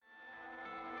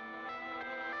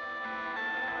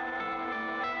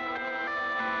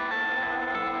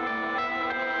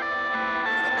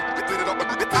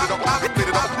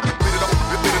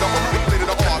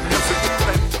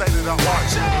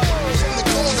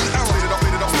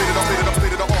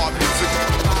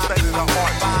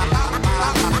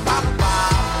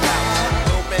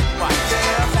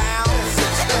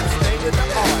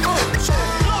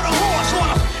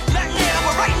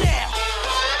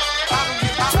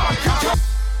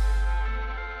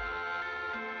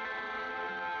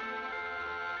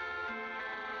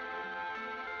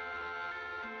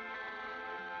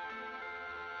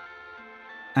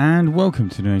And welcome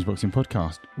to the News Boxing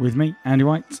Podcast with me, Andy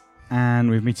White, and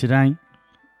with me today,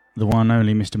 the one and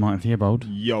only Mr. Martin Theobald.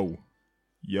 Yo.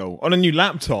 On a new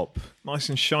laptop. Nice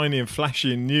and shiny and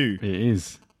flashy and new. It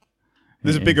is.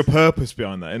 There's a bigger purpose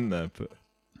behind that, isn't there? But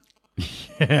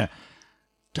yeah.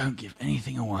 Don't give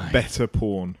anything away. Better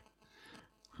porn.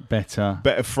 Better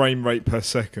frame rate per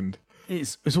second.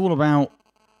 It's all about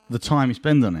the time you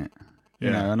spend on it.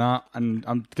 You Yeah. know, and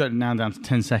I'm going now down to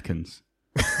 10 seconds.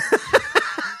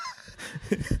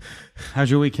 How's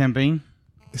your weekend been?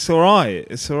 It's all right.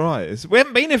 We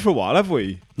haven't been here for a while, have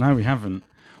we? No, we haven't.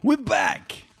 We're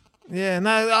back. Yeah,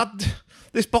 no.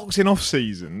 This boxing off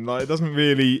season, it doesn't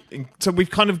really. So we've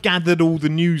kind of gathered all the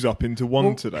news up into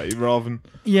one today, rather than.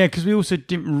 Yeah, because we also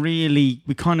didn't really.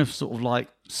 We kind of sort of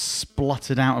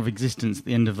spluttered out of existence at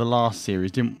the end of the last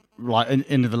series, didn't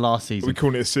end of the last season. We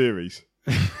call it a series.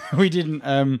 We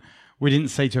didn't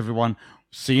say to everyone,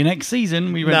 see you next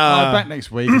season. We went, back next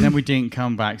week, and then we didn't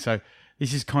come back. So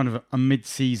this is kind of a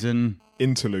mid-season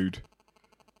interlude.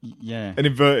 Yeah. An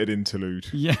inverted interlude.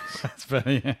 Yeah, that's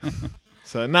better, yeah.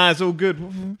 So, it's all good.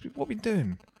 What are we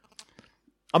doing?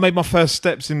 I made my first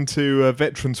steps into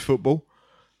veterans football.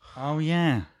 Oh,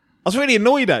 yeah. I was really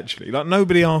annoyed, actually.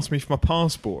 Nobody asked me for my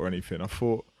passport or anything. I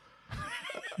thought...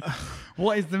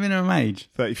 What is the minimum age?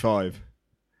 35.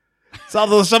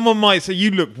 So someone might say, you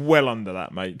look well under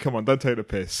that, mate. Come on, don't take the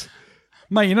piss.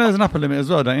 Mate, you know there's an upper limit as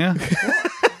well, don't you?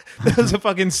 There's a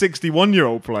fucking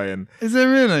 61-year-old playing. Is there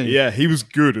really? Yeah, he was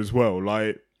good as well.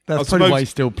 That's probably why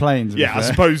he's still playing. Yeah, I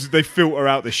suppose they filter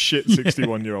out the shit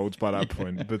 61-year-olds by that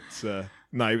point. But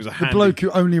no, he was a handy... The bloke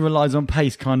who only relies on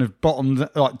pace kind of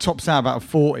tops out about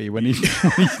 40 when he's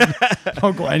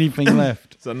not got anything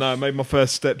left. So no, I made my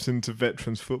first steps into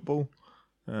veterans football.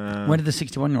 Where did the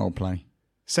 61-year-old play?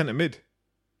 Centre mid.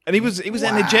 And he was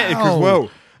energetic as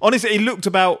well. Honestly, he looked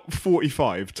about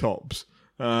 45 tops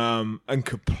and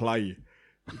could play.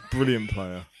 Brilliant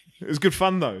player. It was good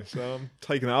fun though, so I'm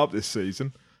taking it up this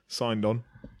season. Signed on.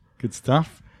 Good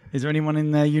stuff. Is there anyone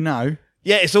in there you know?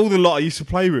 Yeah, it's all the lot I used to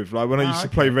play with, when I used to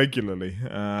play regularly.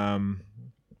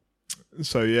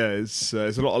 So yeah, it's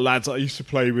a lot of lads I used to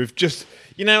play with. Just,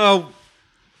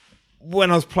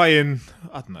 when I was playing,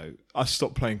 I don't know, I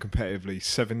stopped playing competitively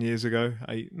 7 years ago.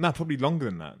 Probably longer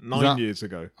than that. 9 years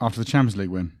ago. After the Champions League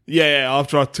win? Yeah,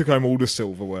 after I took home all the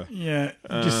silverware. Yeah,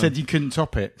 you just said you couldn't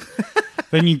top it.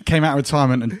 Then you came out of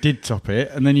retirement and did top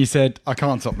it, and then you said, I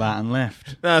can't top that, and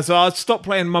left. No, so I stopped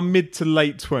playing my mid to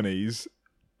late 20s,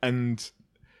 and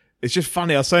it's just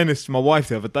funny. I was saying this to my wife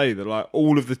the other day, that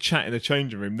all of the chat in the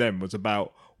changing room then was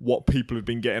about what people had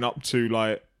been getting up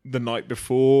to, the night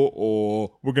before,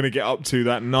 or we're going to get up to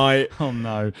that night. Oh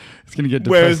no, it's going to get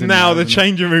depressing. Whereas now the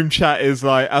changing room chat is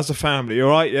as a family,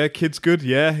 all right, yeah, kids good,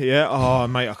 yeah. Oh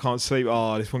mate, I can't sleep.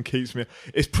 Oh, this one keeps me.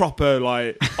 It's proper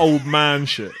old man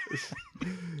shit.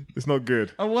 It's not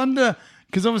good. I wonder,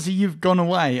 because obviously you've gone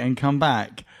away and come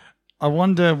back. I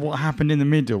wonder what happened in the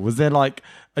middle. Was there a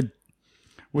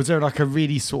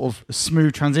really sort of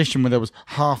smooth transition where there was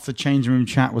half the changing room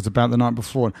chat was about the night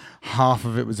before and half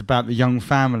of it was about the young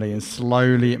family, and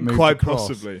slowly it moved across?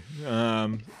 Possibly.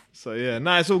 So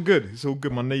yeah, it's all good. It's all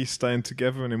good. My knees staying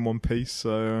together and in one piece.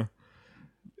 So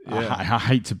yeah. I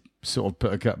hate to sort of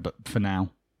put a gut, but for now.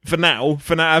 For now,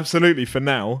 absolutely for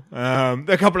now. There are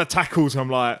a couple of tackles. I'm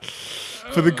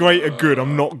for the greater good,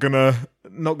 I'm not gonna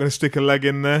stick a leg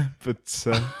in there. But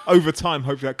over time,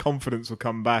 hopefully that confidence will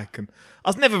come back. And I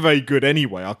was never very good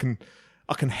anyway. I can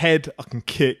head, I can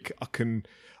kick, I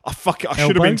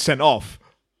should have been sent off.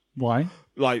 Why?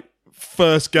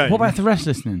 First game. What about the rest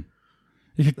listening?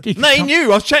 He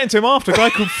knew. I was chatting to him after. A guy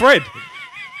called Fred.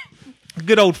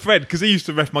 Good old Fred, because he used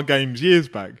to ref my games years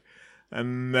back.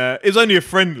 And it was only a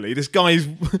friendly. This guy's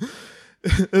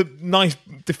a nice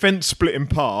defence splitting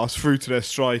pass through to their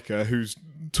striker, who's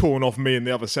torn off me and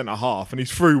the other centre half, and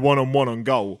he's through one-on-one on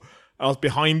goal. I was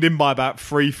behind him by about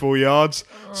 3-4 yards,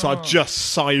 so I just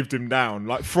scythed him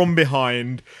down, from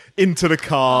behind, into the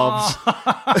calves.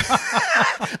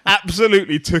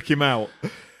 Absolutely took him out.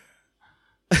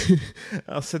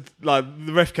 I said,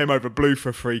 the ref came over, blew for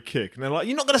a free kick, and they're like,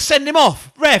 "You're not going to send him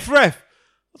off, ref." I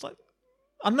was like,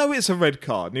 I know it's a red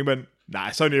card. And he went, nah,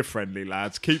 it's only a friendly,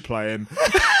 lads. Keep playing.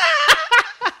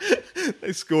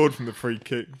 They scored from the free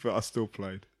kick, but I still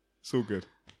played. It's all good.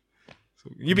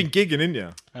 You've been gigging, ain't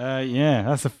you?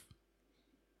 Yeah, actually,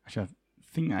 I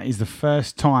think that is the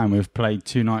first time we've played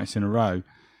 2 nights in a row.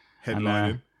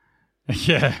 Headlining.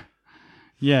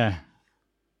 Yeah,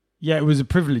 it was a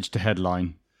privilege to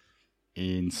headline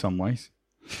in some ways.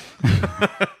 Do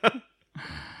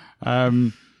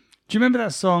you remember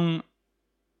that song,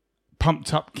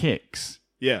 Pumped Up Kicks?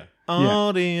 Yeah.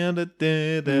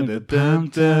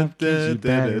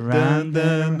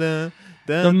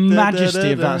 The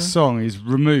majesty of that song is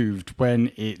removed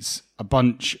when it's a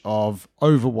bunch of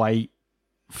overweight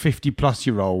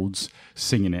 50-plus-year-olds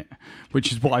singing it,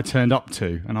 which is what I turned up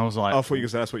to, and I was like, I thought you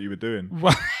could say that's what you were doing.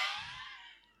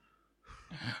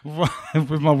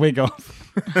 With my wig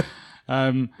off.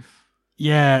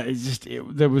 It's just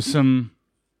there was some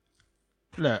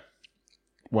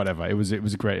whatever. It was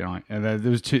a great night. There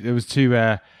was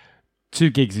two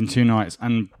gigs in 2 nights,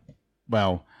 and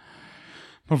well,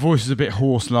 my voice was a bit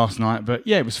hoarse last night, but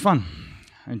yeah, it was fun.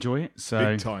 Enjoy it.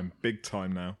 So big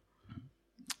time now.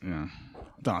 Yeah,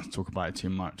 I don't have to talk about it too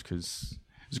much because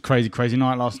it was a crazy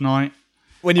night last night.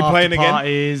 When you're playing again,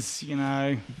 parties,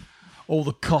 all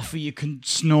the coffee you can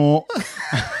snort.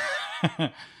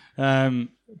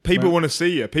 People want to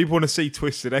see you. People want to see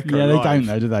Twisted Echo. Yeah, they live. don't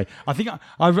though, do they? I think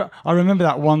I remember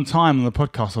that one time on the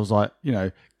podcast. I was like,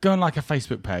 go and like a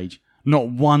Facebook page. Not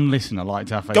one listener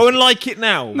liked our Facebook. Go and like it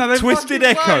now. No, Twisted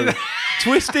Echo.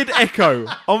 Twisted Echo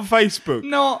on Facebook.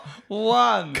 Not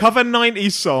one. Cover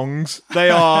 90s songs. They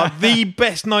are the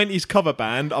best 90s cover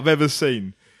band I've ever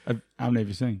seen. How many have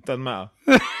you seen? Doesn't matter.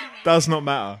 Does not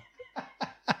matter.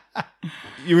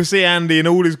 You will see Andy in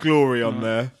all his glory on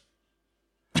there.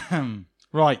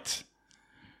 Right.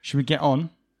 Should we get on?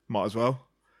 Might as well.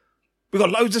 We've got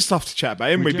loads of stuff to chat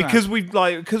about, haven't we? Because we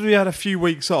had a few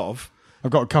weeks off. I've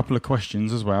got a couple of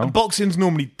questions as well. And boxing's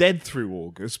normally dead through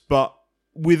August, but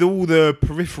with all the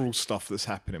peripheral stuff that's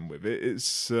happening with it,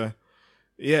 it's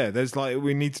there's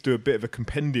we need to do a bit of a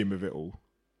compendium of it all.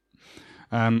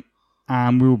 And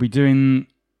we will be doing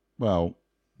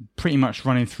pretty much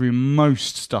running through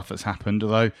most stuff that's happened,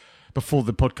 although before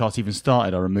the podcast even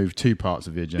started, I removed 2 parts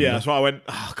of the agenda. Yeah, that's why I went,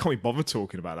 I can't be bothered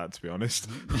talking about that, to be honest.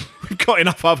 We've got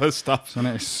enough other stuff. So I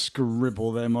need to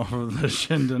scribble them off of the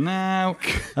agenda now.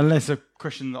 Unless a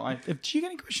question that did you get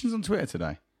any questions on Twitter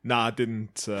today? No, I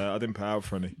didn't put out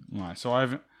for any. Right, so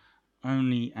I've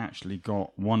only actually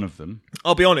got one of them.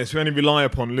 I'll be honest, we only rely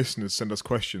upon listeners to send us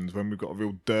questions when we've got a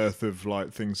real dearth of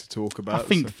things to talk about. I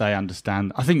think they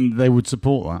understand. I think they would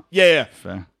support that. Yeah.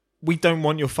 Fair. We don't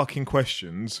want your fucking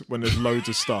questions when there's loads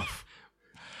of stuff.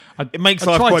 It makes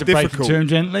life quite difficult. I tried to break it to him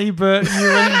gently, but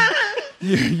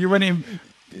you went in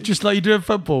just like you do in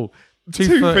football.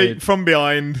 2 feet from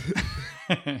behind.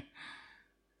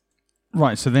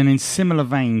 Right, so then in similar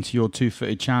vein to your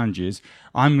 2-footed challenges,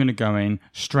 I'm going to go in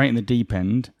straight in the deep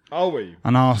end. Are we?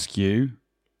 And ask you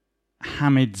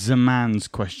Hamid Zaman's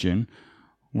question,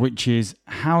 which is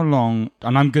how long?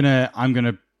 And I'm going to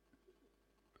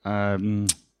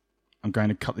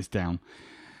cut this down.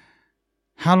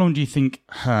 How long do you think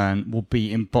Hearn will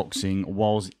be in boxing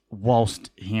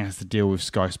whilst he has to deal with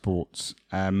Sky Sports?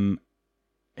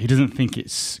 He doesn't think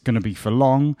it's going to be for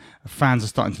long. Fans are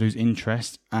starting to lose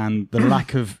interest, and the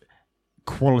lack of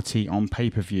quality on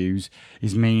pay-per-views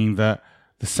is meaning that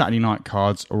the Saturday night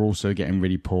cards are also getting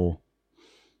really poor.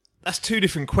 That's 2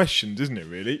 different questions, isn't it,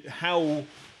 really? How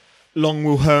long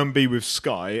will Hearn be with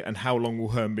Sky and how long will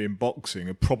Hearn be in boxing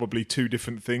are probably 2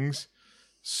 different things.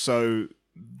 So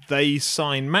they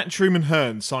Matchroom and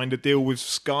Hearn signed a deal with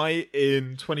Sky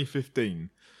in 2015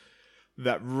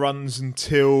 that runs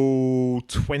until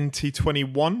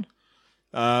 2021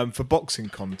 for boxing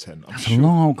content. That's a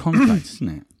long old contract, isn't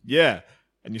it? Yeah.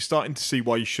 And you're starting to see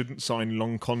why you shouldn't sign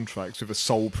long contracts with a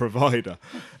sole provider.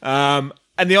 And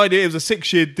the idea, it was a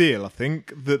 6-year deal, I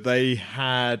think, that they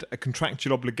had a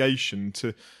contractual obligation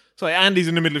to... Sorry, Andy's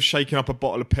in the middle of shaking up a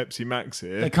bottle of Pepsi Max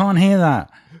here. They can't hear that.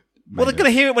 Well, they're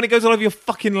going to hear it when it goes all over your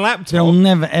fucking laptop. They'll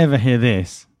never, ever hear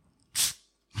this.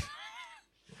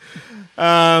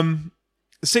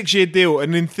 6-year deal,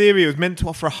 and in theory it was meant to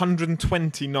offer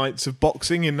 120 nights of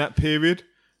boxing in that period,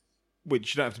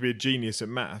 which you don't have to be a genius at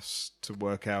maths to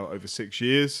work out over 6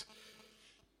 years.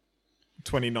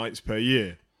 20 nights per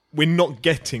year. We're not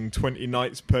getting 20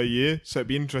 nights per year, so it'd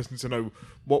be interesting to know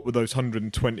what were those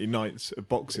 120 nights of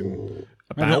boxing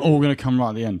about. They're all going to come right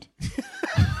at the end.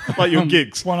 Like your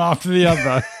gigs. One after the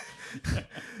other.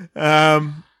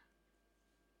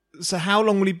 So how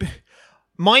long will he be?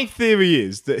 My theory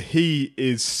is that he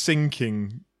is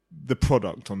sinking the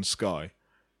product on Sky.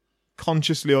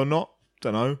 consciously or not.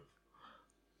 Don't know.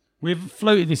 We've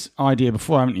floated this idea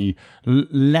before, haven't you?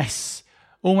 Less,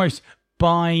 almost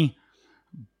by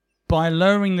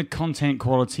lowering the content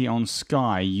quality on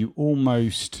Sky, you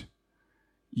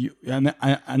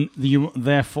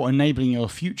therefore enabling your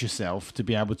future self to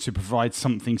be able to provide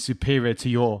something superior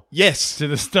to to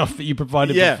the stuff that you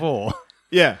provided before.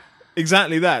 Yeah,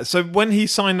 exactly that. So when he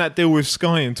signed that deal with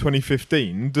Sky in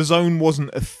 2015, DAZN wasn't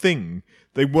a thing.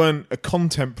 They weren't a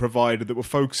content provider that were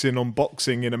focusing on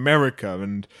boxing in America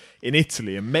and in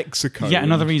Italy and Mexico. Yeah,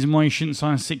 another reason why you shouldn't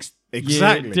sign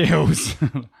 6-year deals.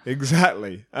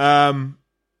 Exactly.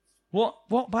 What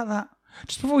about that?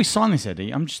 Just before we sign this,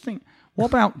 Eddie, I'm just thinking, what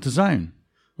about DAZN?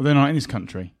 Well, they're not in this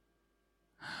country.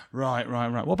 Right.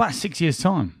 What about 6 years'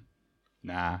 time?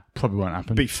 Nah, probably won't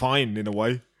happen. Be fine in a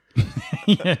way.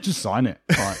 Yeah, just sign it.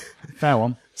 Right, fair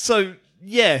one. So,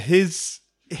 yeah, his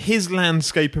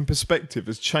landscape and perspective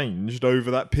has changed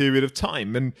over that period of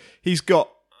time. And he's got,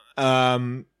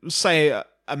 say, a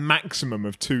maximum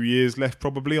of 2 years left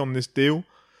probably on this deal.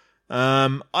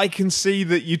 I can see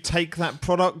that you take that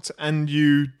product and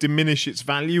you diminish its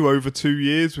value over 2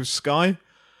 years with Sky.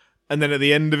 And then at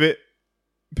the end of it,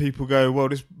 people go, well,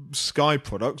 this Sky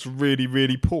product's really,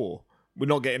 really poor. We're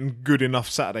not getting good enough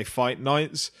Saturday fight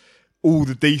nights. All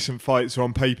the decent fights are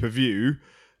on pay-per-view.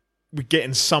 We're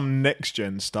getting some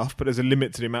next-gen stuff, but there's a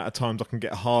limit to the amount of times I can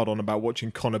get hard on about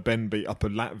watching Conor Benn beat up a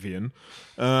Latvian.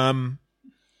 And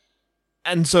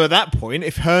so at that point,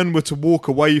 if Hearn were to walk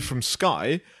away from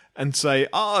Sky and say,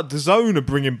 DAZN are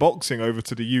bringing boxing over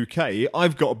to the UK,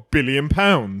 I've got £1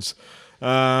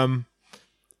 billion,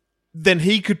 then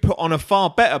he could put on a far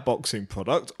better boxing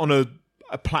product on a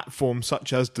platform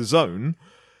such as DAZN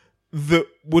that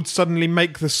would suddenly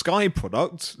make the Sky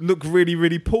product look really,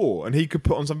 really poor, and he could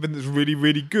put on something that's really,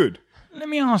 really good. Let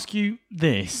me ask you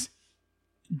this.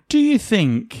 Do you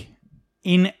think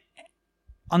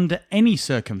under any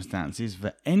circumstances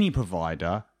for any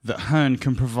provider that Hearn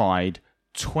can provide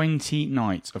 20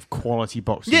 nights of quality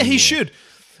boxing? Yeah, he should.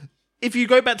 If you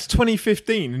go back to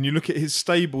 2015 and you look at his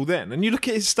stable then, and you look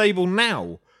at his stable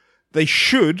now, they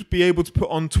should be able to put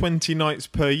on 20 nights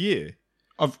per year.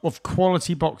 Of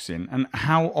quality boxing, and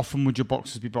how often would your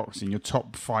boxers be boxing, your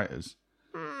top fighters?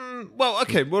 Well,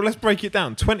 okay, let's break it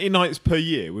down. 20 nights per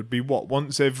year would be what?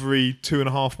 Once every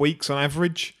 2.5 weeks on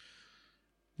average?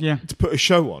 Yeah. To put a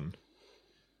show on.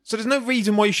 So there's no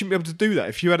reason why you shouldn't be able to do that.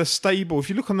 If you had a stable, if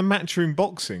you look on the Matchroom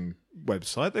Boxing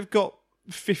website, they've got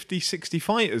 50, 60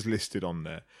 fighters listed on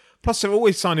there. Plus, they're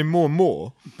always signing more and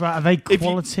more. But are they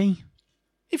quality?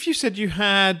 If you said you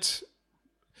had...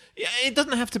 It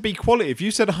doesn't have to be quality. If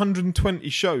you said 120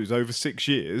 shows over 6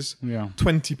 years,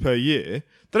 20 per year,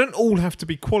 they don't all have to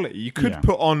be quality. You could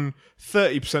put on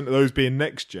 30% of those being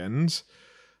next gens,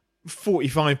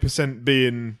 45%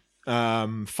 being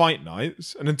fight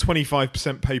nights, and then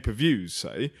 25% pay-per-views,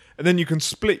 say, and then you can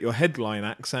split your headline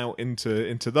acts out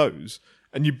into those,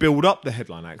 and you build up the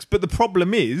headline acts. But the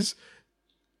problem is,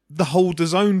 the whole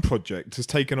DAZN project has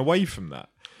taken away from that.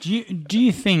 Do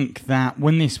you think that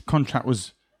when this contract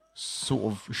was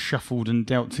sort of shuffled and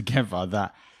dealt together,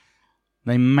 that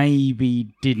they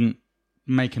maybe didn't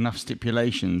make enough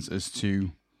stipulations as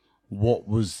to what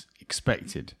was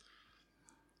expected?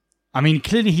 I mean,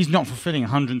 clearly he's not fulfilling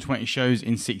 120 shows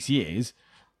in 6 years,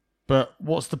 but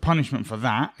what's the punishment for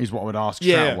that is what I would ask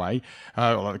straight away,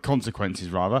 or the consequences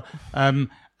rather.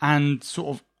 And sort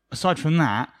of aside from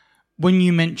that, when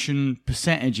you mention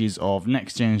percentages of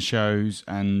next-gen shows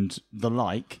and the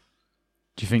like,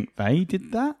 do you think they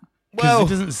did that? Because it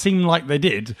doesn't seem like they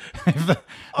did.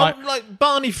 Like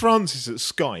Barney Francis at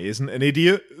Sky isn't an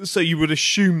idiot, so you would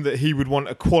assume that he would want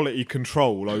a quality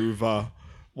control over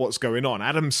what's going on.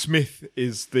 Adam Smith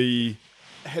is the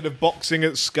head of boxing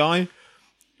at Sky.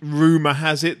 Rumour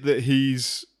has it that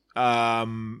he's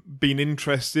been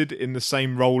interested in the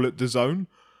same role at DAZN,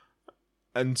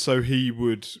 and so he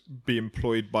would be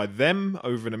employed by them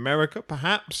over in America,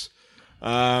 perhaps.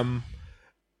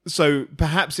 So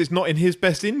perhaps it's not in his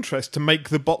best interest to make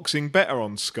the boxing better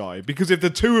on Sky, because if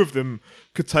the two of them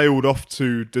curtailed off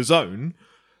to DAZN,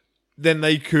 then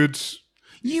they could...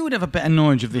 You would have a better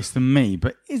knowledge of this than me,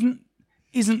 but isn't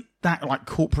that like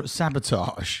corporate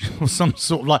sabotage or some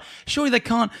sort of like... Surely they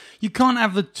can't... You can't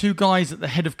have the two guys at the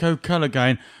head of Coca-Cola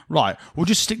going, right, we'll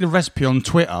just stick the recipe on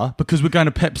Twitter because we're going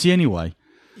to Pepsi anyway.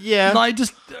 Yeah. Like,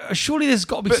 just... surely there's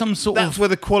got to be some sort That's where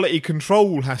the quality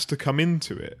control has to come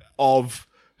into it, of...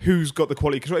 Who's got the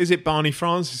quality control? Is it Barney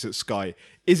Francis at Sky?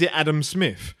 Is it Adam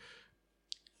Smith?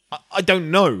 I don't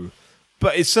know.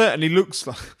 But it certainly looks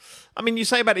like... I mean, you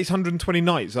say about these 120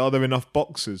 nights, are there enough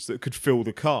boxers that could fill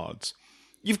the cards?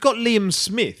 You've got Liam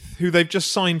Smith, who they've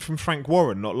just signed from Frank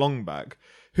Warren not long back,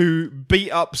 who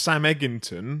beat up Sam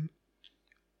Eggington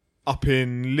up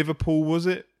in Liverpool, was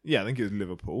it? Yeah, I think it was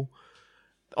Liverpool,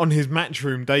 on his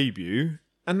Matchroom debut,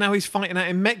 and now he's fighting out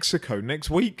in Mexico next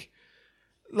week.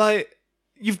 Like,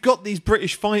 you've got these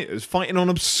British fighters fighting on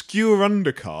obscure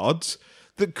undercards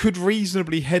that could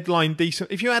reasonably headline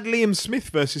decent... If you had Liam Smith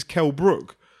versus Kell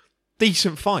Brook,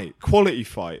 decent fight, quality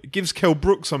fight, it gives Kell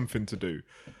Brook something to do.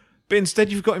 But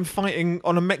instead you've got him fighting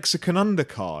on a Mexican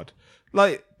undercard.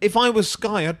 Like, if I was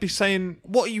Sky, I'd be saying,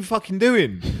 what are you fucking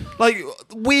doing? Like,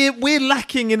 we're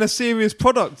lacking in a serious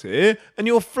product here, and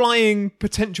you're flying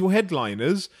potential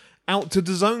headliners out to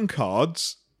DAZN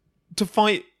cards to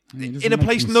fight in a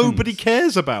place nobody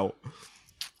cares about.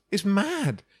 It's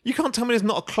mad. You can't tell me there's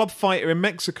not a club fighter in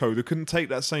Mexico that couldn't take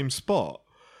that same spot.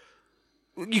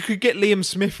 You could get Liam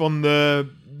Smith on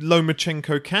the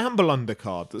Lomachenko-Campbell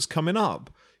undercard that's coming up.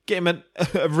 Get him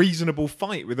a reasonable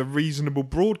fight with a reasonable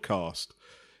broadcast.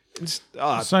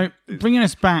 So, bringing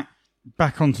us back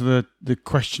onto the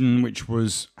question, which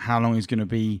was how long is going to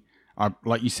be,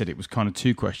 like you said, it was kind of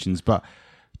two questions, but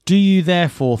do you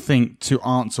therefore think, to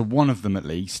answer one of them at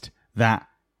least, that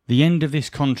the end of this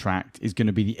contract is going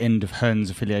to be the end of Hearn's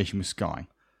affiliation with Sky?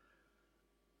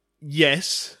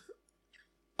 Yes.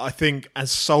 I think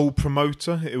as sole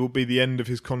promoter, it will be the end of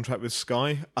his contract with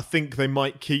Sky. I think they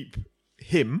might keep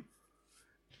him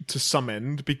to some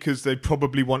end because they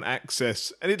probably want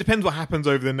access, and it depends what happens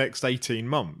over the next 18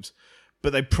 months,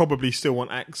 but they probably still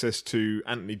want access to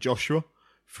Anthony Joshua,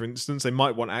 for instance. They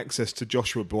might want access to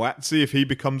Joshua Buatsi if he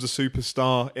becomes a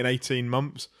superstar in 18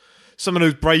 months. Some of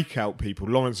those breakout people,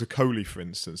 Lawrence Okoli, for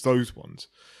instance, those ones,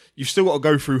 you've still got to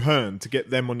go through Hearn to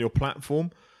get them on your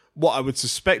platform. What I would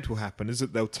suspect will happen is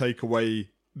that they'll take away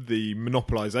the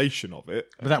monopolisation of it.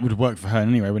 But that would work for Hearn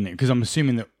anyway, wouldn't it? Because I'm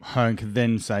assuming that Hearn could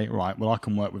then say, right, well, I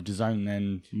can work with DAZN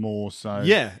then more, so...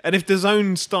 Yeah, and if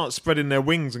DAZN starts spreading their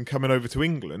wings and coming over to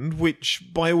England,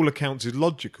 which by all accounts is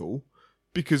logical,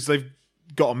 because they've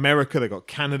got America, they've got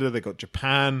Canada, they've got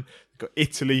Japan, they've got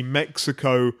Italy,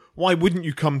 Mexico, why wouldn't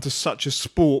you come to such a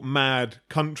sport-mad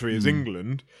country as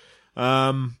England?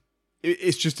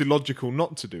 It's just illogical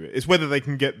not to do it. It's whether they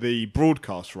can get the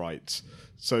broadcast rights.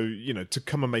 So, you know, to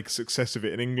come and make a success of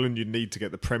it in England, you'd need to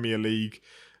get the Premier League,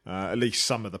 at least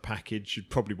some of the package.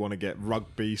 You'd probably want to get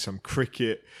rugby, some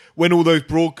cricket. When all those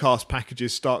broadcast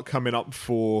packages start coming up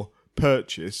for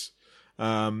purchase,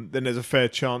 then there's a fair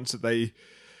chance that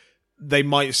they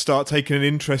might start taking an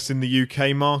interest in the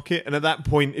UK market. And at that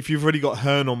point, if you've already got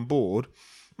Hearn on board,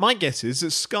 my guess is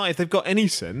that Sky, if they've got any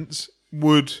sense,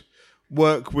 would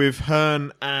work with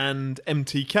Hearn and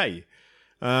MTK.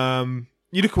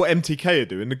 You look at what MTK are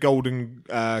doing, the golden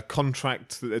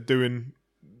contract that they're doing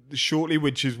shortly,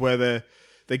 which is where they're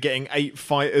getting 8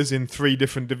 fighters in 3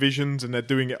 different divisions, and they're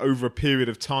doing it over a period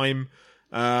of time,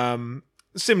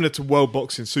 similar to World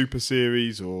Boxing Super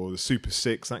Series or the Super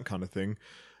 6, that kind of thing.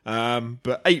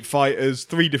 But 8 fighters,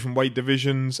 3 different weight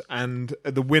divisions, and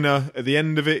the winner at the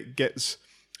end of it gets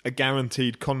a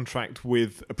guaranteed contract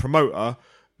with a promoter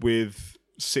with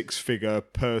 6-figure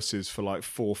purses for like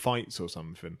 4 fights or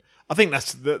something. I think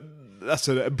that's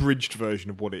an abridged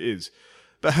version of what it is.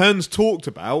 But Hearn's talked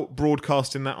about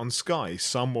broadcasting that on Sky,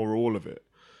 some or all of it.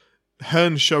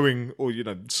 Hearn's showing, or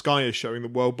Sky is showing the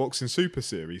World Boxing Super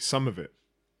Series, some of it.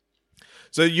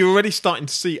 So you're already starting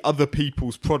to see other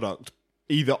people's product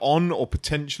either on or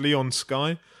potentially on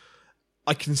Sky.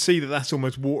 I can see that that's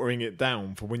almost watering it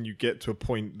down for when you get to a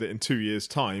point that in 2 years'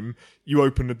 time, you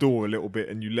open the door a little bit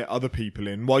and you let other people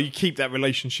in while you keep that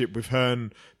relationship with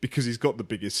Hearn because he's got the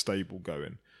biggest stable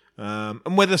going.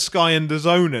 And whether Sky and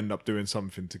DAZN end up doing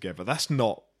something together, that's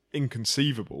not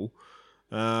inconceivable.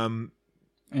 How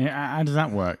does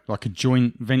that work? Like a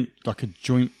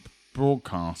joint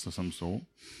broadcast of some sort?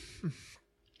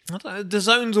 I don't know.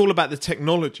 DAZN's all about the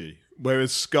technology,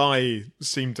 whereas Sky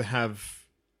seem to have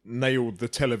nailed the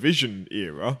television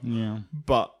era,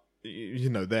 but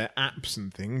their apps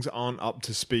and things aren't up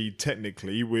to speed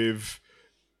technically with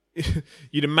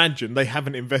you'd imagine they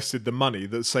haven't invested the money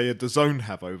that say a DAZN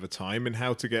have over time in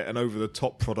how to get an over the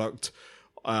top product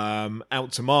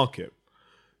out to market.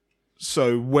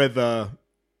 So whether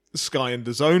Sky and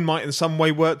DAZN might in some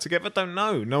way work together, don't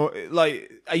know. No,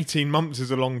 like 18 months is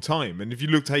a long time, and if you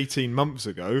looked 18 months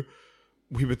ago,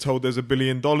 we were told there's $1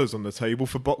 billion on the table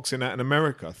for boxing out in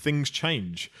America. Things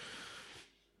change.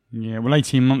 Yeah, well,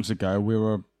 18 months ago, we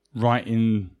were right at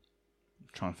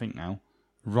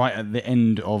the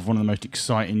end of one of the most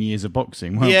exciting years of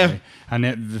boxing, weren't we? And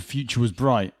the future was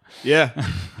bright. Yeah.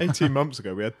 18 months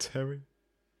ago, we had Terry.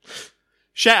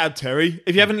 Shout out Terry.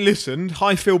 If you haven't listened,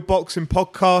 Highfield Boxing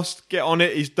Podcast, get on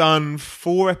it. He's done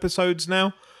 4 episodes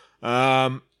now.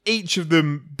 Each of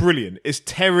them brilliant. It's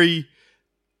Terry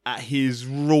at his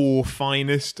raw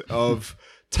finest of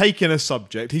taking a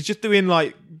subject. He's just doing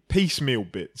like piecemeal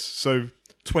bits. So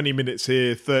 20 minutes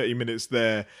here, 30 minutes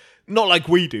there. Not like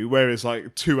we do, where it's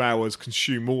like 2 hours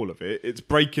consume all of it. It's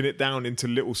breaking it down into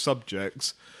little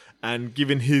subjects and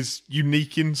giving his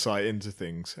unique insight into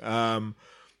things.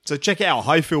 So check it out,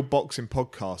 Highfield Boxing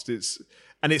Podcast.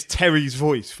 It's Terry's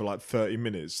voice for like 30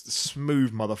 minutes. The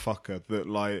smooth motherfucker that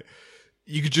like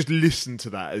you could just listen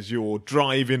to that as you're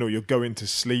driving or you're going to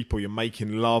sleep or you're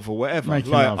making love or whatever.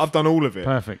 Making like love. I've done all of it.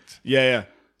 Perfect. Yeah.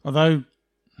 Although,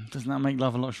 doesn't that make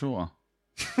love a lot shorter?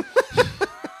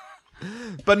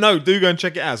 But no, do go and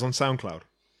check it out. It's on SoundCloud.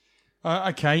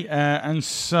 Okay, and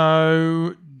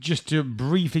so just to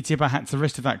briefly tip our hat to the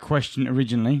rest of that question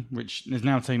originally, which has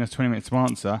now taken us 20 minutes to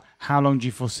answer, how long do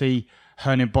you foresee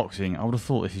Hearn in boxing? I would have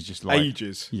thought this is just like...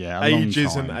 Ages. Yeah,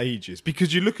 ages long time. and ages.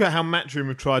 Because you look at how Matchroom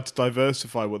have tried to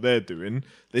diversify what they're doing.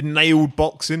 They nailed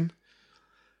boxing.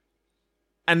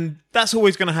 And that's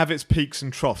always going to have its peaks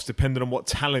and troughs depending on what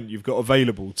talent you've got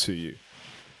available to you.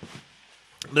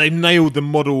 They've nailed the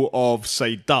model of,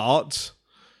 say, darts.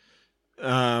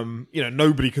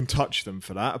 Nobody can touch them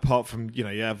for that, apart from, you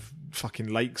have fucking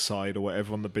Lakeside or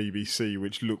whatever on the BBC,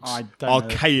 which looks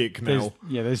archaic now.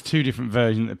 There's 2 different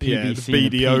versions, the PBC the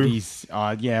BDO. and the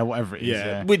PDC, whatever it is.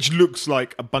 Yeah, which looks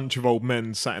like a bunch of old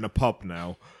men sat in a pub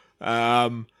now.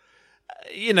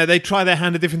 They try their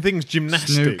hand at different things.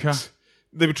 Gymnastics. Snooker.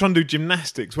 They were trying to do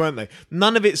gymnastics, weren't they?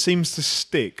 None of it seems to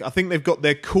stick. I think they've got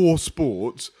their core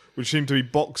sports, which seem to be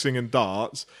boxing and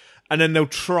darts, and then they'll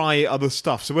try other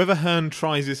stuff. So whether Hearn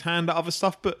tries his hand at other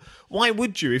stuff, but why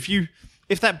would you? If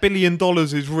that $1 billion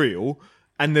is real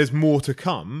and there's more to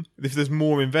come, if there's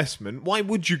more investment, why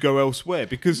would you go elsewhere?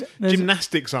 Because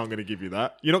gymnastics aren't going to give you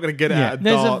that. You're not going to get it out of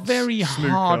darts. There's a very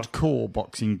snooker. hardcore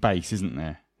boxing base, isn't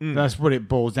there? That's what it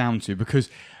boils down to. Because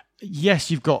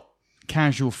yes, you've got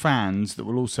casual fans that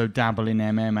will also dabble in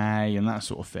MMA and that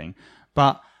sort of thing.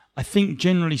 But I think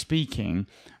generally speaking,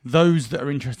 those that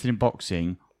are interested in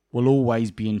boxing will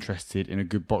always be interested in a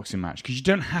good boxing match, because you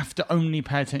don't have to only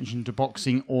pay attention to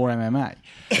boxing or MMA.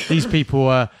 These people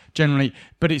are generally,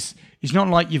 but it's not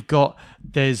like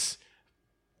there's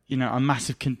a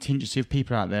massive contingency of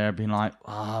people out there being like,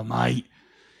 oh mate,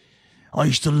 I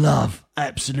used to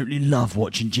absolutely love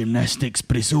watching gymnastics,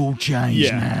 but it's all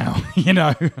changed now.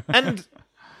 And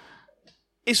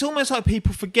it's almost like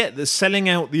people forget that selling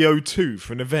out the O2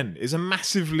 for an event is a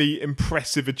massively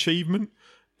impressive achievement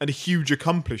and a huge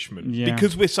accomplishment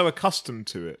because we're so accustomed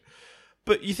to it.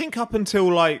 But you think up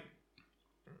until like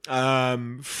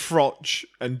Froch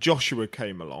and Joshua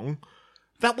came along,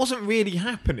 that wasn't really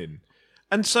happening.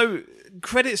 And so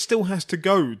credit still has to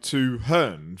go to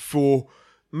Hearn for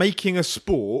making a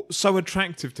sport so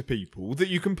attractive to people that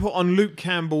you can put on Luke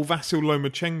Campbell, Vasyl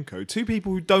Lomachenko, 2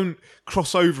 people who don't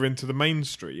cross over into the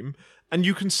mainstream, and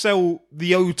you can sell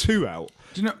the O2 out.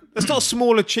 Do you know, that's not a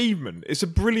small achievement. It's a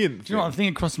brilliant thing. Do you know what I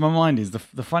think across my mind is? The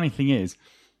funny thing is,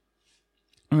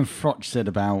 when Froch said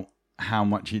about how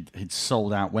much he'd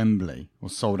sold out Wembley, or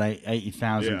sold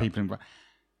 80,000 people in...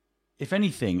 If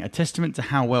anything, a testament to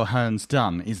how well Hearn's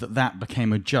done is that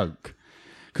became a joke.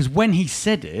 Because when he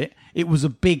said it, it was a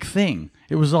big thing.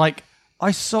 It was like,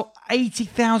 I saw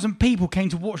 80,000 people came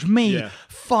to watch me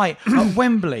fight at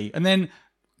Wembley. And then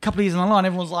a couple of years on the line,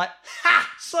 everyone's like, ha!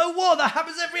 So what? That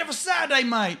happens every other Saturday,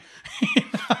 mate.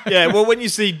 Yeah, well, when you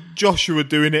see Joshua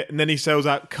doing it and then he sells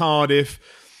out Cardiff,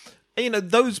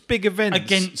 those big events.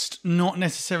 Against not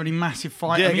necessarily massive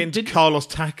fight. Yeah, against Carlos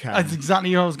Takam. That's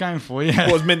exactly what I was going for, yeah.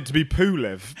 What was meant to be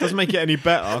Pulev. Doesn't make it any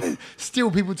better.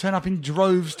 Still, people turn up in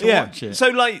droves to watch it.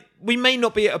 So, we may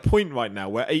not be at a point right now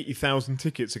where 80,000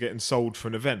 tickets are getting sold for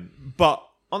an event. But,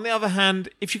 on the other hand,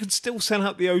 if you can still sell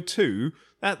out the O2,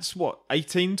 that's,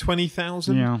 18,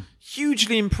 20,000? Yeah.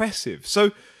 Hugely impressive.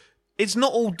 So, it's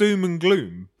not all doom and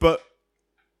gloom. But,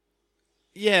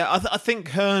 yeah, I think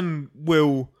Hearn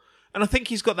will... And I think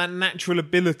he's got that natural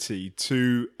ability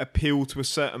to appeal to a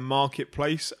certain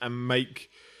marketplace and make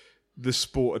the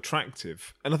sport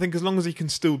attractive. And I think as long as he can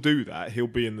still do that, he'll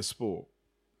be in the sport.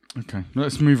 Okay,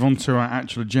 let's move on to our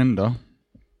actual agenda.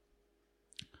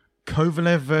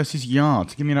 Kovalev versus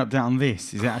Yard. Give me an update on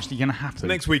this. Is it actually going to happen? It's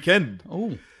next weekend.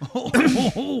 Oh.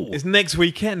 It's next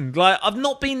weekend. I've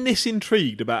not been this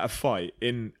intrigued about a fight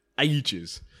in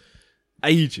ages.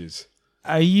 Ages.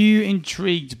 Are you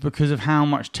intrigued because of how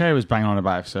much Terry was banging on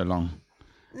about it for so long?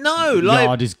 No,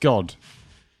 Yard is God.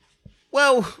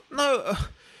 Well, no,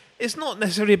 it's not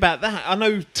necessarily about that. I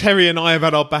know Terry and I have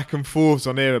had our back and forths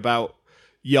on here about,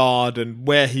 Yard and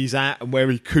where he's at and where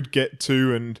he could get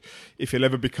to, and if he'll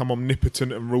ever become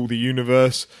omnipotent and rule the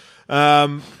universe.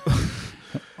 I'll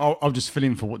just fill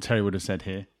in for what Terry would have said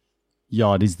here.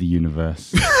 Yard is the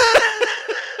universe.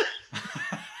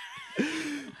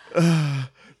 The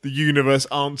universe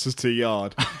answers to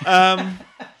Yard.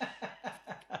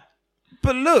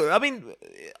 But look, I mean,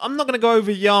 I'm not going to go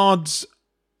over Yard's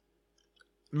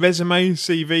resume,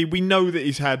 CV. We know that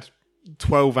he's had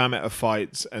 12 amateur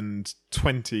fights and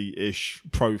 20-ish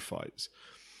pro fights.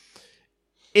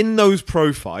 In those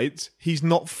pro fights, he's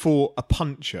not fought a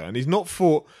puncher, and he's not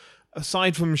fought,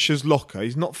 aside from Shazloka,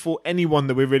 he's not fought anyone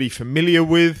that we're really familiar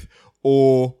with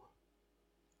or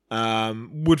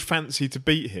would fancy to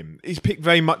beat him. He's picked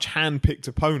very much hand-picked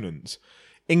opponents.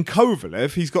 In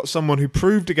Kovalev, he's got someone who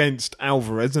proved against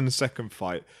Alvarez in the second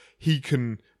fight he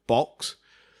can box.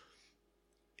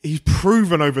 He's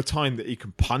proven over time that he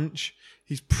can punch.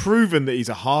 He's proven that he's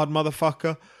a hard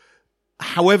motherfucker.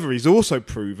 However, he's also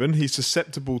proven he's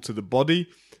susceptible to the body.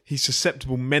 He's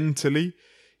susceptible mentally.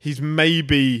 He's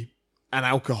maybe an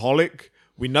alcoholic.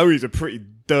 We know he's a pretty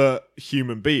dirt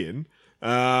human being.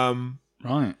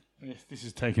 Right. This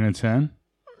is taking a turn.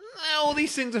 All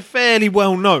these things are fairly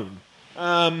well known.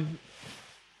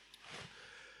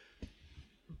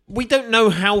 We don't know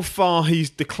how far he's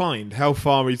declined, how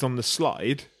far he's on the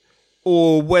slide,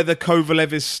 or whether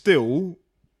Kovalev is still...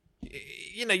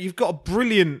 You know, you've got a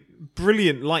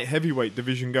brilliant light heavyweight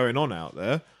division going on out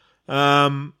there,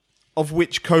 of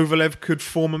which Kovalev could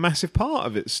form a massive part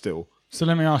of it still. So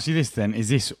let me ask you this then. Is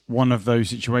this one of those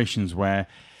situations where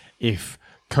if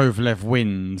Kovalev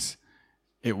wins,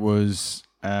 it was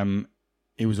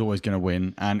always going to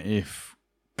win, and if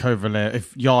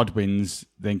Yard wins,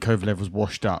 then Kovalev was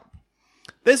washed up?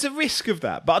 There's a risk of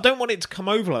that, but I don't want it to come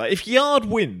over like that. If Yard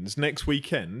wins next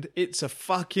weekend, it's a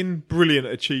fucking brilliant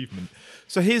achievement.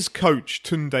 So his coach,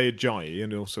 Tunde Ajayi,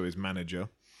 and also his manager,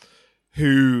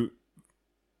 who,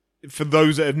 for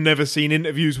those that have never seen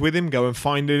interviews with him, go and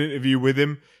find an interview with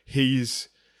him. He's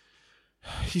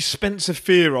Spencer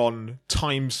Fearon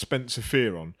times Spencer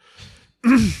Fearon.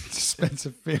 Spencer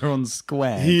Fearon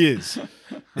squared. He is.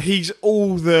 He's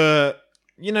all the...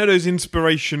 You know those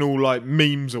inspirational like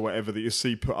memes or whatever that you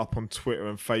see put up on Twitter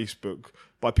and Facebook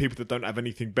by people that don't have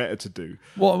anything better to do?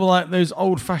 What, like those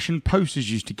old-fashioned posters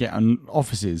you used to get on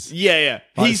offices? Yeah.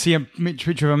 Like, see a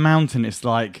picture of a mountain, it's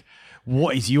like,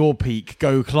 what is your peak?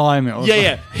 Go climb it.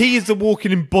 Yeah. He is the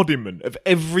walking embodiment of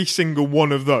every single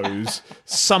one of those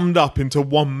summed up into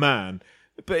one man.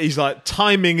 But he's like,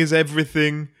 timing is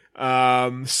everything.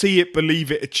 See it,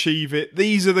 believe it, achieve it.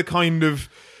 These are the kind of...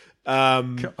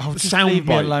 just leave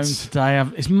me alone today.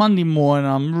 It's Monday morning.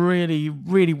 I'm really,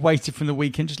 really wasted from the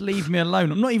weekend. Just leave me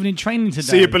alone. I'm not even in training today.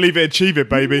 See it, believe it, achieve it,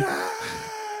 baby. No!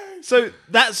 So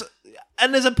that's...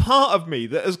 And there's a part of me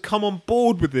that has come on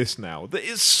board with this now that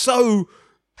is so...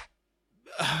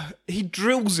 he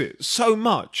drills it so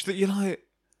much that you're like...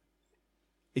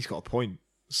 He's got a point.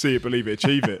 See it, believe it,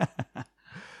 achieve it.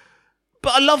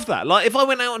 But I love that. Like, if I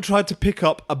went out and tried to pick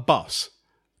up a bus...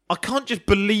 I can't just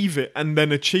believe it and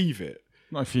then achieve it.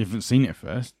 Not if you haven't seen it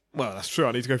first. Well, that's true.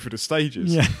 I need to go through the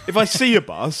stages. Yeah. If I see a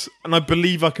bus and I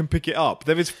believe I can pick it up,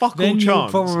 there is fuck all chance. You'll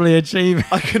probably achieve it.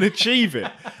 I can achieve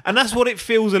it. And that's what it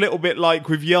feels a little bit like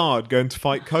with Yard going to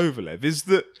fight Kovalev, is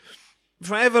that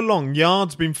for however long,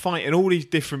 Yard's been fighting all these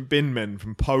different bin men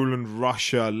from Poland,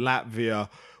 Russia, Latvia,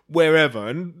 wherever.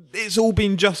 And it's all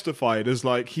been justified as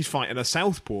like he's fighting a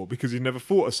southpaw because he's never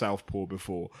fought a southpaw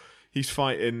before. He's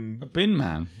fighting... A bin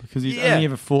man, because he's only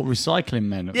ever fought recycling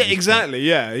men. Yeah, exactly,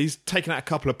 yeah. He's taken out a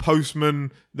couple of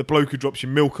postmen, the bloke who drops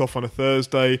your milk off on a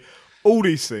Thursday, all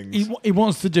these things. He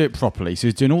wants to do it properly, so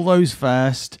he's doing all those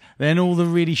first, then all the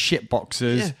really shit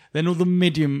boxers, then all the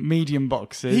medium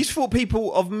boxers. He's fought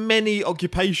people of many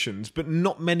occupations, but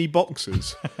not many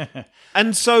boxers.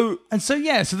 So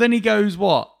then he goes,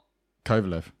 what?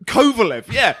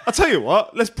 Kovalev, yeah. I'll tell you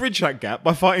what, let's bridge that gap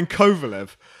by fighting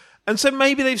Kovalev. And so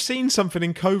maybe they've seen something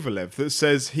in Kovalev that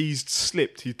says he's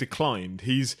slipped, he's declined,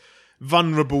 he's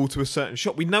vulnerable to a certain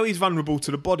shot. We know he's vulnerable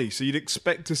to the body, so you'd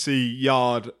expect to see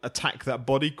Yard attack that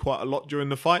body quite a lot during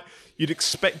the fight. You'd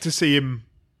expect to see him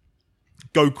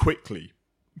go quickly,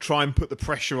 try and put the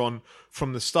pressure on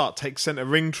from the start, take centre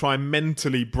ring, try and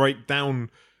mentally break down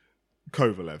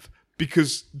Kovalev,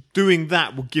 because doing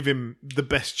that will give him the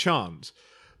best chance.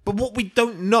 But what we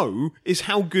don't know is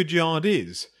how good Yard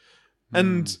is.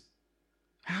 And...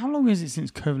 How long is it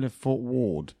since Kovalev fought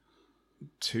Ward?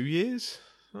 2 years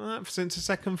since the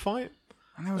second fight.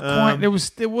 And there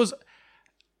was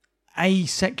a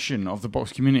section of the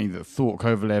box community that thought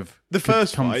Kovalev the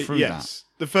first come fight, through yes,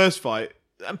 the first fight,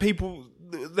 and people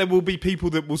there will be people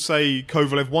that will say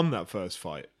Kovalev won that first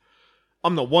fight.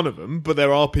 I'm not one of them, but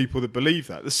there are people that believe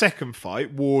that. The second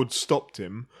fight, Ward stopped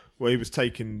him where he was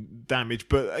taking damage.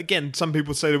 But again, some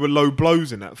people say there were low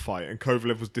blows in that fight and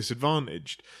Kovalev was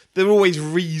disadvantaged. There are always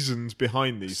reasons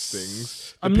behind these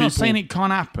things. I'm not saying it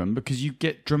can't happen because you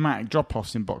get dramatic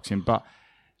drop-offs in boxing, but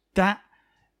there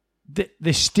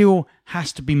still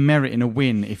has to be merit in a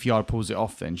win if Yard pulls it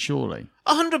off then, surely.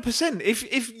 100%.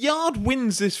 If Yard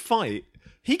wins this fight,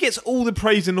 he gets all the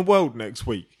praise in the world next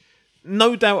week.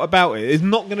 No doubt about it. It's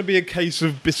not going to be a case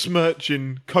of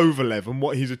besmirching Kovalev and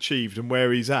what he's achieved and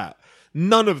where he's at.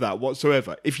 None of that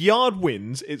whatsoever. If Yard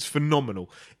wins, it's phenomenal.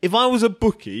 If I was a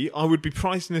bookie, I would be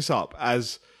pricing this up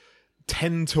as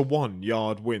 10-1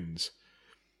 Yard wins.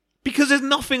 Because there's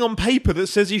nothing on paper that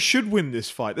says he should win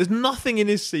this fight. There's nothing in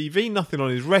his CV, nothing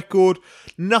on his record,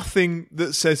 nothing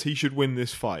that says he should win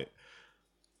this fight.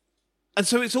 And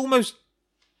so it's almost...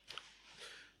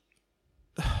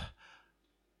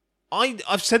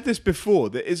 I've said this before,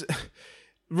 that is,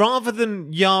 rather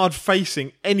than Yard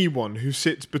facing anyone who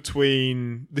sits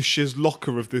between the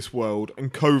Shizloka of this world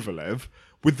and Kovalev,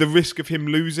 with the risk of him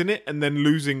losing it and then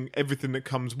losing everything that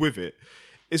comes with it,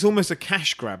 it's almost a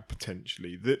cash grab,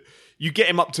 potentially, that you get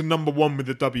him up to number 1 with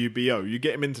the WBO, you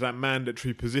get him into that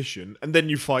mandatory position, and then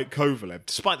you fight Kovalev,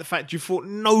 despite the fact you fought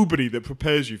nobody that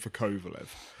prepares you for Kovalev.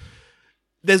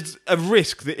 There's a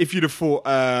risk that if you'd have fought...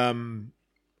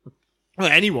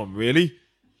 anyone really,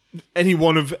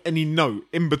 anyone of any note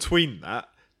in between that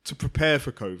to prepare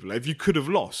for Kovalev, you could have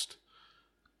lost.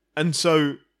 And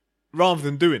so, rather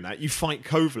than doing that, you fight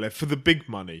Kovalev for the big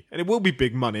money, and it will be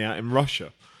big money out in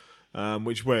Russia,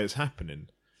 which where it's happening.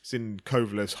 It's in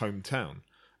Kovalev's hometown.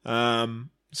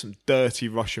 Some dirty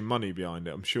Russian money behind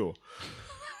it, I'm sure.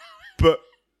 But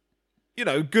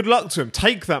good luck to him.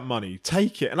 Take that money.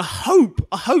 Take it. And I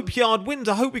hope Yard wins.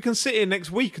 I hope we can sit here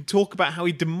next week and talk about how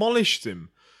he demolished him.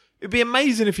 It'd be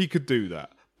amazing if he could do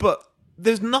that. But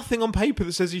there's nothing on paper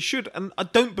that says he should, and I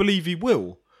don't believe he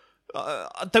will.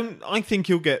 I think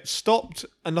he'll get stopped,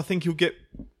 and I think he'll get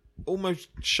almost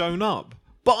shown up.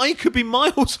 But I could be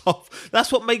miles off.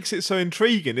 That's what makes it so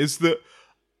intriguing, is that,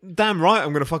 damn right,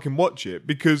 I'm going to fucking watch it,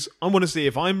 because I want to see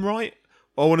if I'm right,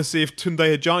 or I want to see if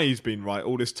Tunde Ajayi's been right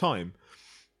all this time.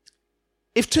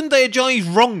 If Tunde Ajayi's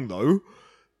wrong, though,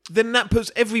 then that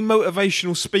puts every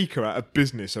motivational speaker out of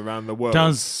business around the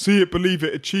world. See it, believe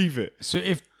it, achieve it. So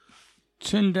if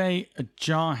Tunde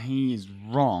Ajayi is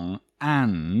wrong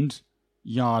and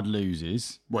Yard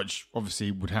loses, which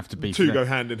obviously would have to be... Two go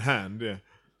hand in hand, yeah.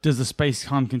 Does the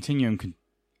space-time continuum...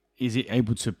 Is it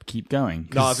able to keep going?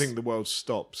 No, I think the world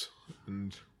stops.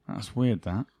 And that's weird,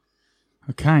 that.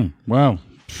 Okay, well...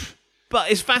 But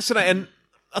it's fascinating...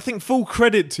 I think full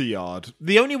credit to Yard.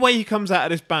 The only way he comes out of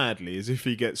this badly is if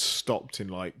he gets stopped in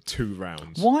 2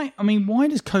 rounds. Why? I mean, why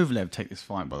does Kovalev take this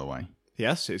fight, by the way?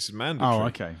 Yes, it's mandatory. Oh,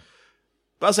 okay.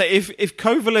 But I say, if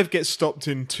Kovalev gets stopped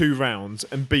in 2 rounds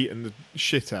and beaten the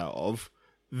shit out of,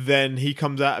 then he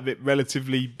comes out of it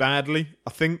relatively badly, I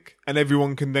think. And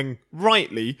everyone can then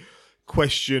rightly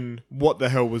question what the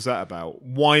hell was that about?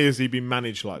 Why has he been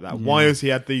managed like that? Yeah. Why has he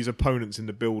had these opponents in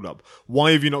the build-up?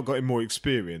 Why have you not got him more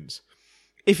experience?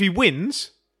 If he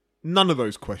wins, none of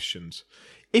those questions.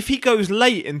 If he goes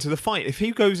late into the fight, if he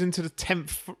goes into the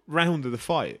 10th round of the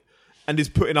fight and is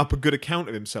putting up a good account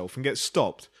of himself and gets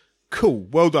stopped, cool,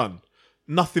 well done.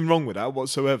 Nothing wrong with that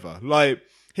whatsoever.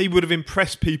 He would have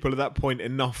impressed people at that point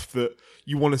enough that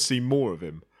you want to see more of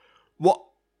him.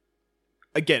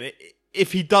 Again,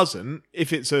 if he doesn't,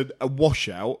 if it's a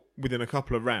washout within a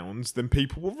couple of rounds, then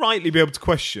people will rightly be able to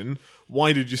question,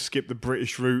 why did you skip the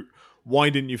British route?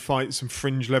 Why didn't you fight some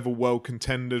fringe-level world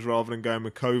contenders rather than going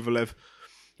with Kovalev?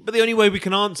 But the only way we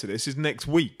can answer this is next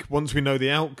week, once we know the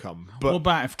outcome. But what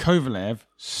about if Kovalev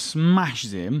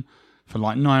smashes him for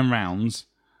 9 rounds,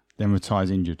 then retires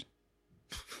injured?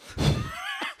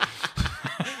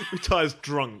 Retires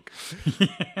drunk.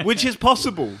 Yeah. Which is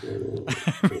possible.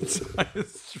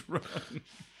 Retires drunk.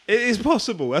 It is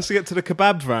possible. Has to get to the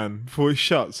kebab van before he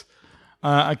shuts.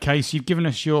 Okay, so you've given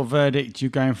us your verdict. You're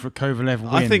going for a Kovalev win.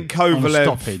 I think Kovalev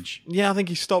stoppage. Yeah, I think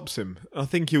he stops him. I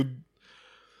think he'll.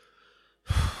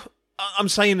 I'm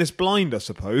saying this blind, I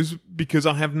suppose, because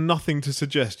I have nothing to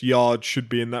suggest Yard should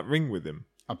be in that ring with him.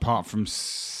 Apart from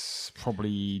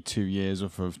probably 2 years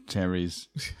worth of Terry's.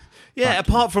 Yeah,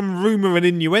 apart from rumour and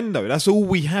innuendo, that's all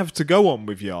we have to go on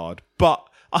with Yard. But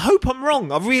I hope I'm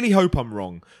wrong. I really hope I'm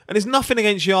wrong. And there's nothing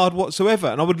against Yard whatsoever,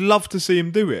 and I would love to see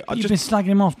him do it. You've been slagging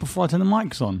him off before I turn the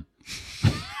mics on.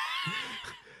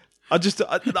 I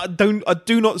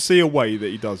do not see a way that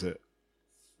he does it.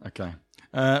 Okay.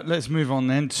 Let's move on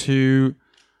then to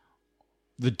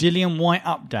The Dillian White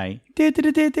update. Give us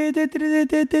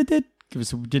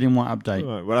a Dillian White update.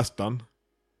 All right, well, that's done.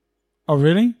 Oh,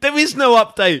 really? There is no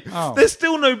update. Oh. There's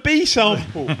still no B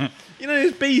sample.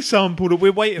 There's B sample that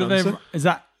we're waiting on. So...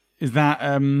 Is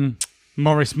that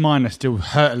Morris Minor still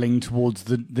hurtling towards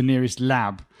the nearest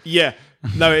lab? Yeah.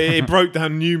 No, it broke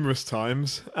down numerous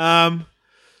times.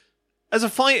 As a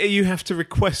fighter, you have to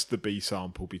request the B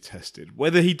sample be tested.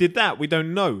 Whether he did that, we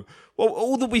don't know. Well,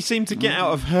 all that we seem to get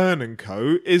out of Hearn and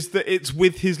Co. is that it's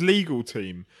with his legal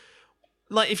team.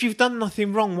 Like, if you've done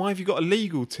nothing wrong, why have you got a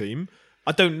legal team?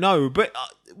 I don't know, but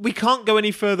we can't go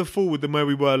any further forward than where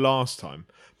we were last time.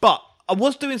 But I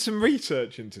was doing some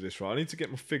research into this, right? I need to get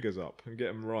my figures up and get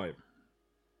them right.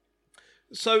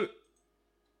 So,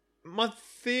 my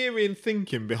theory and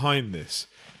thinking behind this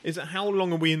is that how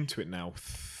long are we into it now?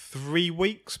 3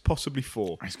 weeks, possibly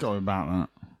 4. It's got to be about that.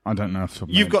 I don't know. If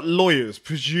you've got lawyers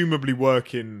presumably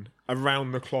working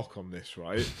around the clock on this,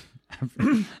 right?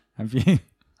 Have you?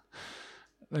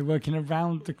 They're working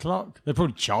around the clock. They're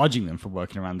probably charging them for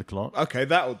working around the clock. Okay,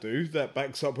 that'll do. That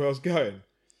backs up where I was going.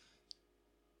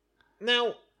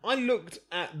 Now, I looked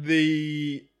at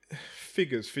the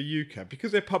figures for UCAD.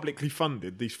 Because they're publicly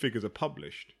funded, these figures are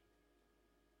published.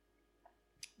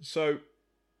 So,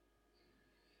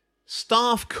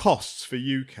 staff costs for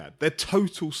UCAD, their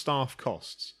total staff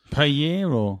costs. Per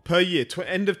year or? Per year,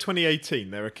 end of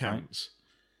 2018, their accounts. Right.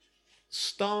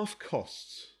 Staff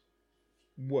costs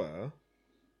were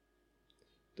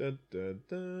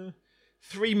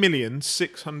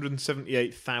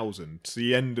 3,678,000 to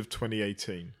the end of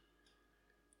 2018.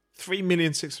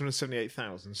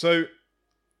 3,678,000. So,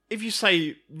 if you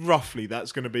say roughly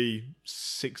that's going to be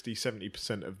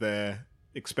 60-70% of their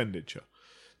expenditure,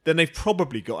 then they've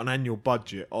probably got an annual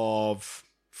budget of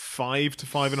 5 to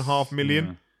 5.5 million.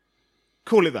 Yeah.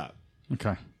 Call it that.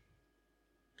 Okay.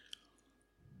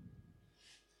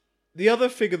 The other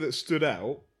figure that stood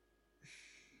out,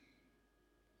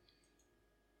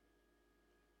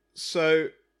 so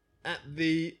at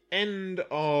the end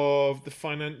of the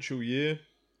financial year,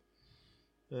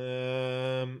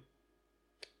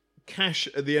 cash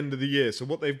at the end of the year, so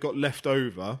what they've got left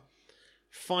over,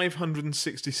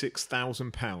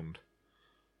 £566,000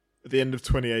 at the end of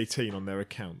 2018 on their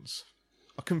accounts.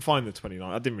 I couldn't find the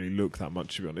 29. I didn't really look that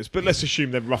much, to be honest. But let's assume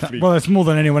they're roughly... Well, that's more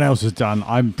than anyone else has done.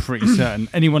 I'm pretty certain.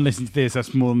 Anyone listening to this,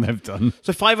 that's more than they've done.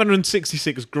 So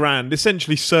 566 grand,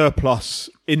 essentially surplus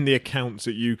in the accounts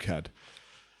at UCAD.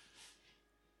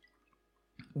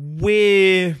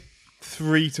 We're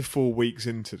 3 to 4 weeks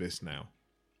into this now,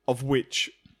 of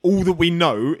which all that we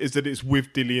know is that it's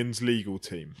with Dillian's legal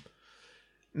team.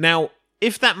 Now,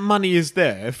 if that money is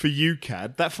there for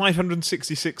UCAD, that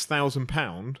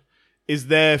 £566,000 is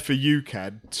there for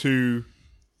UCAD to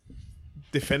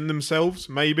defend themselves,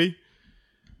 maybe,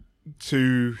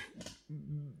 to,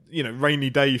 rainy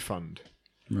day fund.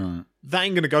 Right. That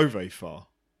ain't going to go very far.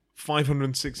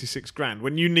 566 grand.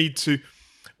 When you need to...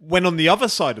 When on the other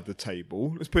side of the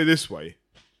table, let's put it this way.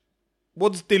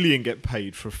 What does Dillian get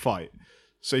paid for a fight?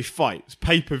 So he fights,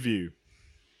 pay-per-view.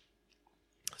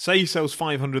 Say he sells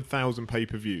 500,000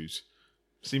 pay-per-views.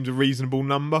 Seems a reasonable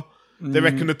number. They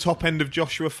reckon the top end of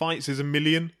Joshua fights is $1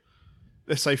 million.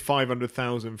 Let's say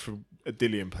 500,000 for a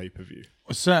Dillian pay-per-view.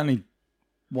 Well, certainly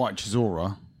White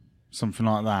Chisora, something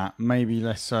like that. Maybe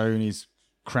less so in his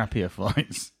crappier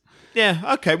fights.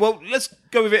 Yeah, okay. Well, let's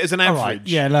go with it as an average. Right.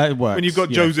 Yeah, it works. When you've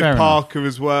got Joseph Parker enough.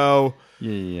 As well.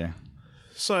 Yeah.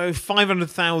 So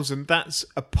 500,000, that's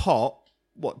a pot,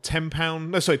 what, £10?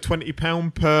 No, sorry,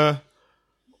 £20 per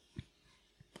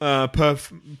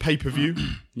pay-per-view.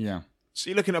 Yeah. So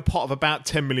you're looking at a pot of about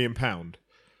 £10 million.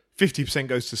 50%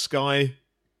 goes to Sky.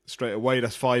 Straight away,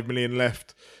 that's 5 million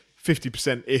left.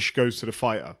 50%-ish goes to the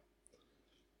fighter.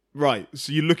 Right,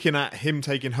 so you're looking at him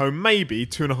taking home maybe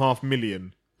 2.5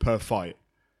 million per fight.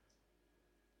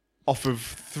 Off of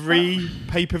 3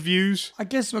 pay-per-views. I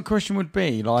guess my question would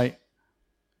be, what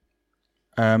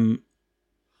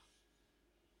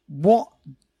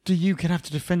do UCAD have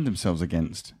to defend themselves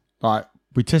against? Like,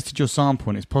 we tested your sample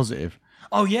and it's positive.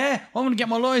 Oh, yeah? I want to get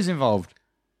my lawyers involved.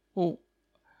 Well,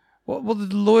 what did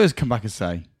the lawyers come back and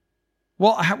say?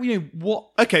 What?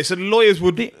 Okay, so the lawyers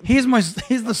would... Here's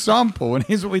the sample and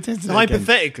here's what we tested.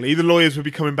 Hypothetically, the lawyers would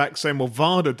be coming back saying, well,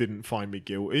 VADA didn't find me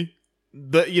guilty.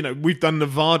 That, we've done the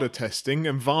VADA testing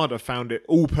and VADA found it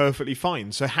all perfectly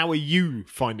fine. So how are you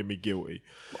finding me guilty?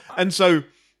 And so...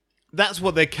 That's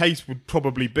what their case would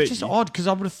probably be. It's just odd, because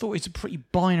I would have thought it's a pretty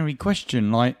binary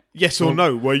question. Like, yes or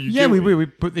no, were you guilty? Yeah, we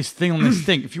put this thing on this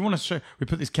thing. If you want to show, we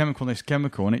put this chemical on this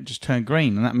chemical, and it just turned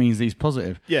green, and that means he's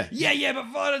positive. Yeah. Yeah, but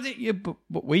VADA did. Yeah, but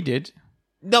we did.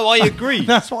 No, I agree.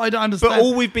 That's what I don't understand. But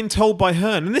all we've been told by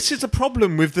Hearn, and this is a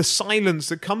problem with the silence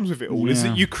that comes with it all, is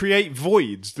that you create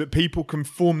voids that people can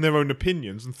form their own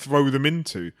opinions and throw them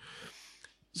into.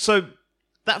 So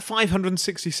that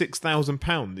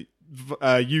 £566,000 that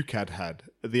UCAD had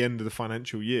at the end of the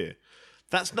financial year,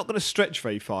 that's not going to stretch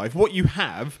very far. If what you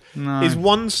have is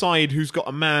one side who's got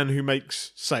a man who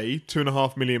makes, say,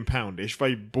 £2.5 million,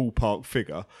 very ballpark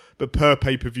figure, but per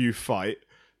pay-per-view fight,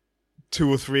 2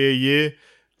 or 3 a year,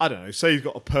 I don't know, say he's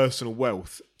got a personal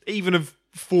wealth, even of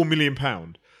 £4 million,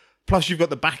 plus you've got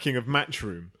the backing of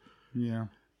Matchroom. Yeah.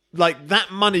 Like,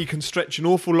 that money can stretch an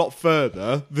awful lot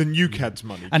further than UCAD's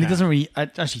money And it doesn't really,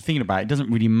 actually thinking about it, it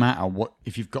doesn't really matter what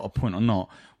if you've got a point or not.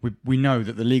 We know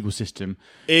that the legal system,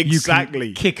 exactly,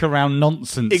 you can kick around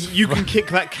nonsense. You can kick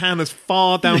that can as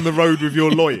far down the road with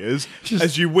your lawyers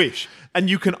as you wish. And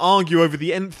you can argue over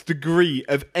the nth degree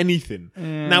of anything.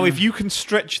 Now, if you can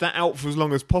stretch that out for as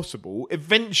long as possible,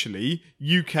 eventually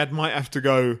UCAD might have to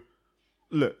go,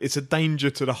 look, it's a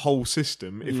danger to the whole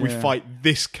system if we fight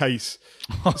this case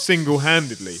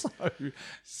single-handedly.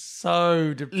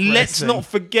 So depressing. Let's not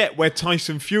forget where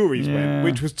Tyson Fury's went,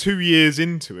 which was 2 years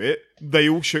into it. They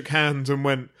all shook hands and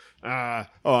went, all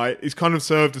right, he's kind of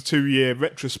served a 2-year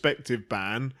retrospective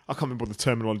ban. I can't remember what the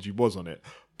terminology was on it,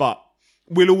 but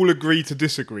we'll all agree to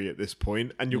disagree at this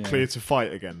point, and you're clear to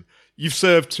fight again. You've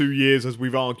served 2 years, as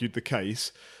we've argued the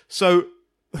case. So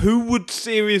who would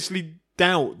seriously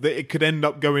doubt that it could end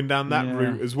up going down that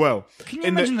route as well? Can you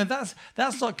imagine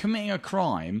that's like committing a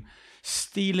crime,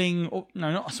 stealing, or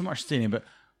no, not so much stealing, but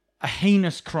a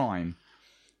heinous crime.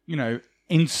 You know,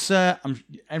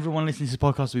 everyone listening to this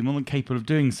podcast will be more than capable of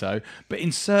doing so, but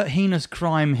insert heinous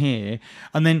crime here,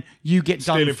 and then you get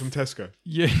done. Stealing from Tesco.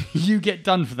 You get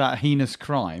done for that heinous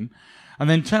crime, and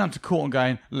then turn up to court and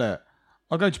going, look,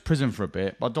 I'll go to prison for a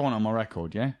bit, but I don't want it on my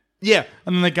record, yeah? Yeah.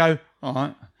 And then they go, all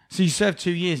right. So you serve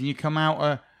 2 years and you come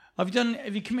out, have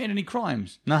you committed any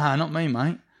crimes? Nah, not me,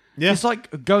 mate. Yeah. It's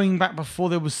like going back before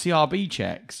there was CRB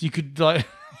checks. You could, like,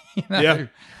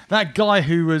 that guy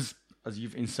who was, as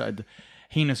you've inserted,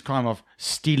 heinous crime of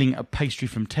stealing a pastry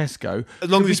from Tesco. As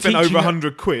long as he spent over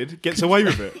 100 quid, gets away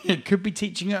with it. It could be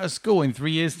teaching at a school in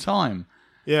 3 years' time.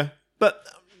 Yeah. But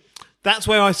that's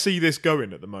where I see this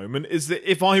going at the moment, is that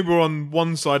if I were on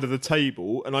one side of the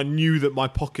table and I knew that my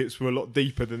pockets were a lot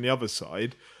deeper than the other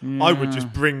side, I would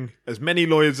just bring as many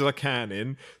lawyers as I can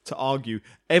in to argue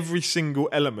every single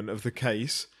element of the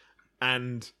case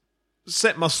and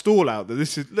set my stall out that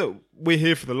this is, look, we're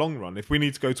here for the long run. If we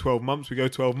need to go 12 months, we go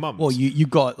 12 months. Well,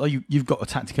 you've got a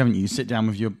tactic, haven't you? You sit down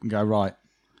with and go, right,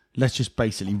 let's just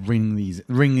basically ring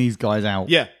these guys out.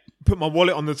 Yeah, put my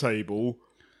wallet on the table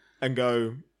and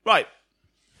go, right,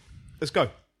 let's go.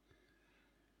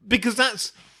 Because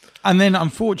that's... And then,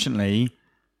 unfortunately,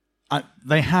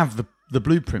 they have the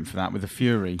blueprint for that with the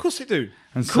Fury. Of course they do.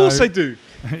 And of course they do.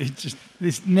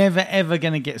 It's never, ever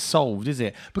going to get solved, is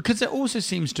it? Because there also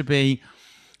seems to be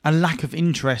a lack of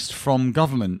interest from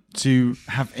government to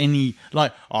have any...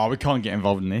 Like, we can't get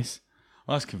involved in this.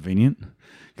 Well, that's convenient.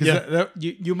 Because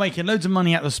you're making loads of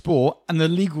money out of the sport, and the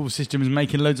legal system is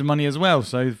making loads of money as well.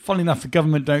 So, funnily enough, the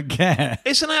government don't care.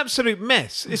 It's an absolute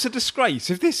mess. It's a disgrace.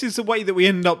 If this is the way that we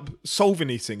end up solving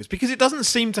these things, because it doesn't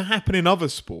seem to happen in other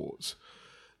sports.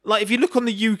 Like, if you look on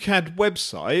the UCAD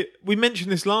website, we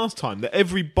mentioned this last time, that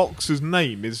every boxer's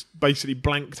name is basically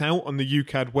blanked out on the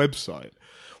UCAD website.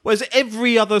 Whereas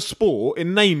every other sport, it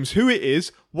names who it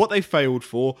is, what they failed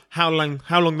for, how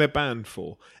long they're banned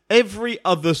for. Every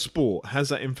other sport has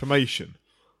that information.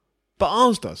 But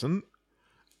ours doesn't.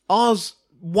 Ours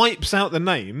wipes out the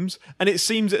names, and it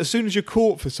seems that as soon as you're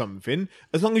caught for something,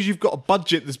 as long as you've got a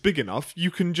budget that's big enough,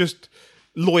 you can just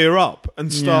lawyer up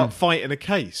and start fighting a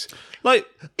case. Like,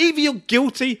 either you're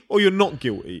guilty or you're not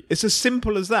guilty. It's as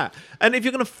simple as that. And if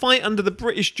you're going to fight under the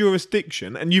British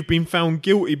jurisdiction and you've been found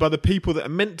guilty by the people that are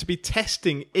meant to be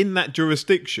testing in that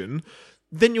jurisdiction,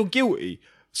 then you're guilty.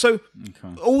 So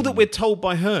all that we're told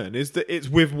by Hearn is that it's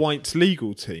with White's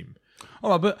legal team. All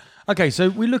right, but okay, so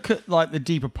we look at like the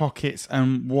deeper pockets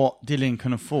and what Dillian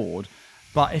can afford,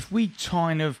 but if we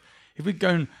go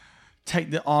and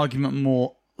take the argument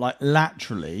more like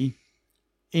laterally,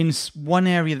 in one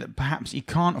area that perhaps he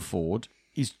can't afford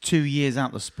is 2 years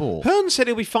out the sport. Hearn said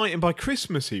he'll be fighting by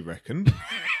Christmas, he reckoned.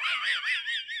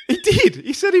 He did.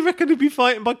 He said he reckoned he'd be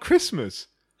fighting by Christmas.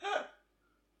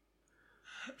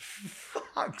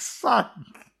 Fuck's sake.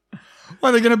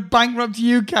 Well, they're going to bankrupt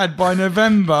UCAD by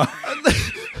November.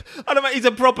 I don't know, he's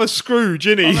a proper Scrooge,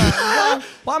 isn't he?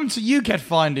 What happened to UCAD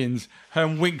findings?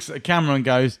 Hearn winks at the camera and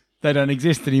goes, they don't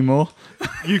exist anymore.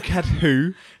 UCAD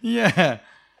who? Yeah.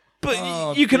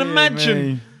 But you can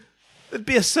imagine there'd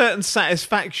be a certain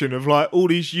satisfaction of like all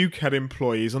these UCAD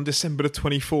employees on December the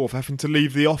 24th having to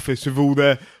leave the office with all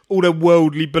their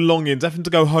worldly belongings, having to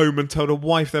go home and tell the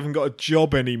wife they haven't got a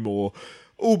job anymore,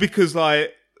 all because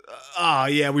like,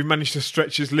 we managed to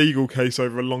stretch this legal case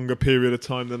over a longer period of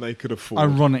time than they could afford.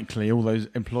 Ironically, all those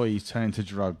employees turn into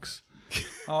drugs.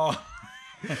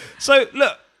 So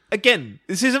look, again,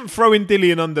 this isn't throwing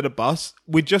Dillian under the bus.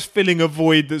 We're just filling a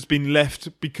void that's been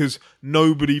left because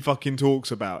nobody fucking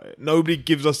talks about it. Nobody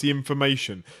gives us the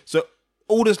information. So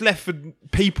all that's left for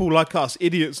people like us,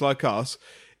 idiots like us,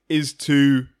 is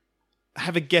to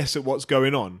have a guess at what's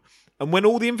going on. And when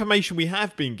all the information we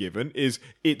have been given is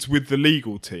it's with the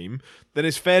legal team, then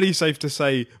it's fairly safe to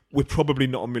say we're probably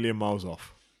not a million miles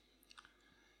off.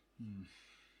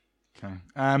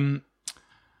 Okay.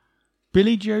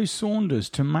 Billy Joe Saunders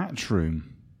to Matchroom.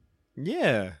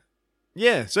 Yeah.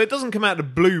 Yeah, so it doesn't come out of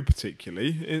the blue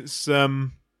particularly. It's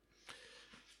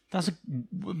That's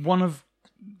one of...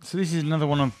 So this is another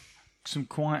one of some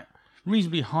quite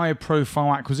reasonably high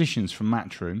profile acquisitions from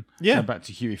Matchroom. Yeah. Go back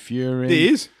to Huey Fury. It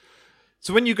is.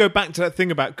 So when you go back to that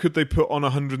thing about could they put on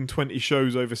 120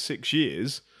 shows over 6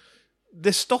 years,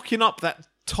 they're stocking up that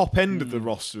top end of the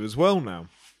roster as well now.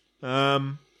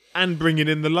 And bringing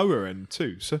in the lower end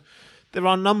too. So there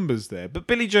are numbers there. But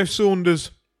Billy Joe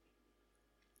Saunders...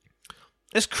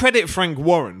 Let's credit Frank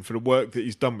Warren for the work that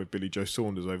he's done with Billy Joe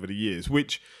Saunders over the years,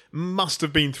 which must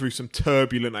have been through some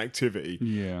turbulent activity.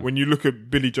 Yeah. When you look at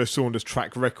Billy Joe Saunders'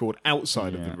 track record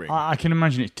outside of the ring. I can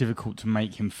imagine it's difficult to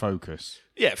make him focus.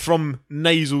 Yeah, from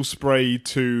nasal spray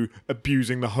to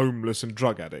abusing the homeless and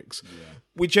drug addicts. Yeah.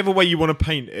 Whichever way you want to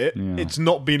paint it, it's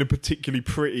not been a particularly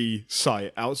pretty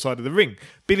sight outside of the ring.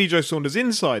 Billy Joe Saunders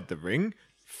inside the ring,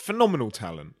 phenomenal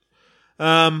talent.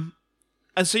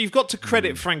 And so you've got to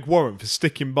credit Frank Warren for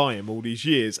sticking by him all these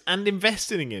years and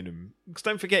investing in him. Because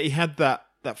don't forget he had that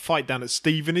fight down at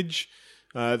Stevenage,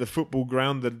 the football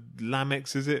ground, the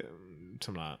Lamex, is it?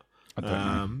 Something like that. I don't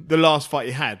know. The last fight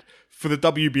he had for the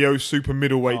WBO super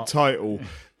middleweight title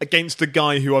against a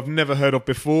guy who I've never heard of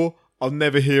before, I'll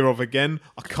never hear of again.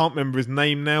 I can't remember his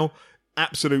name now.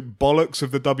 Absolute bollocks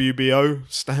of the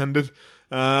WBO standard.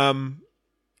 That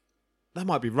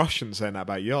might be Russian saying that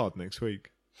about Yard next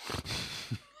week.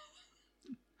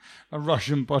 A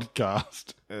Russian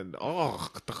podcast. And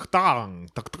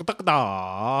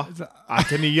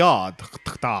at any yard.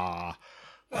 Not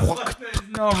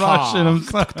Russian, I'm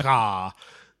sorry.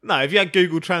 No, if you had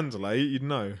Google Translate, you'd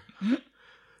know.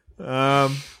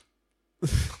 It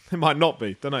might not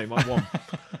be. Don't know. You might want.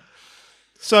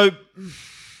 So,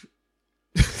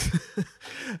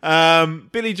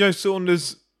 Billy Joe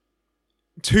Saunders,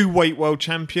 2-weight world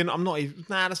champion. I'm not even...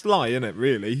 Nah, that's a lie, isn't it,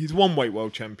 really? He's 1-weight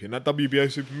world champion. That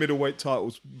WBO super middleweight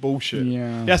title's bullshit.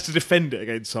 Yeah. He has to defend it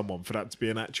against someone for that to be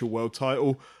an actual world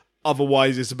title.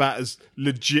 Otherwise, it's about as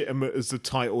legitimate as the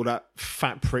title that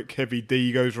fat prick Heavy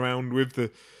D goes around with,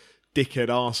 the dickhead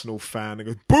Arsenal fan, and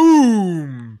goes,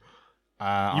 boom!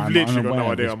 You've literally got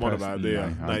no idea I'm on about, do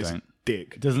you? No, it's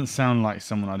dick. It doesn't sound like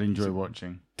someone I'd enjoy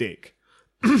watching. Dick.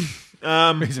 He's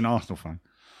an Arsenal fan.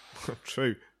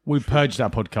 True. We purged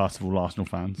our podcast of all Arsenal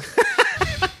fans.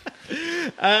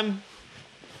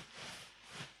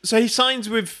 So he signs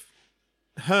with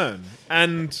Hearn,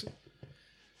 and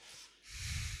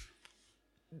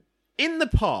in the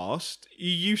past, you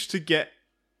used to get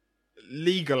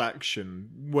legal action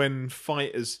when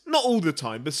fighters, not all the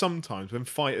time, but sometimes when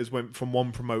fighters went from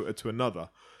one promoter to another.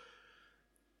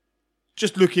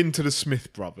 Just look into the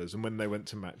Smith brothers and when they went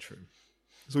to Matchroom.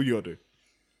 That's all you gotta do.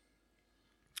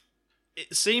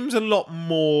 It seems a lot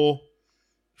more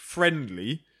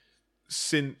friendly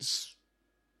since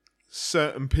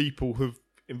certain people have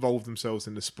involved themselves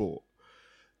in the sport.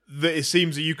 That it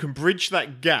seems that you can bridge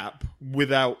that gap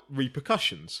without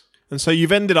repercussions. And so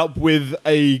you've ended up with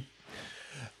a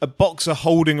boxer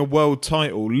holding a world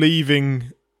title,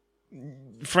 leaving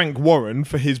Frank Warren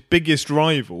for his biggest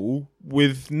rival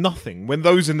with nothing. When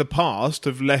those in the past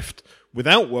have left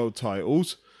without world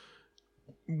titles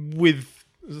with,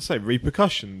 as I say,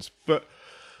 repercussions. But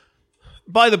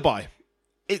by the by,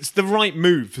 it's the right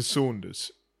move for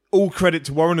Saunders. All credit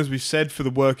to Warren, as we've said, for the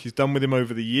work he's done with him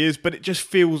over the years, but it just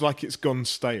feels like it's gone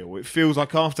stale. It feels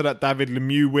like after that David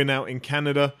Lemieux win out in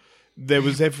Canada, there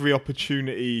was every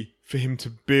opportunity for him to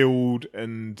build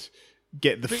and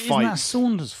get the fight. Isn't that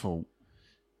Saunders' fault?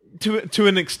 To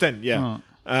an extent, yeah.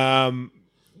 Oh.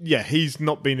 Yeah, he's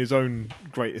not been his own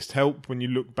greatest help. When you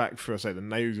look back for, I say,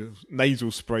 the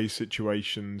nasal spray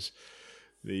situations,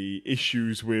 the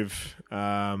issues with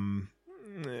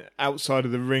outside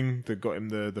of the ring that got him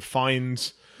the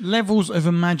fines. Levels of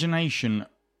imagination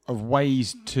of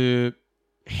ways to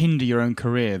hinder your own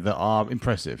career that are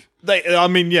impressive.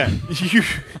 You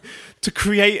to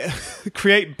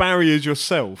create barriers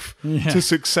yourself to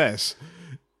success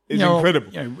is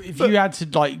incredible. If you had to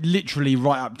literally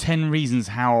write up 10 reasons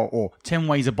or 10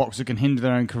 ways a boxer can hinder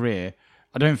their own career,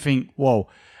 I don't think. Well,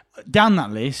 down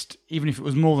that list, even if it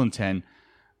was more than 10,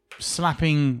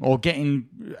 slapping or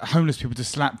getting homeless people to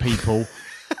slap people.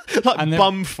 And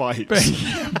bum fights.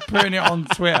 Putting it on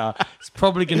Twitter, it's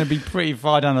probably going to be pretty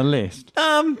far down the list.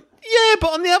 Yeah,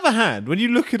 but on the other hand, when you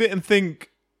look at it and think,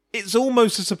 it's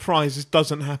almost a surprise this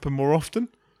doesn't happen more often.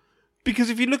 Because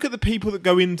if you look at the people that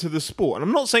go into the sport, and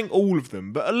I'm not saying all of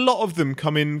them, but a lot of them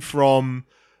come in from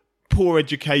poor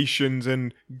educations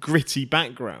and gritty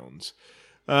backgrounds.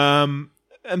 And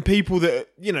people that,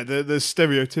 the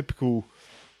stereotypical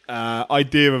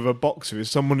idea of a boxer is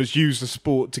someone that's used the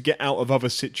sport to get out of other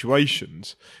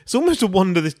situations. It's almost a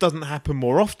wonder this doesn't happen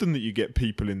more often, that you get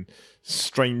people in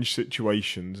strange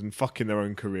situations and fucking their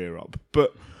own career up.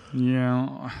 But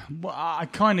yeah, well, I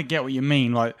kind of get what you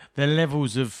mean. Like their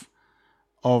levels of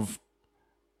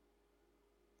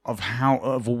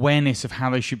awareness of how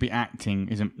they should be acting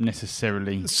isn't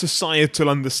necessarily societal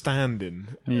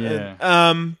understanding.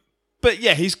 Yeah. But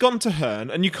yeah, he's gone to Hearn,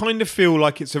 and you kind of feel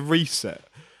like it's a reset,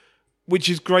 which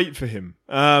is great for him.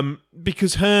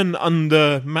 Because Hearn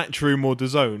under Matchroom or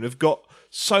DAZN have got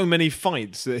so many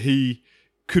fights that he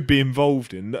could be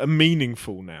involved in that are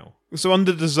meaningful now. So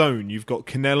under DAZN, you've got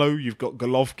Canelo, you've got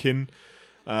Golovkin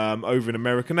over in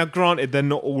America. Now, granted, they're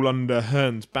not all under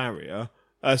Hearn's banner.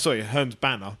 So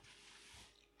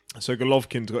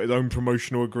Golovkin's got his own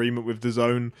promotional agreement with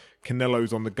DAZN.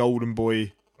 Canelo's on the Golden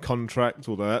Boy contract,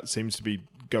 although that seems to be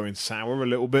going sour a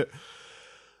little bit.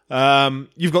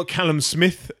 You've got Callum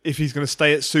Smith, if he's going to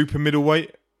stay at super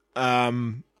middleweight,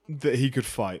 that he could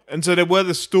fight. And so there were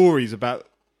the stories about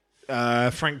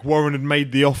Frank Warren had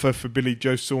made the offer for Billy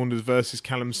Joe Saunders versus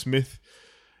Callum Smith.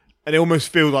 And it almost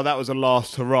feels like that was a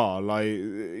last hurrah. Like,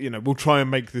 we'll try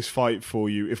and make this fight for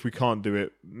you. If we can't do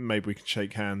it, maybe we can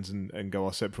shake hands and go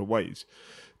our separate ways.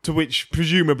 To which,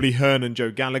 presumably, Hearn and Joe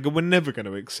Gallagher were never going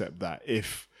to accept that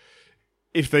if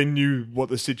they knew what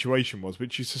the situation was,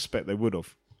 which you suspect they would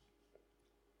have.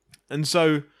 And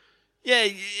so, yeah,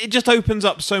 it just opens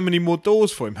up so many more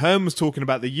doors for him. Hearn was talking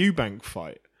about the Eubank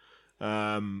fight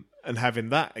and having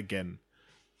that again,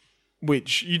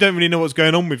 which you don't really know what's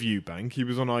going on with Eubank. He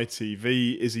was on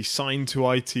ITV. Is he signed to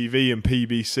ITV and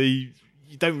PBC?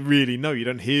 You don't really know. You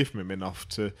don't hear from him enough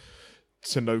to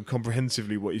know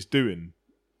comprehensively what he's doing.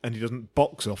 And he doesn't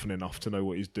box often enough to know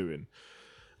what he's doing.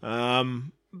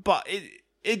 But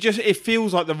it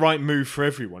feels like the right move for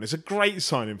everyone. It's a great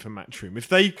signing for Matchroom. If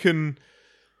they can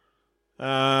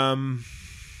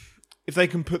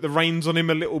put the reins on him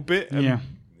a little bit and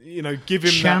give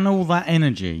him channel that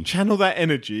energy,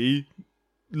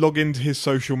 log into his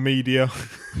social media,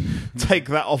 take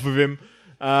that off of him,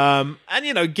 and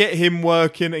get him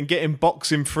working and get him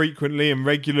boxing frequently and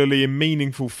regularly in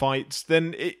meaningful fights,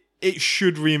 then it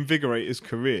should reinvigorate his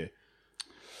career.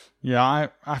 Yeah, I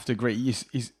have to agree.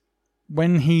 He's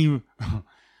when he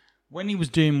was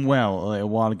doing well a little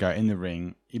while ago in the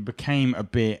ring, he became a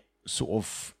bit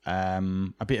of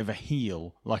a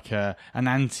heel, like an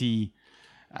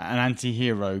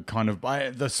anti-hero kind of,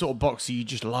 the sort of boxer you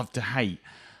just love to hate.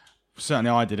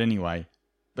 Certainly I did anyway.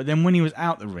 But then when he was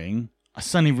out the ring, I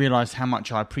suddenly realised how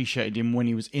much I appreciated him when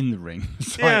he was in the ring.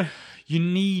 You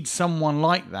need someone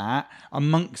like that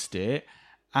amongst it.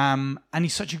 And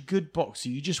he's such a good boxer.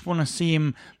 You just want to see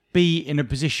him be in a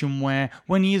position where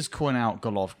when he is calling out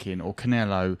Golovkin or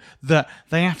Canelo, that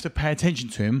they have to pay attention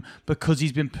to him because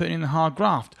he's been putting in the hard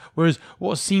graft. Whereas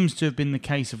what seems to have been the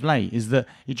case of late is that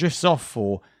he drifts off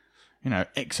for,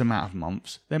 X amount of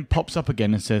months, then pops up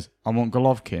again and says, I want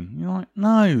Golovkin. You're like,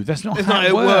 no, that's not how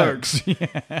it works.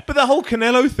 Yeah. But the whole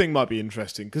Canelo thing might be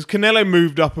interesting because Canelo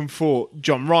moved up and fought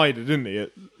John Ryder, didn't he,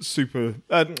 at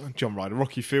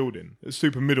Rocky Fielding, at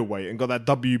super middleweight, and got that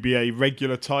WBA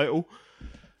regular title.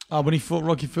 Oh, when he fought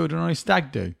Rocky Fielding on his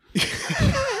stag do.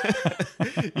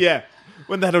 Yeah,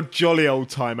 when they had a jolly old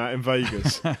time out in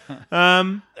Vegas.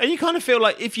 And you kind of feel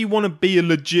like if you want to be a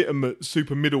legitimate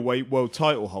super middleweight world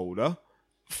title holder,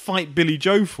 fight Billy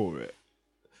Joe for it.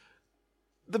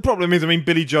 The problem is,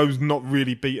 Billy Joe's not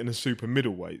really beaten a super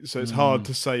middleweight, so it's hard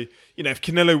to say, if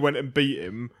Canelo went and beat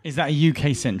him... Is that a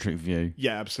UK-centric view?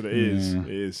 Yeah, absolutely. It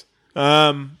is.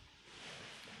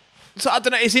 So I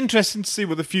don't know, it's interesting to see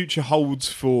what the future holds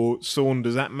for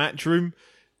Saunders at Matchroom.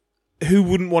 Who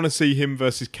wouldn't want to see him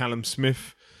versus Callum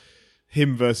Smith,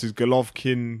 him versus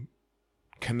Golovkin,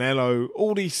 Canelo,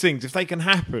 all these things? If they can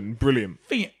happen, brilliant.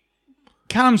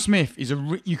 Callum Smith is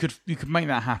you could make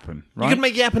that happen, right? You could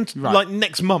make it happen like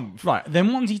next month. Right.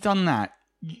 Then once he's done that,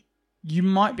 you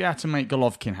might be able to make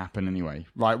Golovkin happen anyway,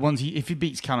 right? If he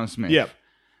beats Callum Smith. Yeah.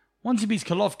 Once he beats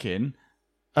Golovkin,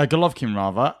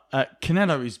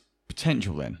 Canelo is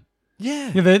potential then.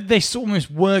 Yeah. They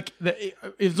almost work.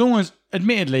 It's almost,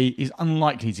 admittedly, he's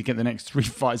unlikely to get the next 3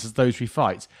 fights as those 3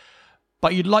 fights.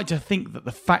 But you'd like to think that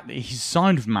the fact that he's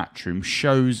signed with Matchroom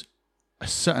shows a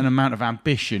certain amount of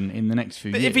ambition in the next few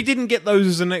years. If he didn't get those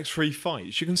as the next 3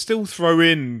 fights, you can still throw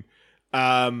in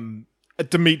a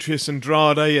Demetrius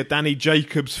Andrade, a Danny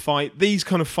Jacobs fight, these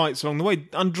kind of fights along the way.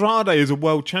 Andrade is a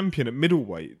world champion at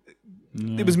middleweight.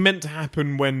 Yeah. It was meant to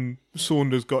happen when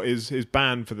Saunders got his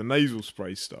ban for the nasal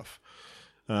spray stuff.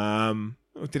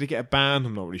 Did he get a ban?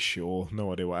 I'm not really sure.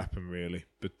 No idea what happened, really.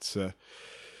 But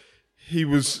he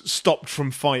was stopped from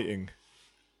fighting.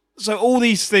 So all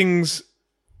these things...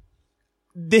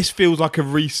 This feels like a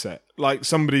reset. Like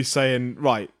somebody's saying,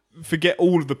 right, forget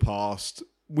all of the past.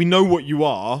 We know what you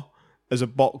are as a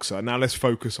boxer. Now let's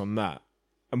focus on that.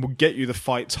 And we'll get you the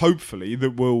fights, hopefully,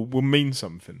 that will mean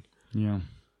something. Yeah.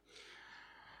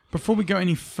 Before we go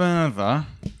any further,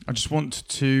 I just want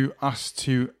us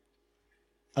to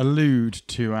allude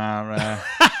to our...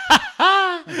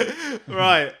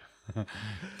 Right.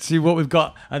 See what we've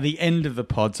got at the end of the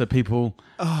pod so people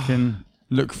can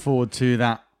look forward to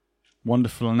that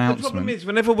wonderful announcement. The problem is,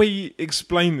 whenever we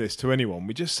explain this to anyone,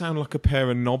 we just sound like a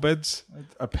pair of knobheads.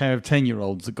 A pair of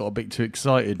 10-year-olds that got a bit too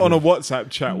excited. On a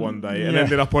WhatsApp chat one day and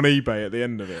ended up on eBay at the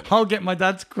end of it. I'll get my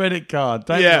dad's credit card,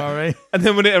 don't worry. And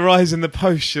then when it arrives in the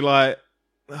post, you're like,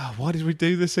 why did we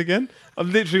do this again? I've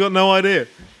literally got no idea.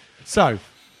 So,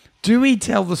 do we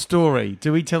tell the story?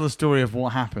 Do we tell the story of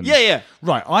what happened? Yeah.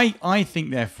 Right, I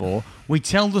think, therefore, we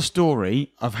tell the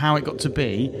story of how it got to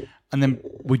be, and then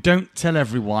we don't tell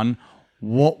everyone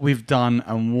what we've done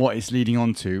and what it's leading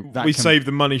on to. We save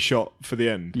the money shot for the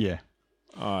end. Yeah.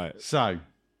 All right. So,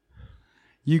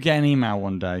 you get an email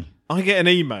one day. I get an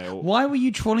email. Why were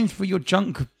you trawling through your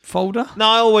junk folder? No,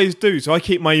 I always do. So I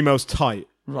keep my emails tight.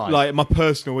 Right. Like my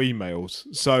personal emails.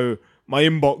 So my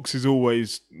inbox is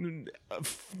always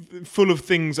full of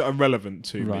things that are relevant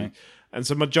to me. And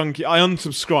so I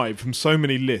unsubscribe from so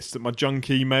many lists that my junk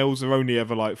emails are only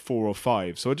ever like 4 or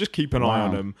 5. So I just keep an eye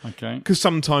on them. Okay. Because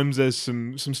sometimes there's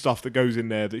some stuff that goes in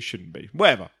there that shouldn't be.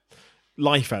 Whatever.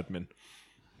 Life admin.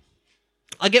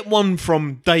 I get one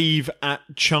from Dave at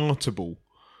Chartable.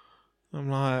 I'm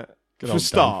like, for a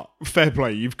start, fair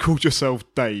play. You've called yourself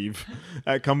Dave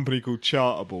at a company called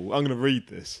Chartable. I'm going to read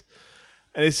this.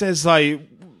 And it says like,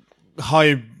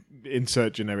 hi,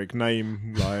 insert generic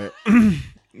name, like...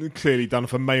 Clearly done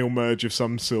for mail merge of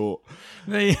some sort.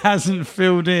 That he hasn't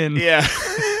filled in. Yeah.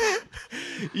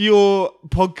 Your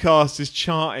podcast is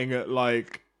charting at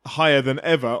like higher than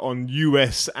ever on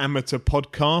US amateur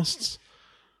podcasts.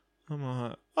 I'm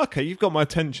like, okay, you've got my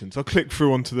attention. So I'll click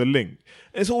through onto the link.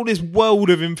 It's all this world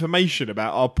of information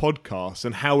about our podcast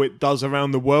and how it does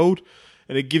around the world.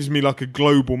 And it gives me like a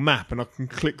global map and I can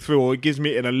click through, or it gives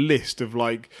me in a list of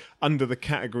like under the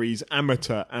categories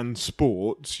amateur and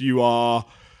sports, you are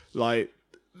like,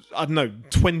 I don't know,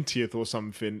 20th or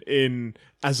something in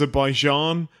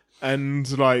Azerbaijan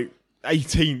and like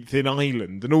 18th in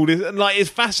Ireland and all this. And like, it's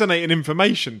fascinating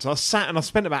information. So I sat and I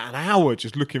spent about an hour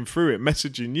just looking through it,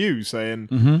 messaging you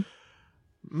saying,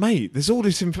 mate, there's all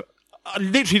this info. I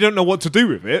literally don't know what to do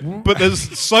with it, but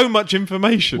there's so much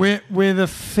information. We're the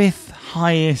 5th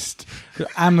highest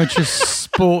amateur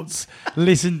sports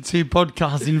listened to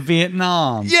podcast in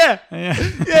Vietnam.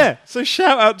 Yeah. So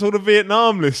shout out to all the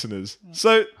Vietnam listeners.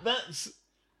 So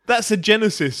that's a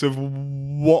genesis of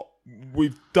what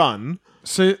we've done.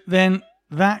 So then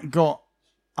that got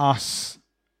us,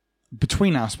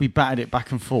 between us, we batted it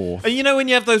back and forth. And you know when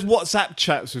you have those WhatsApp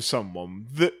chats with someone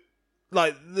that,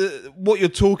 like, what you're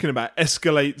talking about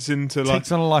escalates into like...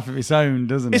 Takes on a life of its own,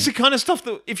 doesn't it? It's the kind of stuff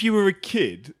that if you were a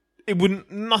kid,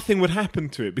 nothing would happen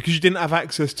to it because you didn't have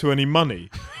access to any money.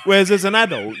 Whereas as an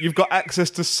adult, you've got access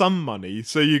to some money.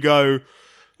 So you go,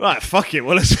 right, fuck it.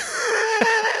 Well,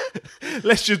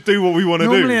 let's just do what we want to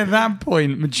do. Normally at that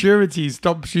point, maturity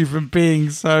stops you from being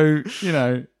so,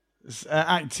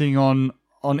 acting on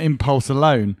impulse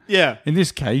alone. Yeah. In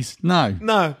this case, no.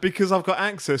 No, because I've got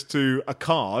access to a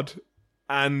card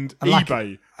and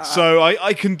eBay. So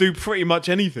I can do pretty much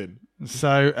anything.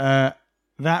 So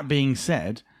that being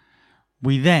said,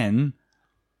 we then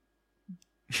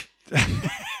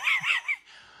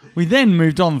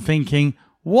moved on thinking,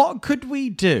 what could we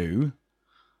do?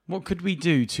 What could we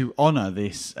do to honour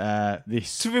this? To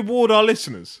reward our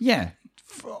listeners? Yeah,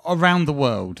 around the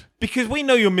world. Because we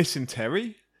know you're missing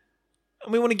Terry,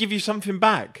 and we want to give you something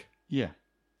back. Yeah.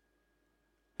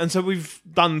 And so we've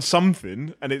done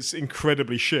something, and it's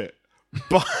incredibly shit.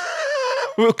 But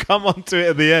we'll come on to it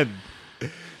at the end.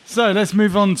 So let's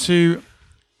move on to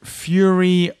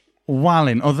Fury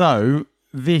Wallin. Although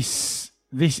this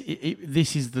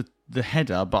is the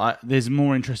header, but there's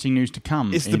more interesting news to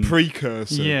come. It's the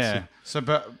precursor. Yeah. So,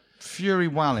 but Fury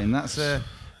Wallin.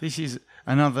 This is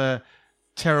another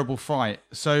terrible fight.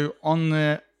 So on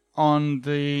the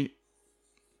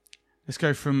let's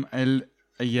go from a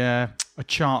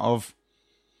chart of,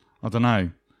 I don't know,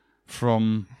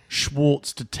 from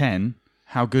Schwartz to 10.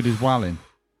 How good is Wallin?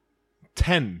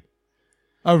 10.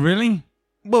 Oh, really?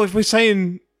 Well, if we're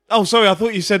saying... Oh, sorry, I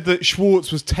thought you said that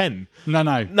Schwartz was 10. No.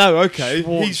 No, okay.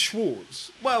 Schwartz. He's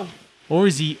Schwartz. Well... Or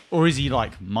is he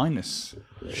like minus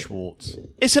Schwartz?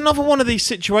 It's another one of these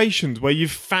situations where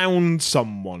you've found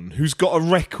someone who's got a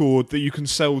record that you can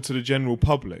sell to the general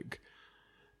public.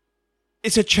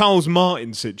 It's a Charles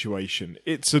Martin situation.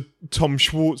 It's a Tom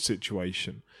Schwartz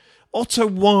situation. Otto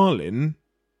Wallin,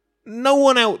 no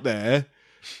one out there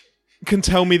can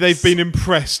tell me they've been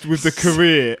impressed with the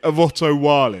career of Otto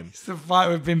Wallin. It's the fight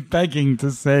we've been begging to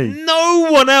see. No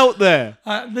one out there.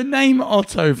 The name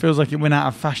Otto feels like it went out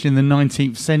of fashion in the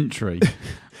 19th century.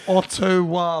 Otto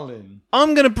Wallin.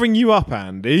 I'm going to bring you up,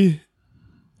 Andy.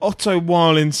 Otto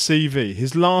Wallin's CV.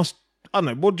 His last, I don't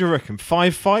know, what do you reckon,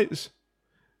 5 fights?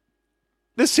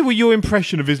 Let's see what your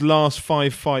impression of his last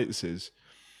 5 fights is.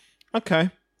 Okay.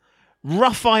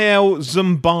 Rafael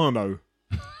Zambano.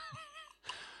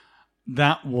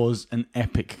 That was an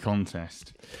epic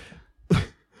contest.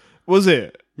 Was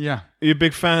it? Yeah. Are you a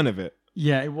big fan of it?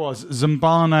 Yeah, it was.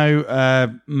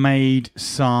 Zambano made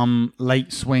some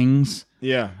late swings.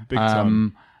 Yeah, big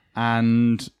time.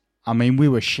 And, I mean, we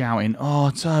were shouting,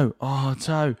 Otto,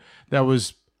 Otto. There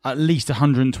was at least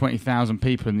 120,000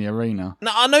 people in the arena.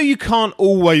 Now, I know you can't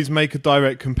always make a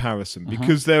direct comparison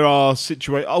because there are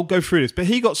situations... I'll go through this. But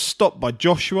he got stopped by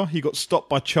Joshua. He got stopped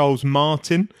by Charles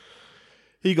Martin.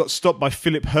 He got stopped by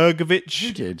Filip Hrgović.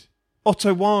 Who did?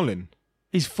 Otto Wallin.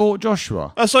 He's fought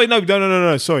Joshua. Oh, sorry, no.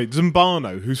 Sorry,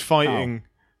 Zambano, who's fighting...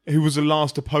 Who was the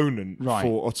last opponent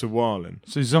for Otto Wallin.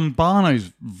 So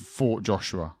Zambano's fought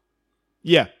Joshua.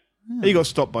 Yeah. He got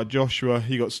stopped by Joshua.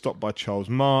 He got stopped by Charles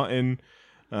Martin.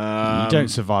 You don't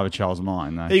survive a Charles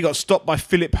Martin, though. He got stopped by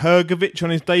Filip Hrgović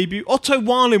on his debut. Otto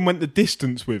Wallin went the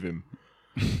distance with him.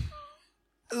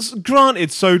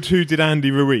 Granted, so too did Andy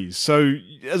Ruiz. So,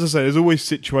 as I say, there's always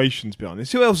situations behind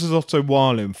this. Who else has Otto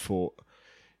Wallin fought?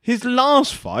 His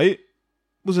last fight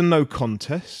was a no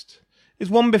contest. His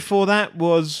one before that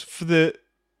was for the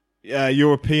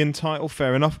European title,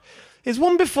 fair enough. His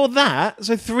one before that,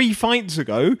 so 3 fights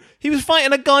ago, he was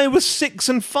fighting a guy who was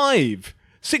 6-5.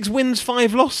 6 wins,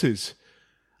 5 losses.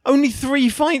 Only 3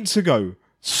 fights ago.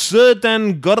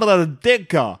 Serdan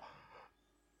Gordeka.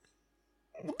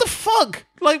 What the fuck?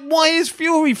 Like, why is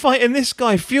Fury fighting this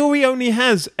guy? Fury only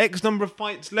has X number of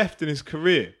fights left in his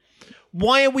career.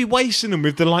 Why are we wasting them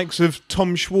with the likes of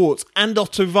Tom Schwartz and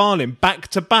Otto Wallin back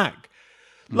to back?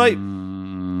 Like,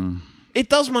 it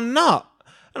does my nut.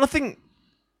 And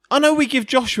I know we give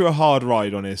Joshua a hard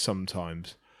ride on here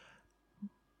sometimes.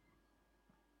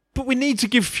 But we need to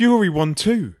give Fury one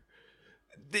too.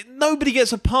 Nobody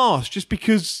gets a pass just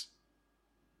because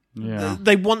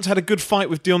they once had a good fight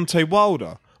with Deontay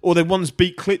Wilder. Or they once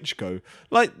beat Klitschko.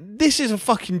 Like, this is a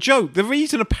fucking joke. The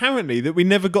reason, apparently, that we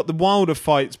never got the Wilder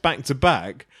fights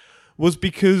back-to-back was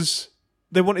because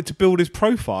they wanted to build his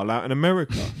profile out in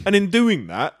America. And in doing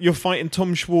that, you're fighting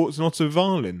Tom Schwartz and Otto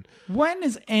Wallin. When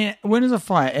has a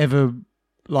fight ever,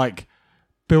 like,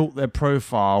 built their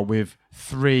profile with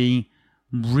 3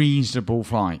 reasonable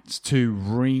fights, 2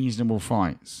 reasonable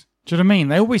fights? Do you know what I mean?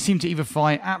 They always seem to either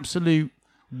fight absolute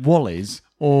wallies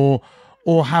or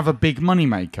have a big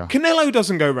moneymaker. Canelo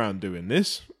doesn't go around doing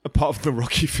this, apart from the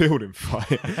Rocky Fielding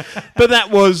fight. But that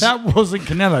wasn't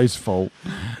Canelo's fault.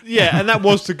 Yeah, and that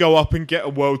was to go up and get a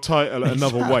world title at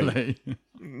another weight.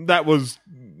 That was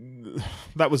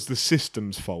the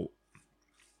system's fault.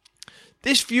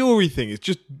 This Fury thing is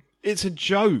it's a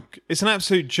joke. It's an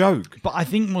absolute joke. But I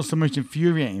think what's the most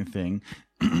infuriating thing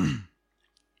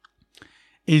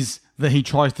is that he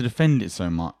tries to defend it so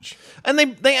much. And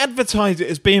they advertise it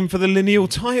as being for the lineal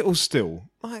title still.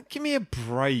 Like, give me a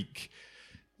break.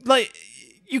 Like,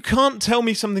 you can't tell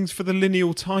me something's for the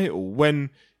lineal title when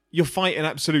you're fighting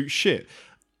absolute shit.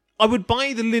 I would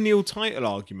buy the lineal title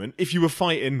argument if you were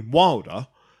fighting Wilder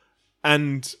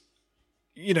and,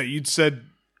 you know, you'd said,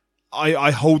 I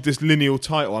hold this lineal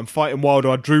title. I'm fighting Wilder.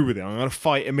 I drew with it. I'm going to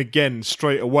fight him again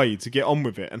straight away to get on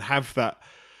with it and have that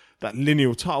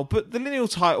lineal title, but the lineal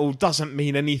title doesn't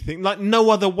mean anything. Like,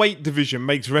 no other weight division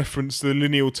makes reference to the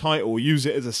lineal title, use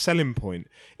it as a selling point.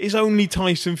 It's only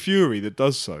Tyson Fury that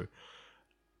does so.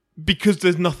 Because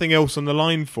there's nothing else on the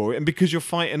line for it, and because you're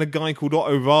fighting a guy called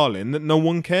Otto Varlin that no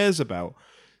one cares about.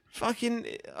 Fucking,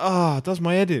 does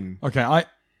my head in. Okay, don't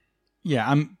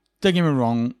get me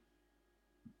wrong.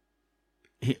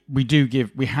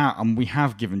 We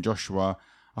have given Joshua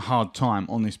a hard time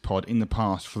on this pod in the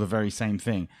past for the very same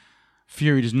thing.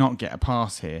 Fury does not get a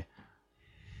pass here,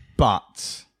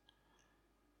 but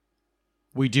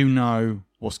we do know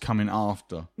what's coming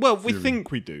after. Well, Fury. We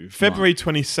think we do. February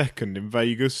 22nd in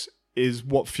Vegas is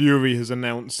what Fury has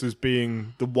announced as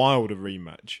being the Wilder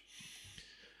rematch.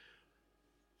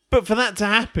 But for that to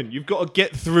happen, you've got to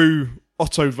get through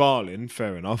Otto Varlin.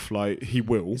 Fair enough, like, he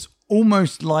will. It's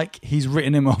almost like he's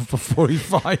written him off before he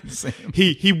fights him.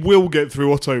 He will get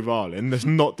through Otto Varlin. Let's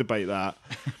not debate that.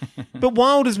 But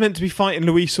Wilder's meant to be fighting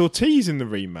Luis Ortiz in the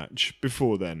rematch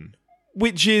before then.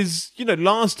 Which is,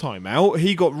 last time out,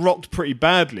 he got rocked pretty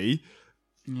badly.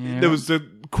 Yeah. There was the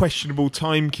questionable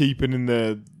timekeeping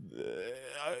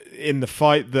in the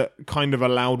fight that kind of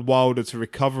allowed Wilder to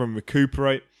recover and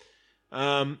recuperate.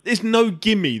 It's no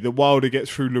gimme that Wilder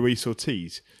gets through Luis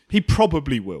Ortiz. He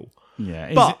probably will.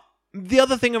 Yeah. But the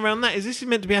other thing around that is this is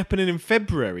meant to be happening in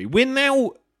February. We're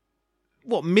now,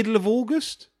 middle of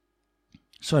August?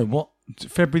 Sorry, what?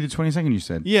 February the 22nd, you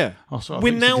said? Yeah. Oh, sorry,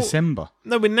 we're now December.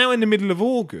 No, we're now in the middle of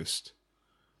August.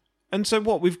 And so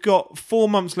we've got 4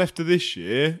 months left of this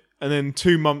year, and then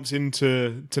 2 months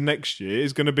into next year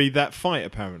is going to be that fight,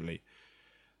 apparently.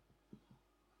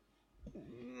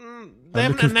 They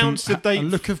haven't announced a date. A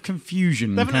look of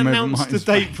confusion. They haven't announced the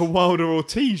date for Wilder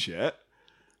Ortiz yet.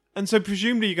 And so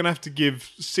presumably you're going to have to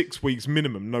give 6 weeks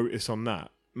minimum notice on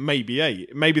that. Maybe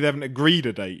 8. Maybe they haven't agreed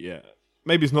a date yet.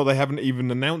 Maybe it's not they haven't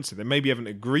even announced it. They maybe haven't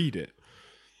agreed it.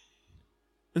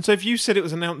 And so if you said it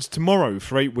was announced tomorrow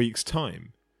for 8 weeks'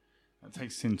 time... That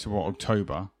takes us into what,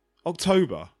 October?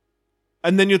 October.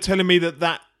 And then you're telling me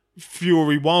that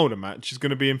Fury-Wilder match is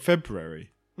going to be in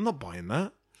February. I'm not buying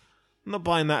that. I'm not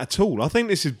buying that at all. I think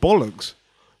this is bollocks.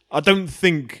 I don't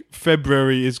think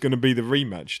February is going to be the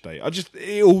rematch date.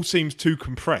 It all seems too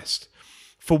compressed.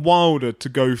 For Wilder to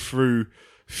go through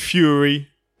Fury,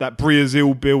 that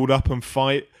Brazil build-up and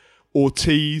fight,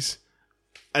 Ortiz,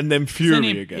 and then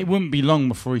Fury again. It wouldn't be long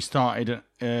before he started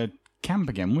camp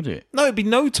again, would it? No, it'd be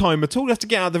no time at all. You'd have to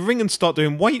get out of the ring and start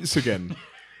doing weights again.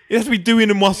 You'd have to be doing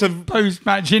them whilst a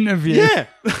post-match interview. Yeah.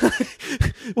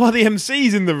 While the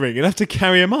MC's in the ring, you'd have to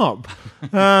carry him up.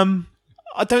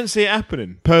 I don't see it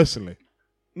happening, personally.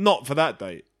 Not for that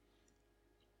date.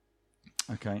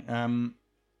 Okay.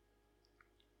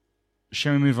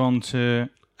 Shall we move on to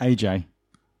AJ?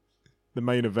 The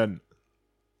main event.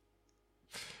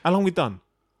 How long have we done?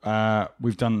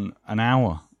 We've done an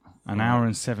hour. An hour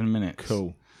and 7 minutes.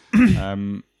 Cool.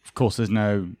 Of course, there's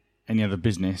no any other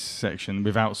business section.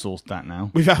 We've outsourced that now.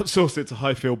 We've outsourced it to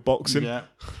Highfield Boxing. Yeah.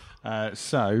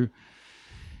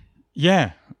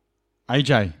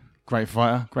 AJ, great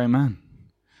fighter, great man.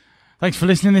 Thanks for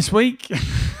listening this week.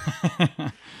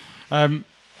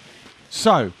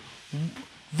 So,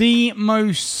 the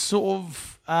most sort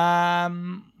of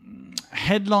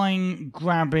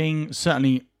headline-grabbing,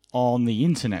 certainly on the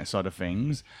internet side of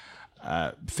things,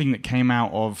 thing that came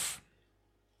out of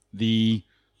the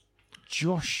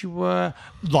Joshua,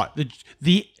 like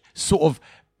the sort of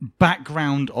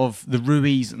background of the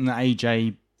Ruiz and the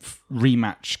AJ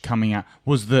rematch coming out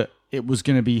was that it was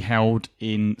going to be held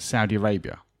in Saudi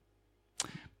Arabia.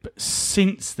 But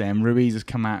since then, Ruiz has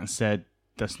come out and said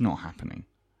that's not happening.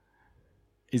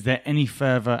 Is there any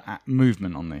further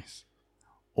movement on this?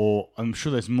 Or I'm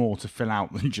sure there's more to fill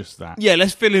out than just that. Yeah,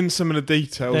 let's fill in some of the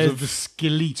details. There's the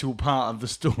skeletal part of the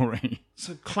story.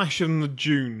 So Clash on the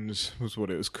Dunes was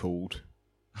what it was called.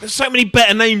 There's so many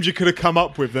better names you could have come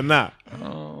up with than that.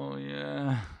 Oh,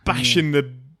 yeah. Bashing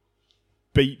the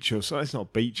beach or something. It's not a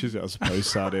beach, is it? I suppose,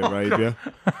 Saudi Arabia.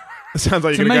 It sounds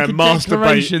like you're going to go and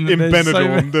masturbate in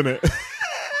Benidorm, doesn't it?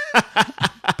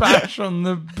 Bash on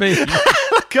the beach.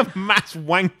 Like a mass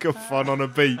wanker fun on a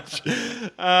beach.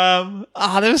 There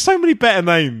are so many better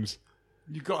names.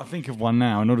 You've got to think of one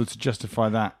now in order to justify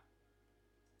that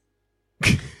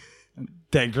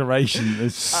declaration.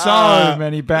 There's so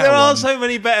many better There are ones. so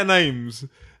many better names.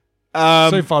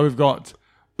 So far we've got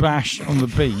Bash on the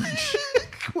beach.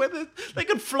 They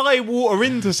could fly water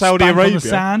into Saudi Spank Arabia. on the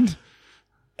sand.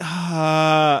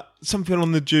 Something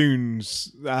on the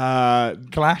dunes.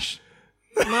 Clash.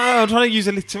 No, I'm trying to use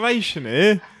alliteration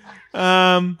here.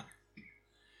 I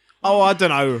don't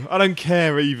know. I don't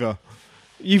care either.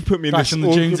 You've put me in Clash this on the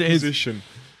awkward dunes, it is. position.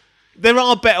 there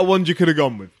are better ones you could have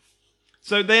gone with.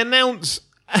 So they announce...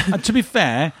 And to be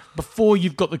fair, before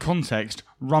you've got the context,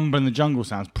 Rumble in the Jungle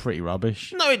sounds pretty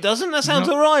rubbish. No, it doesn't. That sounds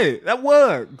all right. That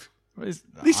worked.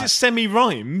 At least I- it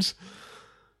semi-rhymes.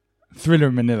 Thriller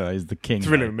in Manila is the king.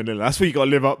 Thriller though. in Manila. That's what you got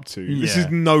to live up to. This Yeah.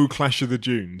 is no Clash of the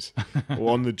Dunes.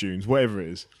 Or On the Dunes, whatever it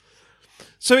is.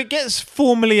 So it gets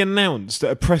formally announced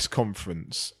at a press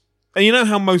conference. And you know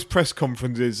how most press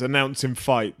conferences announcing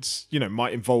fights,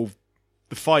 might involve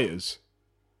the fighters?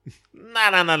 No.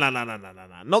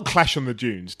 Not Clash on the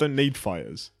Dunes. Don't need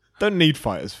fighters. Don't need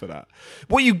fighters for that.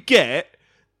 What you get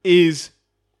is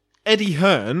Eddie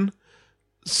Hearn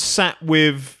sat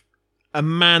with a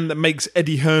man that makes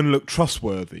Eddie Hearn look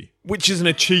trustworthy, which is an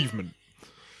achievement.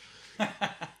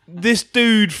 This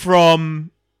dude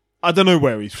from... I don't know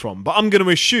where he's from, but I'm going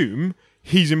to assume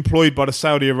he's employed by the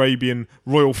Saudi Arabian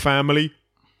royal family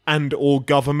and or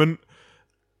government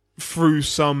through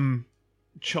some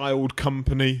child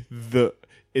company that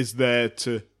is there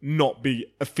to not be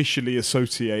officially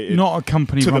associated. Not a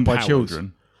company to the run by powers.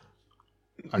 children.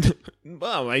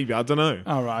 Well, maybe, I don't know.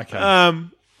 Oh, right, okay.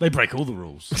 They break all the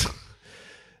rules.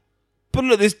 But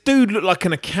look, this dude looked like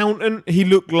an accountant. He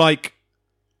looked like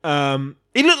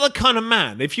the kind of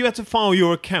man, if you had to file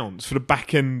your accounts for the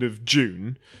back end of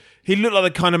June, he looked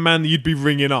like the kind of man that you'd be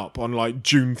ringing up on like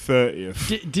June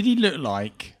 30th. Did he look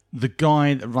like the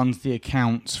guy that runs the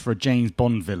accounts for a James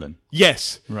Bond villain?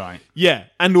 Yes. Right. Yeah,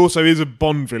 and also is a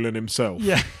Bond villain himself.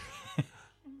 Yeah.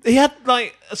 He had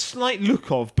like a slight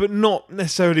look of, but not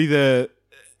necessarily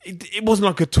it wasn't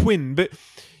like a twin, but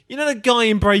you know the guy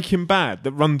in Breaking Bad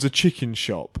that runs a chicken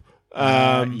shop?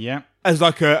 Yeah. As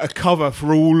like a cover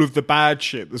for all of the bad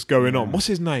shit that's going on. What's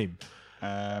his name?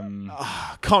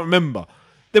 I can't remember.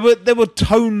 There were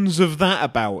tones of that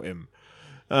about him.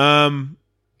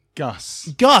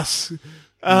 Gus.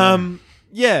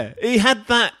 Yeah, he had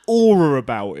that aura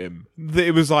about him that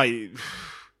it was like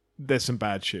there's some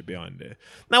bad shit behind it.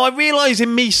 Now I realise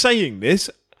in me saying this,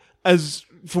 as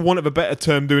for want of a better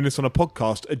term, doing this on a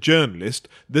podcast, a journalist,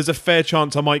 there's a fair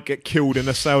chance I might get killed in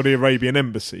a Saudi Arabian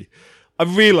embassy. I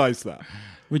realise that.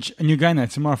 And you're going there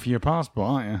tomorrow for your passport,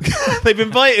 aren't you? They've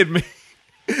invited me.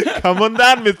 Come on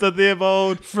down, Mr.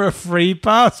 Theobald. For a free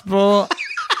passport.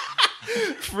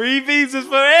 Free visas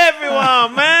for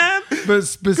everyone, man. But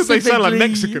specifically... Because they sound like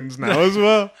Mexicans now as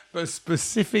well. But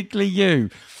specifically you.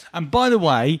 And by the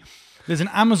way, there's an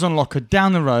Amazon locker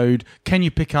down the road. Can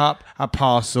you pick up a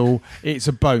parcel? It's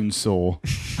a bone saw.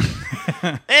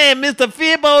 Hey, Mr.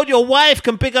 Theobald, your wife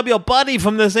can pick up your body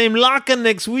from the same locker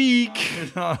next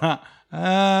week. But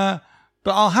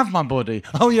I'll have my body.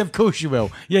 Oh, yeah, of course you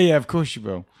will. Yeah, of course you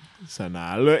will. So,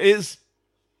 look, it's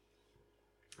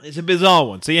a bizarre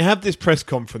one. So you have this press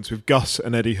conference with Gus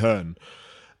and Eddie Hearn,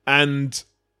 and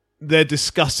they're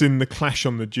discussing the Clash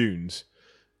on the Dunes.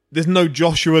 There's no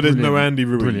Joshua, there's no Andy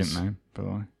Ruiz. Brilliant name, by the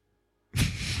way.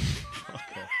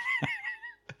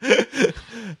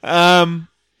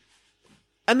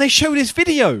 And they show this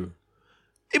video.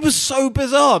 It was so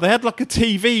bizarre. They had like a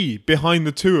TV behind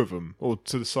the two of them, or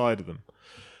to the side of them.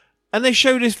 And they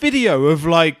show this video of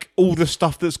like all the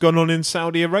stuff that's gone on in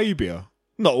Saudi Arabia.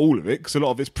 Not all of it, because a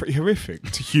lot of it's pretty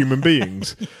horrific to human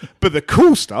beings. But the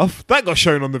cool stuff, that got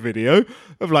shown on the video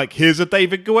of like, here's a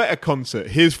David Guetta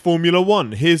concert, here's Formula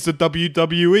One, here's the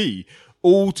WWE.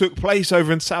 All took place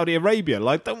over in Saudi Arabia.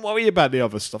 Like, don't worry about the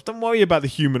other stuff. Don't worry about the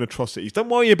human atrocities. Don't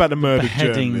worry about the murdered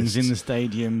Beheadings journalists. in the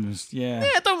stadiums, yeah.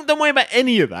 Yeah, don't worry about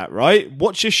any of that, right?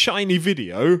 Watch a shiny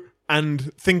video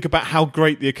and think about how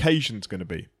great the occasion's going to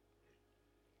be.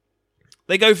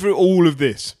 They go through all of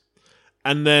this.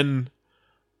 And then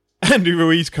Andy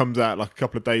Ruiz comes out like a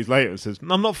couple of days later and says,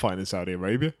 I'm not fighting in Saudi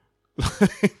Arabia.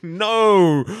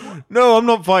 No, I'm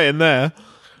not fighting there.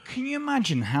 Can you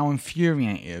imagine how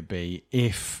infuriating it would be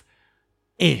if,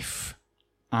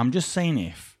 I'm just saying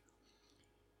if,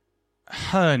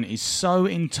 Hearn is so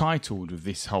entitled with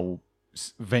this whole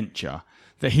venture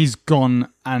that he's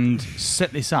gone and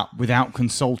set this up without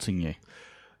consulting you?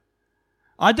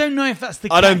 I don't know if that's the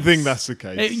case. I don't think that's the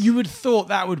case. You would thought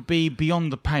that would be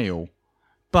beyond the pale.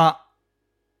 But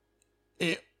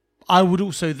I would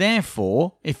also,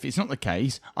 therefore, if it's not the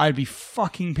case, I'd be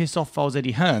fucking pissed off if I was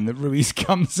Eddie Hearn that Ruiz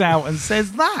comes out and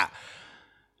says that.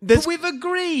 But we've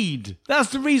agreed.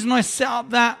 That's the reason I set up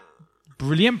that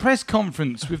brilliant press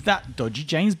conference with that dodgy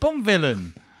James Bond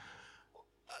villain.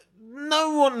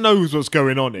 No one knows what's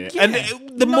going on here. Yeah, And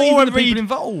not even the people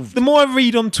involved. the more I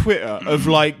read on Twitter of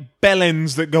like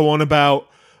bellends that go on about,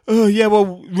 oh yeah,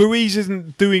 well, Ruiz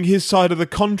isn't doing his side of the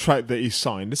contract that he's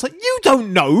signed. It's like, you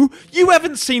don't know. You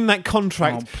haven't seen that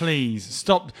contract. Oh, please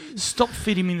stop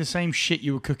feeding me the same shit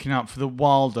you were cooking up for the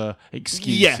Wilder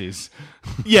excuses.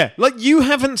 Yeah, like you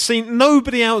haven't seen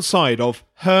nobody outside of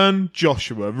Hearn,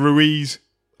 Joshua, Ruiz.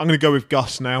 I'm going to go with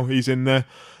Gus now. He's in there.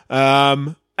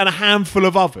 And a handful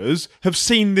of others have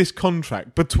seen this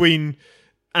contract between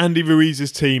Andy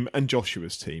Ruiz's team and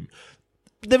Joshua's team.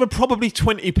 There are probably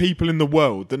 20 people in the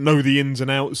world that know the ins and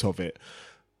outs of it.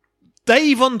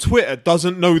 Dave on Twitter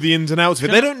doesn't know the ins and outs of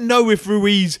it. They don't know if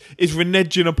Ruiz is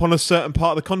reneging upon a certain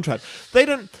part of the contract. They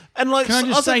don't. And like, can I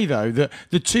just say though that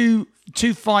the two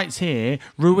fights here,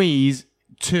 AJ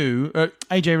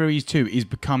Ruiz 2 is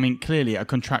becoming clearly a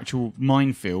contractual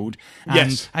minefield. And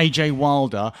yes. AJ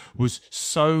Wilder was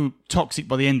so toxic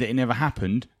by the end that it never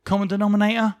happened. Common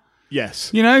denominator. Yes.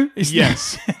 You know?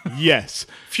 Yes. Yes.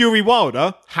 Fury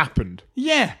Wilder happened.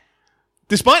 Yeah.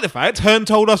 Despite the fact Hearn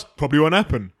told us probably won't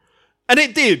happen. And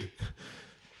it did.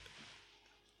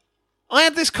 I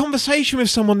had this conversation with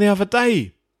someone the other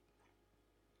day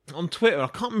on Twitter. I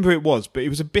can't remember who it was, but it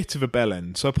was a bit of a bell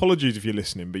end. So apologies if you're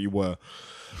listening, but you were.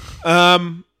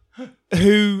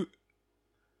 Who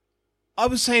I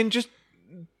was saying just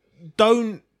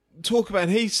don't talk about,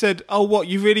 and he said, oh, what,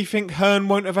 you really think Hearn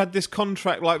won't have had this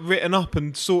contract like written up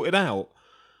and sorted out?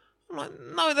 I'm like,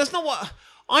 no, that's not what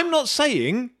I'm not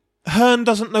saying. Hearn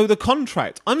doesn't know the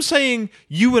contract. I'm saying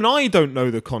you and I don't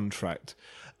know the contract.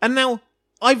 And now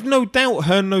I've no doubt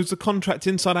Hearn knows the contract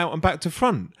inside out and back to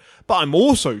front, but I'm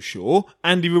also sure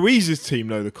Andy Ruiz's team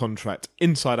know the contract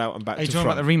inside out and back to front. Are you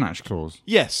talking about the rematch clause?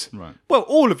 Yes. Right. Well,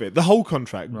 all of it, the whole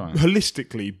contract, right.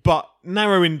 Holistically, but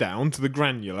narrowing down to the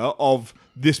granular of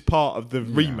this part of the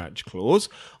rematch clause.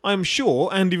 I'm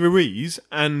sure Andy Ruiz,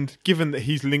 and given that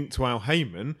he's linked to Al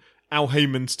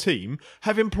Heyman's team,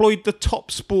 have employed the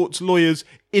top sports lawyers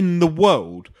in the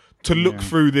world to look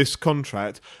through this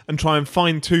contract and try and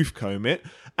fine-tooth comb it.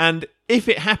 And if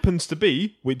it happens to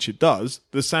be, which it does,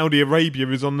 that Saudi Arabia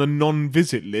is on the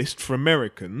non-visit list for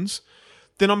Americans,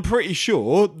 then I'm pretty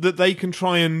sure that they can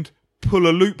try and pull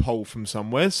a loophole from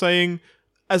somewhere saying,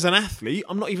 as an athlete,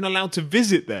 I'm not even allowed to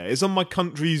visit there. It's on my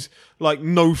country's like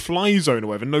no-fly zone or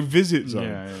whatever, no visit zone.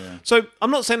 Yeah. So I'm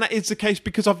not saying that is the case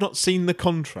because I've not seen the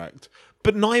contract,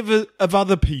 but neither of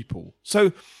other people.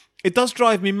 So it does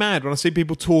drive me mad when I see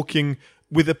people talking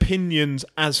with opinions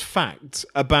as facts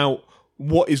about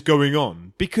what is going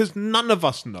on, because none of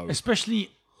us know.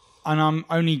 Especially, and I'm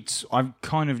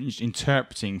kind of just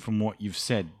interpreting from what you've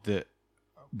said that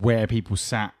where people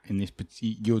sat in this,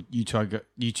 you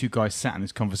two guys sat in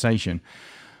this conversation.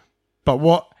 But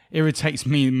what irritates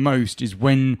me most is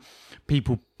when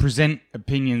people present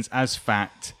opinions as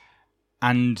fact,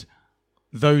 and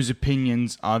those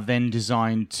opinions are then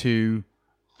designed to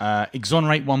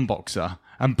exonerate one boxer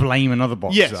and blame another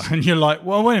boxer. Yes. And you're like,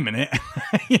 well, wait a minute.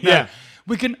 Yeah.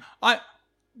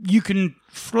 You can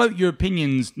float your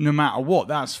opinions no matter what.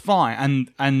 That's fine.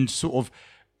 And sort of,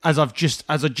 as I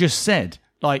just said,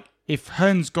 like if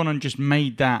Hearn's gone and just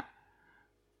made that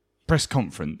press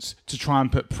conference to try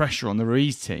and put pressure on the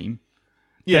Ruiz team,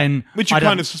 then which you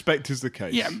kind of suspect is the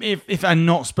case. Yeah, if I'd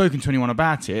not spoken to anyone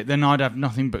about it, then I'd have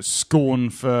nothing but scorn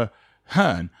for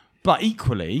Hearn. But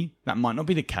equally, that might not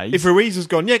be the case. If Ruiz has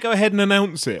gone, go ahead and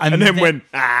announce it, and then went,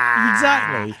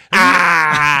 exactly.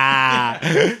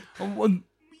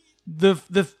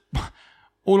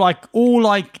 All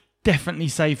I definitely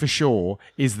say for sure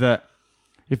is that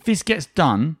if this gets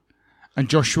done and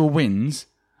Joshua wins,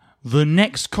 the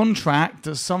next contract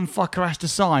that some fucker has to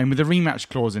sign with a rematch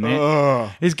clause in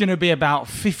it is going to be about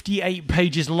 58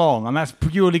 pages long, and that's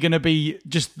purely going to be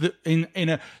just in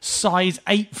a size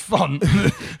 8 font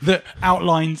that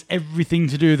outlines everything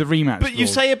to do with the rematch clause. You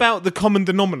say about the common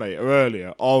denominator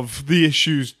earlier of the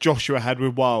issues Joshua had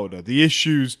with Wilder, the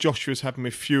issues Joshua's having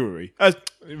with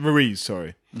Ruiz,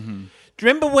 sorry. Mm-hmm. Do you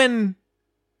remember when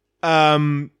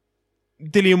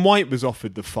Dillian Whyte was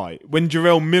offered the fight, when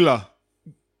Jarrell Miller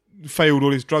failed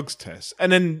all his drugs tests,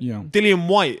 and then Dillian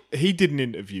Whyte, he did an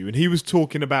interview and he was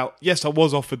talking about, yes, I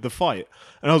was offered the fight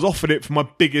and I was offered it for my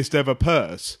biggest ever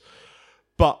purse,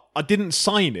 but I didn't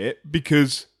sign it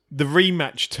because the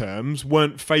rematch terms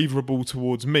weren't favourable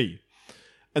towards me,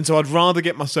 and so I'd rather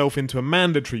get myself into a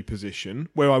mandatory position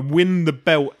where I win the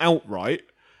belt outright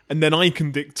and then I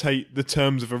can dictate the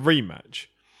terms of a rematch.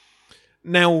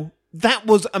 Now, that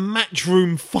was a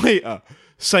matchroom fighter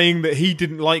saying that he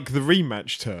didn't like the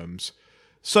rematch terms.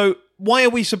 So why are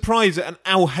we surprised that an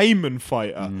Al Heyman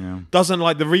fighter doesn't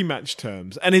like the rematch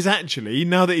terms and is actually,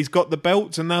 now that he's got the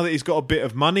belts and now that he's got a bit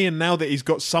of money and now that he's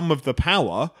got some of the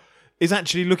power, is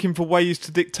actually looking for ways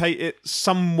to dictate it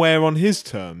somewhere on his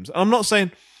terms. And I'm not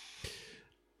saying...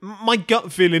 My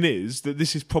gut feeling is that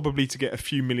this is probably to get a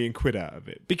few million quid out of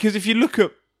it. Because if you look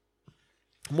at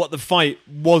what the fight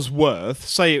was worth,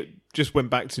 say it just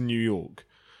went back to New York,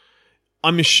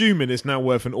 I'm assuming it's now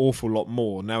worth an awful lot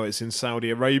more now it's in Saudi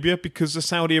Arabia, because the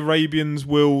Saudi Arabians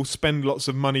will spend lots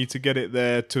of money to get it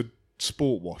there to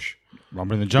sport wash.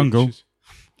 Rumble in the Jungle.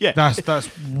 Yeah. That's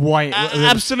why...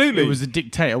 absolutely. It was a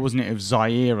dictator, wasn't it, of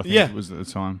Zaire, I think it was at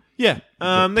the time. Yeah.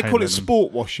 They call it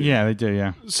sport washing. Yeah, they do,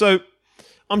 yeah. So...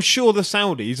 I'm sure the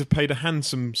Saudis have paid a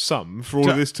handsome sum for all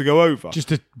of this to go over. Just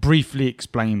to briefly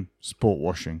explain sport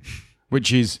washing,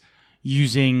 which is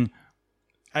using...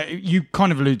 you kind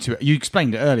of alluded to it. You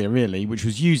explained it earlier, really, which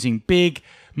was using big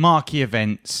marquee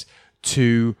events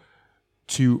to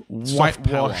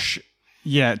whitewash...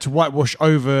 Yeah, to whitewash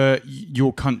over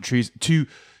your countries, to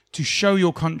show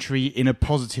your country in a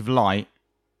positive light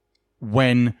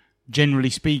when, generally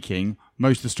speaking,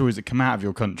 most of the stories that come out of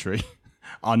your country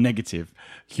are negative.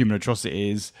 Human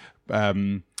atrocities,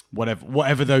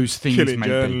 whatever those things killing may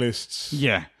journalists. be.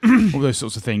 Yeah, all those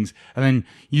sorts of things. And then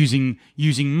using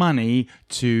money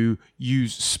to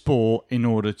use sport in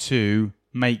order to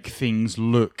make things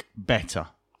look better.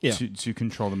 Yeah. To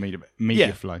control the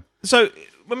media flow. So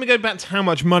when we go back to how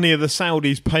much money are the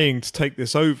Saudis paying to take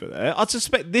this over there, I'd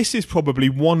suspect this is probably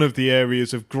one of the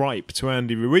areas of gripe to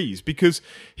Andy Ruiz, because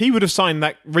he would have signed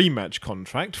that rematch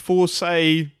contract for,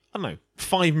 say, I don't know,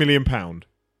 £5 million.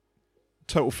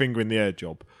 Total finger in the air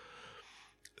job.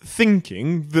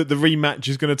 Thinking that the rematch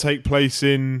is going to take place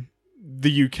in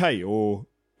the UK or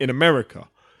in America.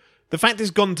 The fact it's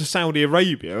gone to Saudi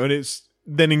Arabia and it's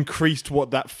then increased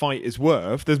what that fight is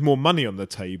worth. There's more money on the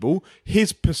table.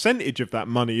 His percentage of that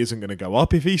money isn't going to go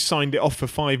up if he signed it off for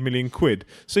 5 million quid.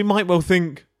 So he might well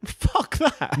think, fuck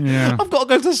that. Yeah. I've got to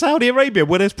go to Saudi Arabia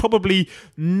where there's probably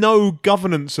no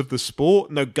governance of the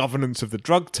sport, no governance of the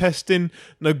drug testing,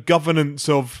 no governance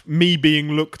of me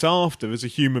being looked after as a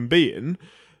human being.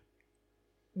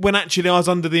 When actually I was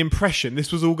under the impression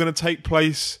this was all going to take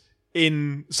place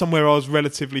in somewhere I was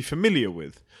relatively familiar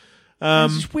with.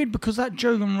 It's weird because that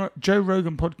Joe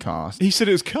Rogan podcast... He said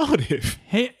it was Cardiff.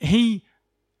 He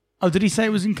oh, did he say it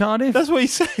was in Cardiff? That's what he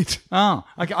said.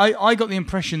 I got the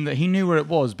impression that he knew where it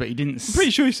was, but he didn't... I'm pretty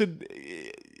sure he said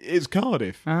it's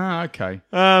Cardiff. Okay.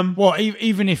 Well,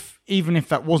 even if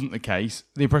that wasn't the case,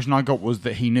 the impression I got was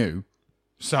that he knew.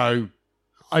 So,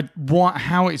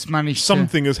 how it's managed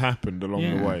Something has happened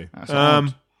along the way. That's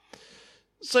odd.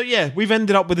 So, yeah, we've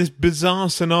ended up with this bizarre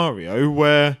scenario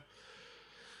where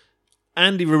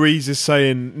Andy Ruiz is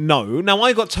saying no. Now,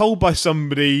 I got told by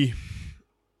somebody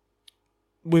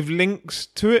with links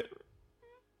to it,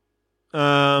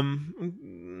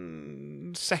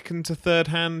 second to third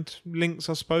hand links,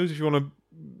 I suppose, if you want to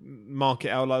mark it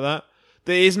out like that.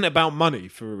 That it isn't about money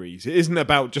for Ruiz. It isn't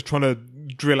about just trying to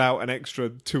drill out an extra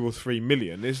 2 or 3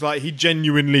 million. It's like he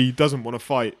genuinely doesn't want to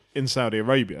fight in Saudi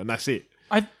Arabia, and that's it.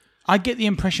 I get the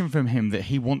impression from him that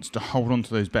he wants to hold on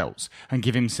to those belts and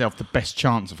give himself the best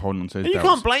chance of holding on to those belts. You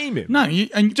can't blame him. No,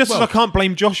 as I can't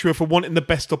blame Joshua for wanting the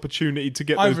best opportunity to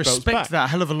get those belts back. I respect that a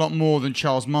hell of a lot more than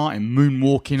Charles Martin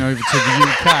moonwalking over to the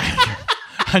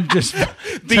UK and just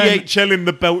DHLing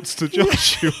the belts to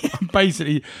Joshua.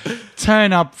 Basically,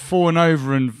 turn up, falling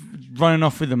over and running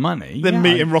off with the money. Then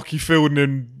meeting Rocky Fielding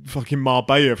in fucking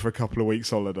Marbella for a couple of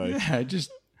weeks holiday. Yeah, just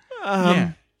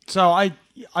yeah. So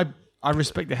I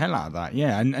respect the hell out of that,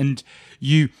 yeah. And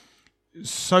you,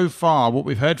 so far, what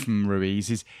we've heard from Ruiz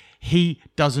is he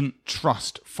doesn't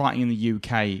trust fighting in the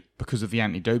UK because of the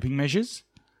anti-doping measures.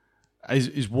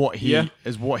 Is what he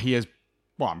has.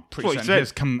 Well, I'm pretty certain he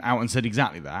has come out and said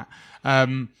exactly that. I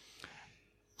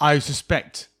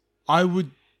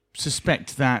would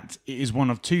suspect that it is one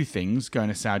of two things going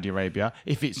to Saudi Arabia.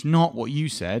 If it's not what you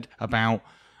said about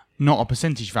not a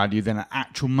percentage value, then an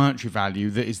actual monetary value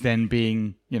that is then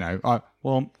being, well,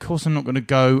 of course I'm not going to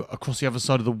go across the other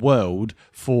side of the world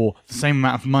for the same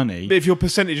amount of money. But if your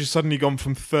percentage has suddenly gone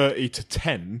from 30 to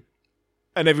 10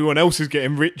 and everyone else is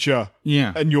getting richer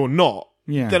and you're not,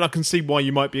 then I can see why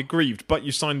you might be aggrieved. But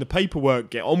you signed the paperwork,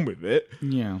 get on with it.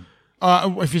 Yeah.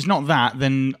 If it's not that,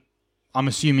 then I'm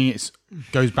assuming it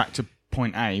goes back to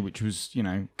point A, which was,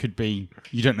 could be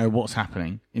you don't know what's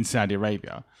happening in Saudi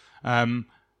Arabia.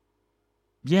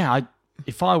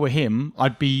 If I were him,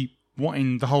 I'd be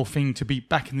wanting the whole thing to be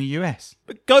back in the US.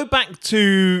 But go back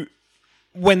to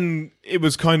when it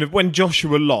was when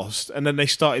Joshua lost and then they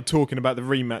started talking about the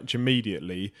rematch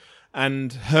immediately,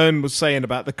 and Hearn was saying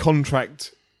about the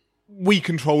contract, we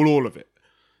control all of it.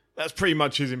 That's pretty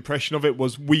much his impression of it,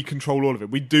 was we control all of it.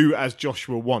 We do as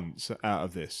Joshua wants out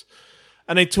of this.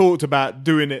 And they talked about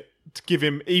doing it to give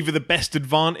him either the best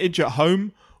advantage at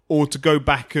home or to go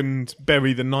back and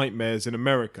bury the nightmares in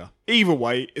America. Either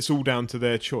way, it's all down to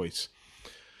their choice.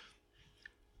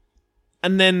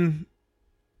 And then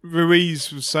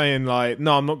Ruiz was saying, like,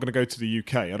 no, I'm not going to go to the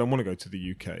UK. I don't want to go to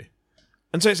the UK.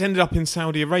 And so it's ended up in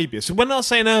Saudi Arabia. So when I was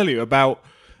saying earlier about,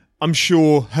 I'm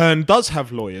sure Hearn does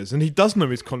have lawyers and he does know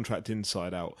his contract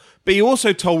inside out. But he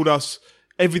also told us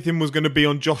everything was going to be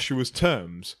on Joshua's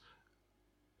terms.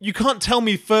 You can't tell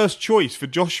me first choice for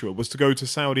Joshua was to go to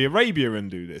Saudi Arabia and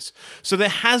do this. So there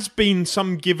has been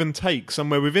some give and take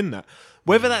somewhere within that.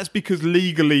 Whether that's because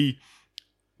legally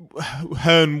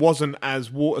Hearn wasn't as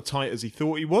watertight as he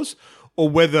thought he was, or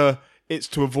whether it's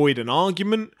to avoid an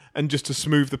argument and just to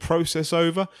smooth the process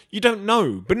over, you don't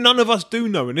know. But none of us do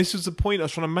know, and this is the point I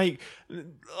was trying to make.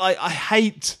 I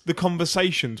hate the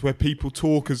conversations where people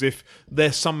talk as if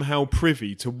they're somehow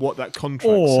privy to what that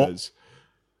contract says.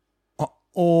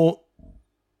 Or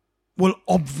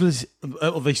obviously,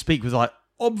 or they speak with like,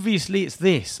 obviously it's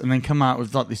this, and then come out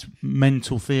with like this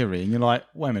mental theory, and you're like,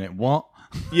 wait a minute, what?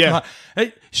 Yeah. Like,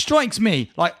 it strikes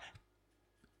me, like,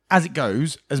 as it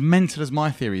goes, as mental as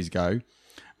my theories go,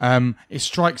 it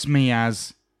strikes me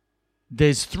as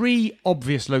there's 3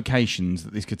 obvious locations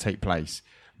that this could take place.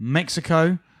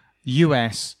 Mexico,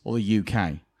 US, or the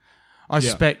UK. I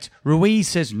suspect Ruiz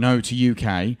says no to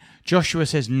UK, Joshua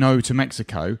says no to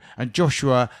Mexico, and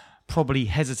Joshua probably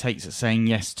hesitates at saying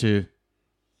yes to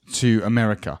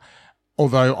America.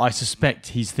 Although I suspect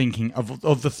he's thinking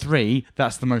of the 3,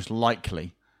 that's the most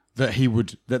likely that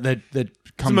they'd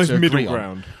come to agree middle on.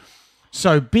 ground.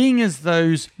 So being as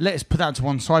those, let's put that to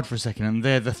one side for a second, and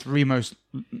they're the 3 most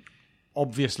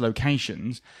obvious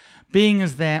locations. Being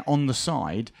as they're on the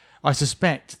side, I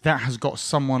suspect that has got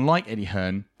someone like Eddie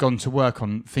Hearn gone to work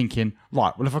on thinking,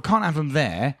 right, well, if I can't have them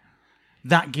there,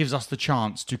 that gives us the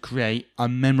chance to create a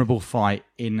memorable fight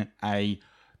in a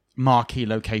marquee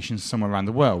location somewhere around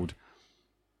the world.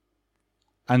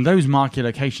 And those marquee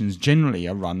locations generally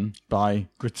are run by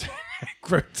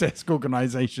grotesque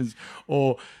organisations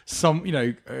or some,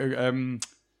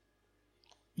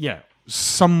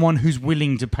 someone who's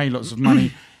willing to pay lots of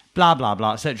money, blah, blah,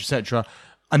 blah, etc., etc.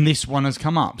 And this one has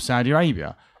come up, Saudi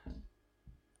Arabia.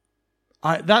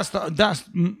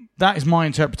 That is my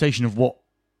interpretation of what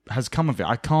has come of it.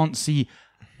 I can't see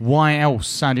why else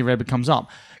Saudi Arabia comes up.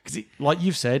 Because, like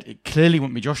you've said, it clearly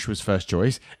wouldn't be Joshua's first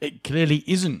choice. It clearly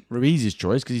isn't Ruiz's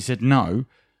choice because he said no.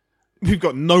 We've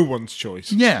got no one's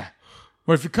choice. Yeah.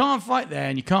 Well, if you can't fight there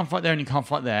and you can't fight there and you can't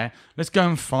fight there, let's go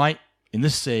and fight in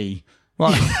the sea.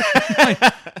 Well,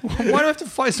 why do I have to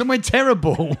fight somewhere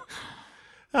terrible?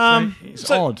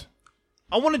 It's odd.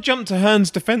 I want to jump to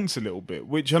Hearn's defence a little bit,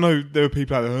 which I know there are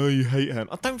people out there, oh, you hate Hearn.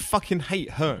 I don't fucking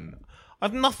hate Hearn. I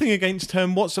have nothing against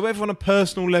Hearn whatsoever on a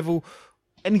personal level,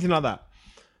 anything like that.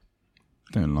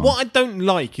 What I don't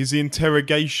like is the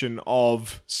interrogation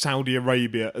of Saudi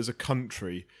Arabia as a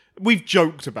country. We've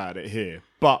joked about it here,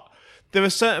 but there are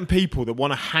certain people that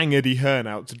want to hang Eddie Hearn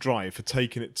out to dry for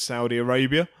taking it to Saudi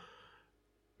Arabia.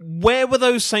 Where were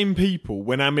those same people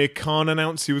when Amir Khan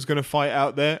announced he was going to fight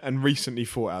out there and recently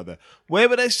fought out there? Where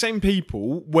were those same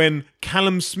people when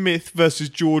Callum Smith versus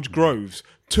George Groves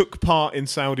took part in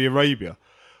Saudi Arabia?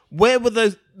 Where were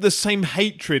the same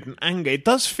hatred and anger? It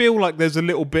does feel like there's a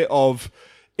little bit of,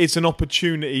 it's an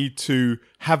opportunity to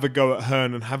have a go at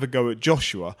Hearn and have a go at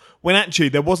Joshua, when actually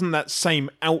there wasn't that same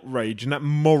outrage and that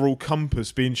moral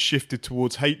compass being shifted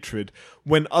towards hatred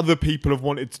when other people have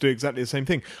wanted to do exactly the same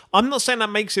thing. I'm not saying that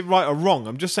makes it right or wrong.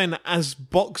 I'm just saying that as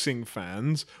boxing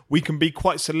fans, we can be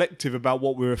quite selective about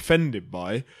what we're offended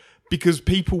by, because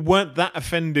people weren't that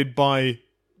offended by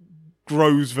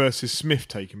Groves versus Smith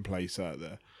taking place out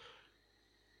there.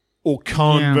 Or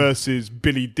Khan versus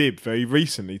Billy Dibb very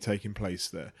recently taking place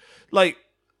there. Like,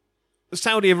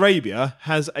 Saudi Arabia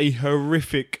has a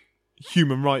horrific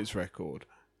human rights record.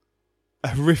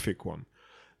 A horrific one.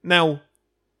 Now,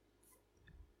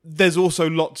 there's also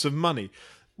lots of money.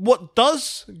 What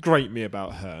does grate me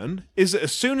about Hearn is that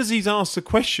as soon as he's asked a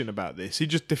question about this, he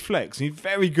just deflects. He's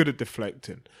very good at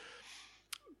deflecting.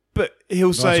 But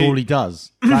he'll say... That's all he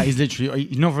does. That is literally...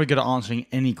 He's not very good at answering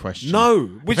any question. No.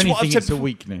 Which is what I've said, it's a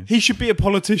weakness. He should be a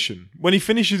politician. When he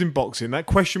finishes in boxing, that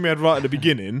question we had right at the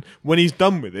beginning, when he's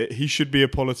done with it, he should be a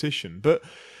politician. But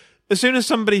as soon as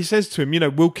somebody says to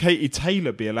him, will Katie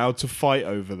Taylor be allowed to fight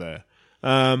over there?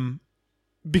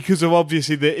 Because of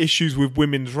obviously the issues with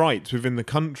women's rights within the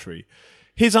country.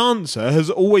 His answer has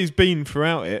always been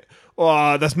throughout it,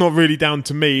 oh, that's not really down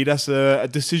to me. That's a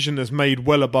decision that's made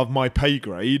well above my pay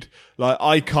grade. Like,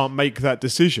 I can't make that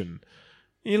decision.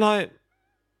 You're like,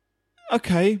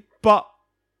 okay, but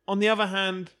on the other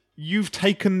hand, you've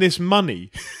taken this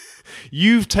money.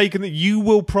 You've taken that. You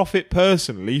will profit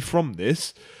personally from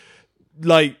this.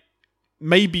 Like,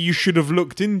 maybe you should have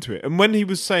looked into it. And when he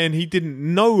was saying he didn't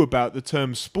know about the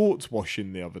term sports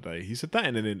washing the other day, he said that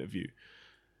in an interview.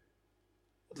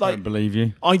 I don't believe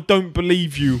you. I don't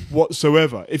believe you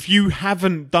whatsoever. If you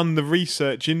haven't done the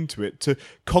research into it to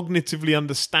cognitively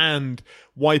understand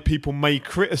why people may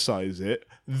criticise it,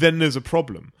 then there's a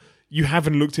problem. You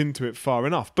haven't looked into it far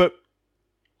enough. But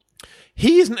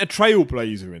he isn't a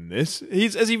trailblazer in this.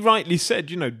 He's, as he rightly said,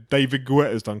 you know, David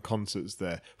Guetta's done concerts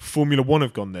there. Formula One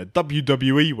have gone there.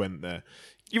 WWE went there.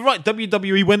 You're right,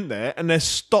 WWE went there and their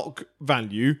stock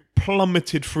value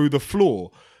plummeted through the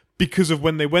floor because of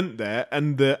when they went there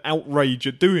and the outrage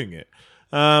at doing it.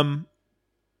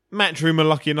 Matchroom are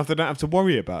lucky enough they don't have to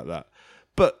worry about that.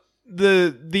 But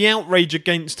the outrage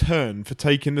against Hearn for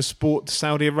taking the sport to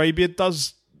Saudi Arabia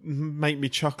does make me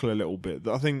chuckle a little bit.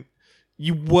 I think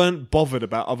you weren't bothered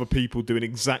about other people doing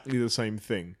exactly the same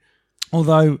thing.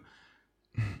 Although,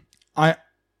 I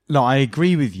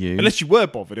agree with you. Unless you were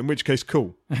bothered, in which case,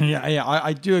 cool. Yeah,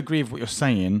 I do agree with what you're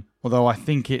saying. Although I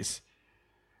think it's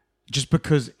just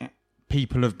because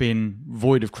people have been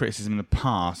void of criticism in the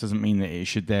past doesn't mean that it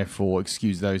should therefore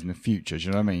excuse those in the future. Do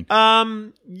you know what I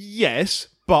mean? Yes,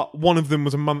 but one of them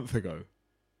was a month ago.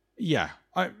 Yeah.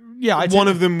 One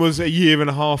of them was a year and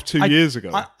a half, 2 years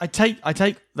ago. I take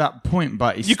that point,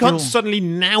 but it's can't suddenly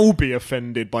now be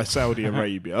offended by Saudi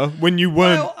Arabia when you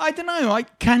weren't. Well, I don't know.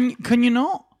 Can you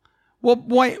not? What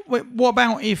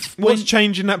about if? What's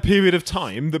changed in that period of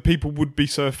time that people would be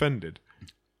so offended?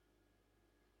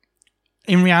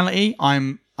 In reality,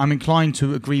 I'm inclined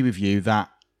to agree with you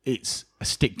that it's a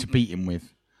stick to beat him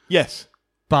with. Yes,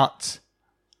 but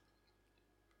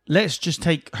let's just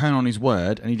take Hearn on his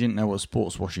word, and he didn't know what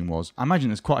sports washing was. I imagine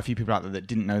there's quite a few people out there that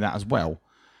didn't know that as well.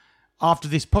 After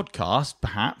this podcast,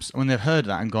 perhaps, when they've heard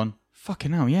that and gone,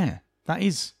 fucking hell, yeah,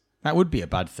 that would be a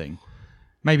bad thing.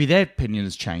 Maybe their opinion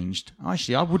has changed.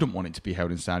 Actually, I wouldn't want it to be held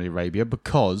in Saudi Arabia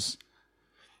because...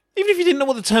 Even if you didn't know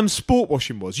what the term sport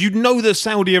washing was, you'd know that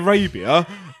Saudi Arabia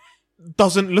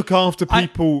doesn't look after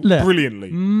people brilliantly.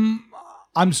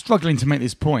 I'm struggling to make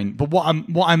this point, but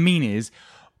what I mean is,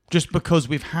 just because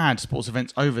we've had sports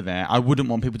events over there, I wouldn't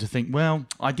want people to think, well,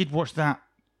 I did watch that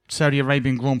Saudi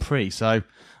Arabian Grand Prix, so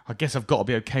I guess I've got to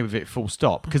be okay with it full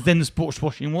stop, because then the sports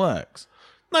washing works.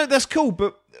 No, that's cool,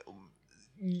 but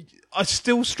I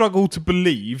still struggle to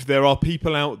believe there are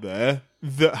people out there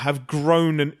that have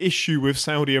grown an issue with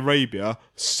Saudi Arabia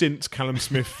since Callum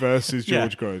Smith versus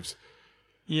George Groves.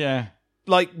 Yeah.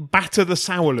 Like, batter the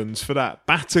Sauerlands for that.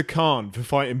 Batter Khan for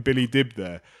fighting Billy Dibb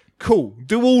there. Cool.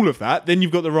 Do all of that, then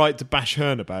you've got the right to bash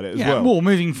Hearn about it as well. Well,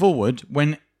 moving forward,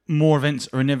 when more events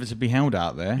are inevitably held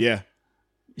out there, you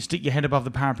stick your head above the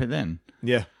parapet then.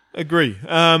 Yeah, agree.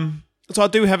 So I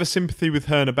do have a sympathy with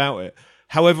Hearn about it.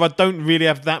 However, I don't really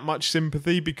have that much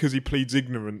sympathy because he pleads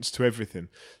ignorance to everything.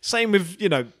 Same with,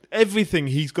 everything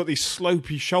he's got these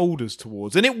slopey shoulders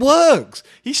towards. And it works.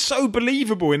 He's so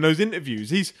believable in those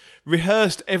interviews. He's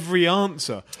rehearsed every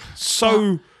answer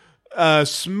so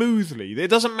smoothly. It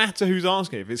doesn't matter who's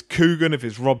asking. If it's Coogan, if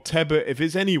it's Rob Tebbett, if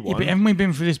it's anyone. Yeah, but haven't we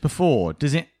been through this before?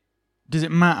 Does it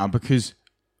matter? Because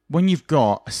when you've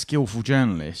got a skillful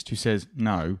journalist who says,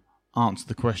 no, answer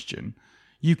the question,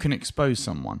 you can expose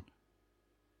someone.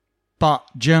 But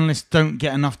journalists don't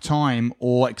get enough time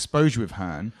or exposure with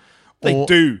Hearn. They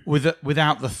do.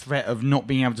 Without the threat of not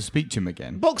being able to speak to him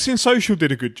again. Boxing Social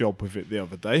did a good job with it the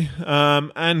other day.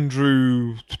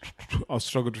 Andrew, I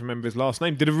struggled to remember his last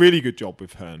name, did a really good job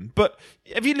with Hearn. But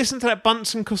have you listened to that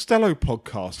Bunsen Costello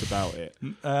podcast about it?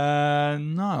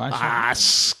 No. Actually,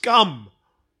 scum.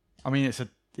 I mean,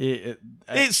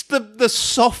 it's the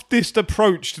softest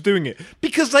approach to doing it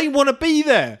because they want to be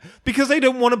there, because they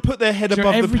don't want to put their head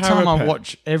above the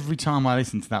parapet. Every time I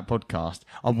listen to that podcast,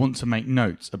 I want to make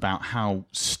notes about how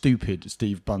stupid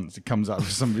Steve Bunsen comes up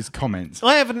with some of his comments.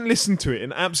 I haven't listened to it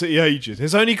in absolutely ages.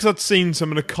 It's only because I'd seen some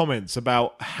of the comments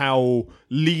about how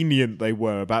lenient they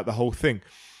were about the whole thing,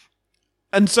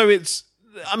 and so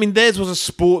theirs was a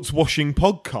sports washing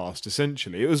podcast,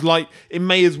 essentially. It was like, it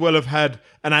may as well have had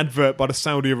an advert by the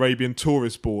Saudi Arabian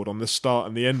Tourist Board on the start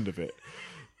and the end of it.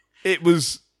 It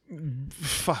was,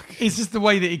 fuck. It's just the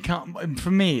way that he can't,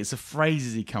 for me, it's the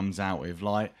phrases he comes out with,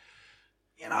 like,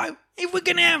 if we're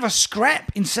going to have a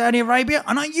scrap in Saudi Arabia,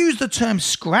 and I use the term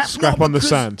scrap. Scrap on the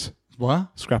sand. What?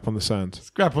 Scrap on the sand.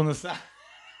 Scrap on the sand.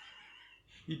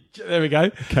 There we go.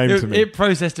 Came to me. It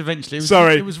processed eventually.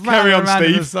 Sorry. It was carry on, Steve.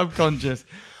 In the Steve. subconscious.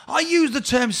 I use the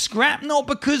term scrap not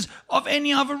because of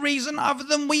any other reason other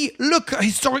than we look at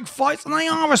historic fights and they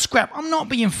are a scrap. I'm not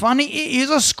being funny. It is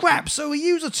a scrap. So we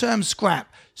use the term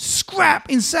scrap. Scrap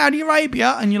in Saudi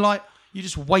Arabia. And you're like, you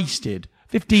just wasted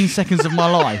 15 seconds of my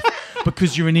life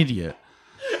because you're an idiot.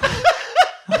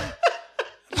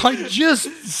 Like, just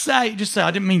say,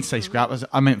 I didn't mean to say scrap.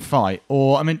 I meant fight.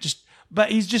 Or I meant just,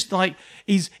 but he's just like,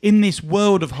 he's in this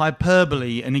world of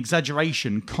hyperbole and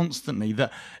exaggeration constantly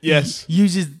that Yes. he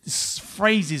uses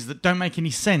phrases that don't make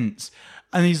any sense.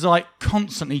 And he's like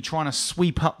constantly trying to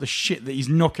sweep up the shit that he's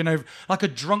knocking over. Like a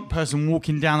drunk person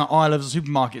walking down the aisle of the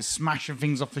supermarket, smashing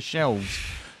things off the shelves.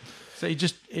 So it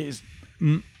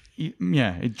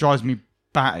drives me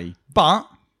batty. But,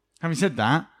 having said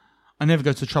that, I never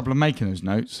go to the trouble of making those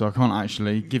notes, so I can't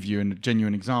actually give you a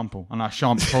genuine example. And I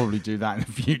shan't probably do that in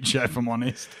the future, if I'm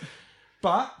honest.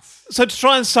 But... So to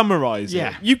try and summarise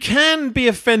Yeah. it, you can be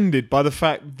offended by the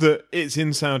fact that it's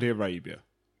in Saudi Arabia.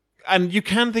 And you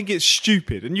can think it's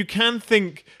stupid. And you can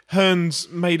think Hearn's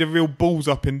made a real balls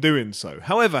up in doing so.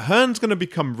 However, Hearn's going to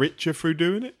become richer through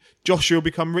doing it. Joshua will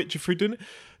become richer through doing it.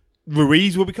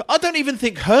 Ruiz will become... I don't even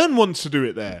think Hearn wants to do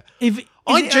it there.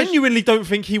 I genuinely don't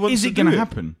think he wants to do it. Is it going to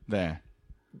happen there?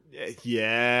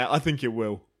 Yeah, I think it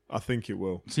will.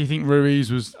 So you think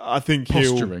Ruiz was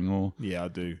posturing? Or Yeah, I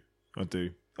do.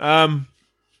 But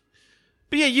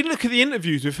yeah, you look at the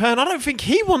interviews with Hearn, I don't think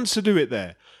he wants to do it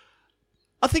there.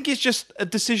 I think it's just a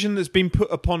decision that's been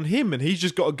put upon him and he's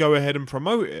just got to go ahead and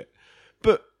promote it.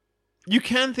 But you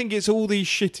can think it's all these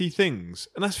shitty things,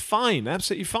 and that's fine,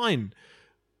 absolutely fine.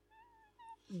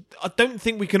 I don't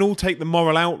think we can all take the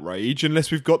moral outrage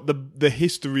unless we've got the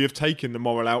history of taking the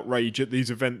moral outrage at these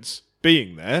events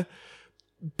being there.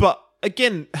 But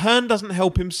again, Hearn doesn't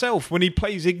help himself when he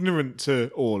plays ignorant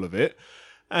to all of it.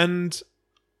 And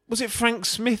was it Frank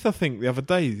Smith, I think, the other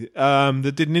day,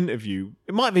 that did an interview?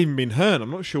 It might have even been Hearn,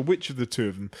 I'm not sure which of the two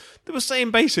of them. They were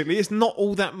saying basically it's not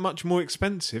all that much more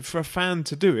expensive for a fan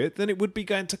to do it than it would be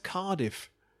going to Cardiff.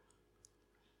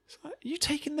 It's like, are you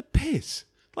taking the piss?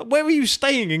 Like, where are you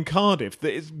staying in Cardiff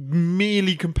that is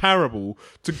merely comparable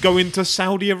to going to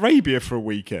Saudi Arabia for a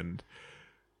weekend?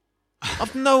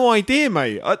 I've no idea,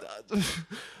 mate. It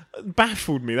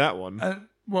baffled me, that one.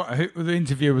 The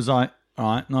interviewer was like, all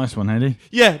right, nice one, Eddie.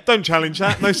 Yeah, don't challenge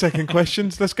that. No second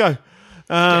questions. Let's go. Get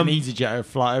an EasyJet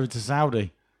flight over to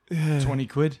Saudi. Yeah. 20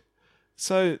 quid.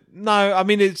 So, no, I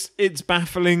mean, it's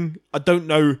baffling. I don't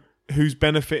know who's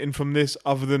benefiting from this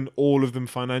other than all of them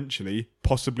financially,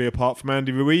 possibly apart from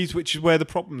Andy Ruiz, which is where the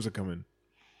problems are coming.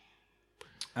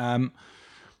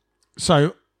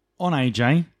 So, on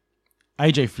AJ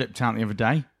flipped out the other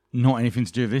day. Not anything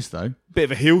to do with this, though. Bit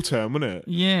of a heel turn, wasn't it?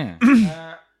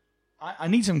 Yeah. I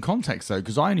need some context, though,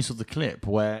 because I only saw the clip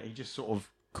where he just sort of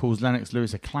calls Lennox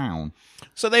Lewis a clown.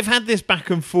 So they've had this back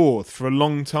and forth for a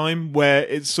long time where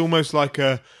it's almost like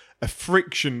a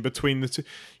friction between the two.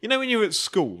 You know when you were at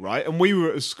school, right? And we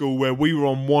were at a school where we were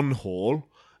on one hall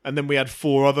and then we had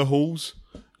 4 other halls.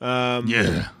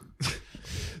 Yeah.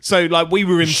 So like we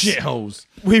were in... Shitholes.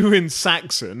 We were in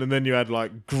Saxon and then you had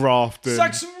like Grafton.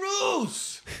 Saxon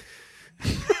rules!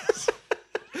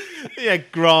 Yeah,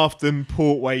 Grafton,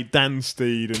 Portway,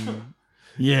 Danstead and...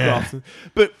 Yeah. Grafton.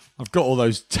 But I've got all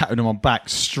those tattooed on my back,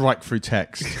 strike through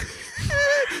text.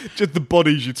 just the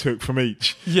bodies you took from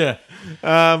each. Yeah.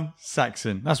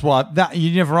 Saxon. That's why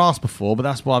you never asked before, but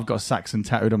that's why I've got Saxon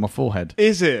tattooed on my forehead.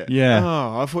 Is it? Yeah.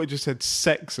 Oh, I thought it just said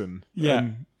Sexon. Yeah.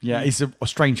 Yeah, it's a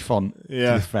strange font,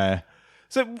 to be fair.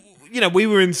 So, we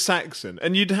were in Saxon,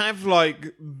 and you'd have,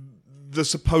 like, the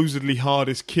supposedly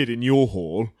hardest kid in your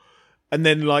hall, and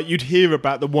then, like, you'd hear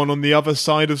about the one on the other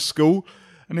side of school.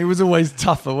 And he was always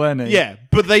tougher, weren't he? Yeah,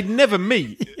 but they'd never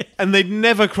meet, and they'd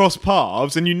never cross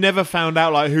paths, and you never found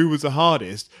out, like, who was the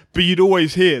hardest, but you'd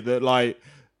always hear that, like,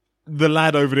 the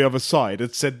lad over the other side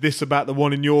had said this about the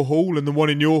one in your hall, and the one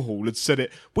in your hall had said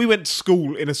it. We went to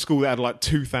school in a school that had like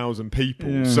 2,000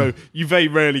 people, so you very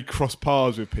rarely cross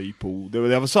paths with people that were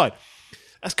the other side.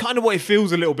 That's kind of what it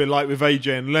feels a little bit like with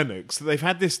AJ and Lennox. They've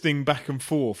had this thing back and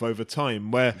forth over time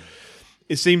where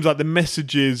it seems like the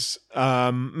messages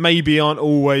maybe aren't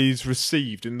always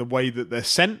received in the way that they're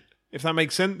sent, if that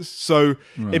makes sense. So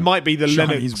it might be the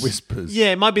Lennox whispers.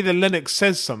 Yeah, it might be the Lennox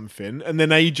says something, and then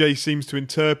AJ seems to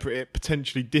interpret it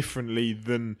potentially differently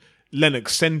than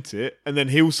Lennox sent it, and then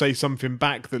he'll say something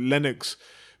back that Lennox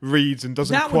reads and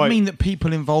doesn't That quite... would mean that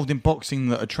people involved in boxing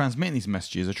that are transmitting these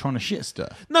messages are trying to shit stir.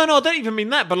 No, I don't even mean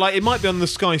that, but like it might be on the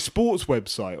Sky Sports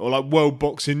website or like World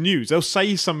Boxing News. They'll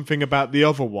say something about the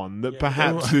other one that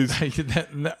perhaps is...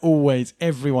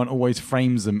 Everyone always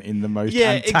frames them in the most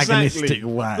antagonistic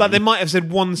way. Like they might have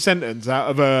said one sentence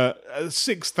out of a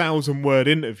 6,000 word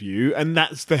interview, and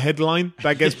that's the headline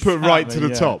that gets put right to the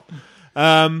top.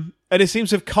 And it seems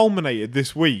to have culminated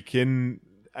this week in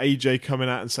AJ coming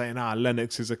out and saying,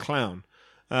 Lennox is a clown.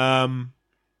 And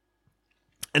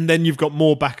then you've got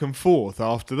more back and forth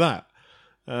after that,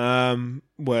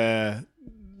 where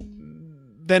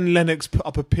then Lennox put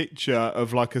up a picture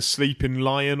of like a sleeping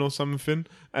lion or something,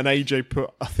 and AJ put,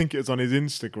 I think it was on his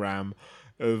Instagram,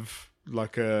 of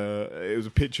like it was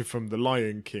a picture from The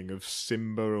Lion King of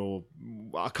Simba, or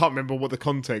I can't remember what the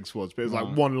context was, but it was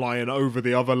like one lion over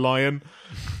the other lion.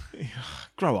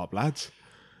 Grow up, lads.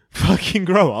 Fucking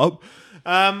grow up.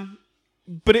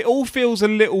 But it all feels a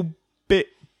little bit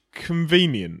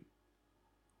convenient.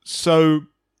 So...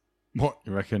 What,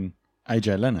 you reckon?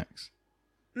 AJ Lennox?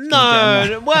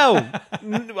 No, well,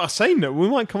 I say no. We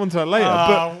might come on to that later.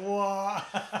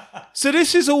 But so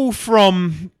this is all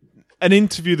from an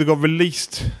interview that got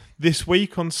released this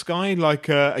week on Sky, like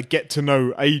a get to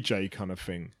know AJ kind of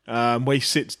thing, where he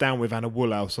sits down with Anna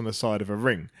Woolhouse on the side of a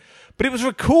ring. But it was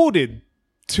recorded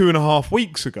 2.5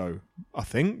 weeks ago, I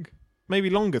think. Maybe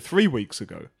longer, 3 weeks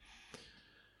ago.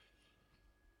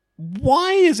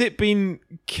 Why has it been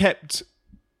kept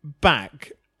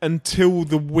back until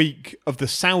the week of the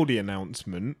Saudi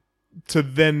announcement to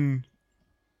then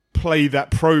play that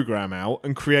program out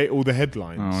and create all the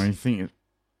headlines? Oh,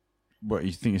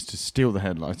 you think it's to steal the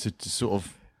headlines, to sort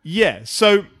of... Yeah,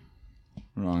 so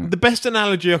right. The best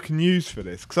analogy I can use for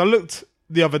this, because I looked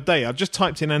the other day, I just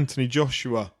typed in Anthony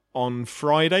Joshua on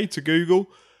Friday to Google,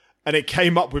 and it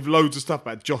came up with loads of stuff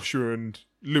about Joshua and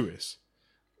Lewis.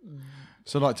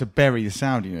 So like to bury the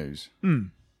Saudi news.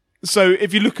 So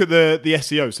if you look at the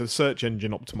SEO, so the search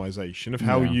engine optimization of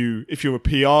how if you're a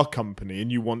PR company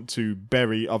and you want to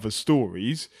bury other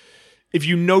stories, if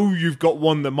you know you've got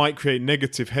one that might create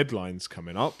negative headlines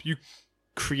coming up, you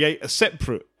create a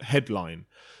separate headline.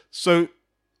 So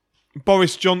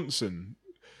Boris Johnson,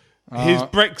 his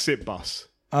Brexit bus.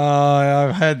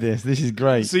 I've heard this. This is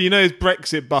great. So you know his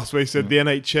Brexit bus where he said the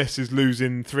NHS is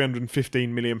losing £315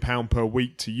 million per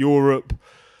week to Europe,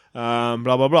 blah,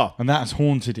 blah, blah. And that's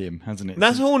haunted him, hasn't it?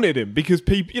 That's haunted him because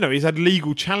people, he's had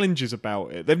legal challenges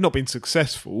about it. They've not been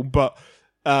successful, but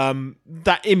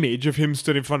that image of him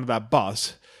stood in front of that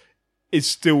bus is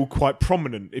still quite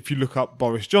prominent if you look up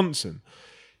Boris Johnson.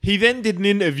 He then did an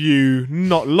interview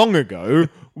not long ago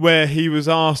where he was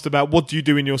asked about, what do you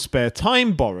do in your spare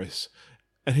time, Boris?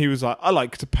 And he was like, I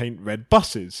like to paint red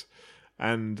buses.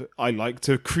 And I like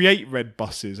to create red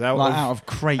buses out of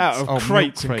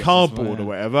crates and cardboard or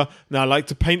whatever. Now I like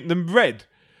to paint them red.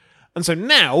 And so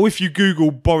now, if you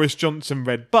Google Boris Johnson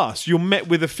red bus, you're met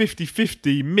with a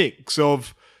 50-50 mix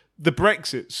of the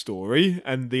Brexit story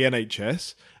and the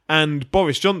NHS, and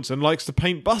Boris Johnson likes to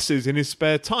paint buses in his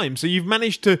spare time. So you've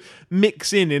managed to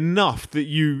mix in enough that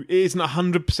it isn't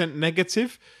 100%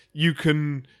 negative. You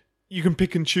can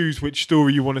pick and choose which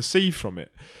story you want to see from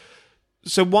it.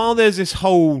 So while there's this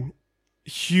whole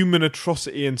human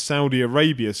atrocity in Saudi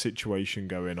Arabia situation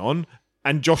going on,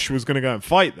 and Joshua's going to go and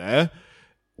fight there,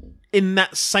 in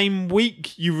that same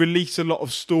week you release a lot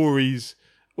of stories,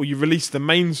 or you release the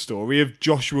main story of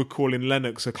Joshua calling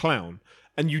Lennox a clown,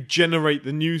 and you generate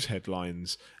the news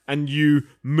headlines, and you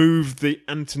move the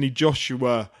Anthony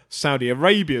Joshua Saudi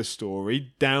Arabia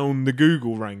story down the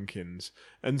Google rankings.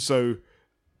 And so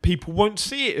people won't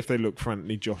see it if they look for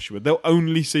Anthony Joshua. They'll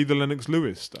only see the Lennox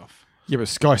Lewis stuff. Yeah, but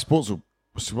Sky Sports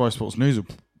News will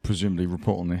presumably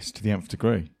report on this to the nth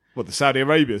degree. What, the Saudi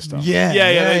Arabia stuff? Yeah,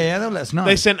 they'll let us know.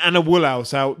 They sent Anna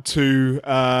Woolhouse out to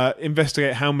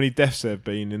investigate how many deaths there have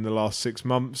been in the last 6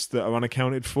 months that are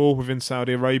unaccounted for within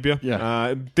Saudi Arabia.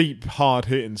 Yeah. Deep,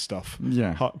 hard-hitting stuff.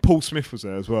 Yeah. Paul Smith was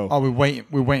there as well. Oh,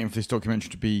 we're waiting for this documentary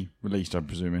to be released, I'm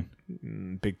presuming.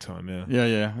 Big time, yeah.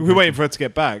 Yeah. We're waiting for her to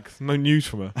get back. No news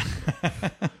from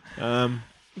her.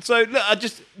 So, look,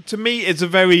 to me, it's a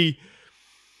very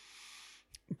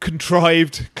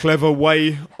contrived, clever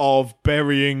way of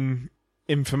burying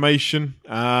information.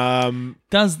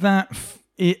 Does that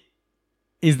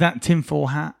is that tinfoil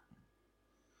hat?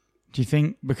 Do you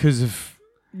think because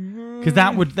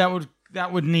that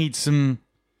would need some,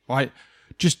 like,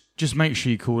 just make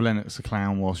sure you call Lennox a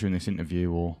clown whilst you're in this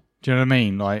interview, or do you know what I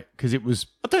mean? Like, because it was.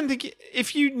 I don't think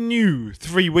if you knew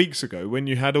 3 weeks ago when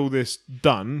you had all this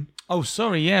done. Oh,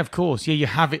 sorry. Yeah, of course. Yeah, you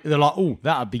have it. They're like, oh,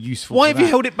 that'd be useful. Why have you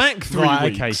held it back 3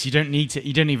 weeks? Okay, so you don't need to.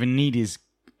 You don't even need his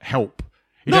help.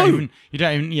 You No. don't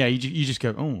even. Yeah, you just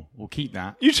go. Oh, we'll keep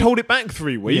that. You just hold it back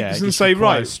 3 weeks Yeah, it and just say,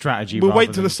 requires right, strategy. we'll wait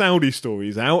rather till than the Saudi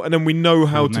story's out, and then we know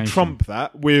how to coordination. trump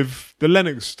that with the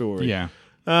Lennox story. Yeah.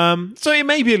 So it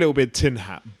may be a little bit tin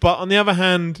hat, but on the other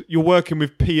hand, you're working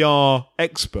with PR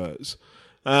experts,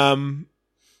 and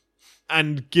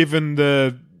given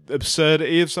the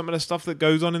absurdity of some of the stuff that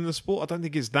goes on in the sport, I don't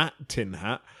think it's that tin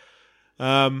hat.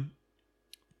 And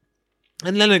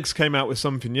Lennox came out with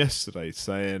something yesterday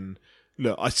saying,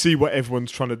 look, I see what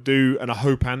everyone's trying to do, and I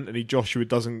hope Anthony Joshua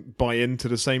doesn't buy into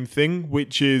the same thing,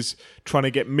 which is trying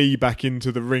to get me back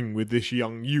into the ring with this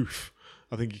young youth,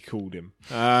 I think he called him.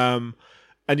 And,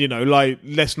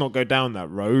 let's not go down that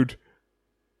road.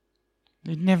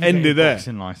 He'd never Ended get a there.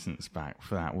 boxing license back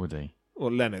for that, would he?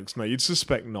 Well, Lennox, no, you'd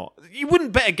suspect not. You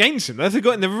wouldn't bet against him, though, if he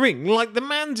got in the ring. Like, the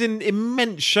man's in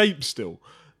immense shape still.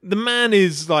 The man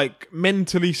is,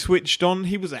 mentally switched on.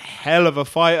 He was a hell of a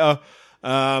fighter.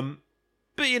 But,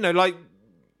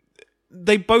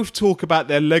 they both talk about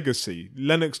their legacy.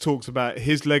 Lennox talks about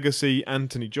his legacy.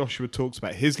 Anthony Joshua talks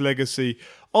about his legacy.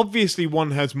 Obviously,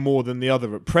 one has more than the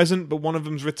other at present, but one of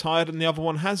them's retired and the other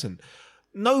one hasn't.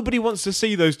 Nobody wants to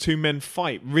see those two men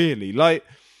fight, really.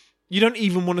 You don't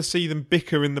even want to see them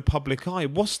bicker in the public eye.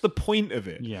 What's the point of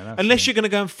it? Yeah, that's Unless it. you're going to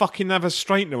go and fucking have a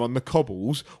straightener on the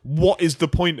cobbles, what is the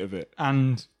point of it?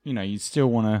 And you still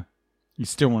want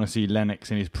to see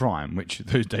Lennox in his prime, which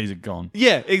those days are gone.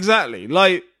 Yeah, exactly.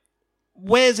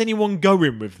 Where's anyone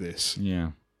going with this?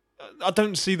 Yeah. I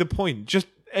don't see the point. Just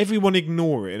everyone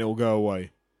ignore it and it'll go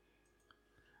away.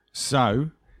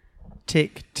 So,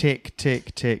 tick, tick,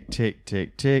 tick, tick, tick,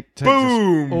 tick, tick.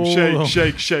 Boom!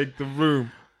 Shake the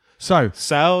room. So,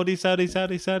 Saudi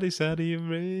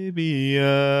Arabia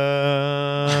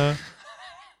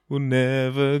will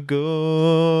never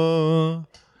go.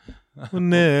 We'll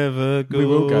never go. We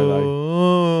will go,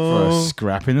 though, for a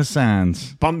scrap in the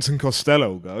sands. Bunton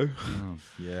Costello will go. Oh,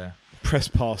 yeah. Press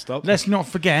passed up. Let's not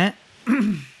forget,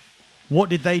 what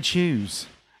did they choose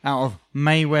out of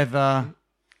Mayweather,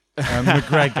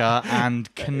 McGregor,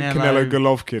 and Canelo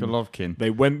Golovkin. Golovkin. They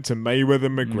went to Mayweather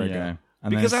McGregor. Yeah. And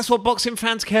Because then- that's what boxing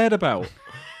fans cared about.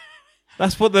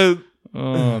 That's what the...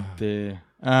 Oh, dear.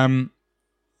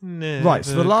 Right,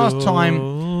 so the last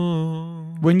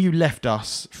time, when you left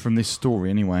us from this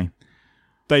story anyway.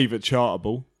 David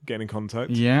Chartable, get in contact.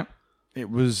 Yeah.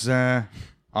 It was... I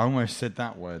almost said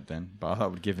that word then, but I thought I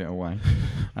would give it away.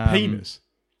 Penis.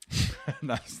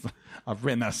 I've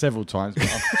written that several times, but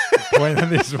I'll point at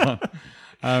this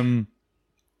one.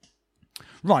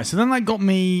 Right, so then that got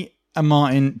me and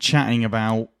Martin chatting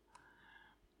about...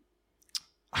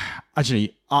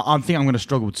 Actually, I think I'm going to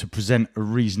struggle to present a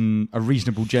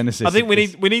reasonable genesis. I think of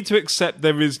this. we need to accept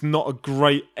there is not a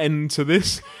great end to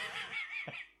this.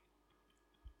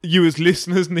 You as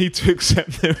listeners need to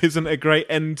accept there isn't a great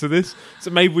end to this. So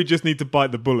maybe we just need to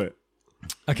bite the bullet.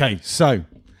 Okay, so...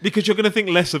 Because you're going to think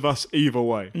less of us either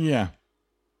way. Yeah.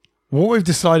 What we've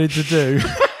decided to do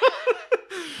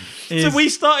is... So we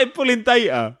started pulling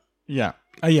data. Yeah.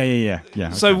 Oh,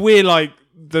 yeah. So okay. we're like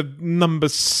the number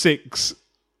 6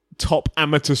 top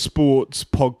amateur sports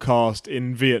podcast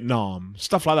in Vietnam.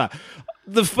 Stuff like that.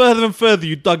 The further and further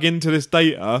you dug into this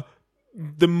data,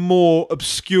 the more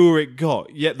obscure it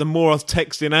got. Yet the more I was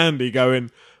texting Andy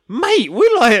going, mate,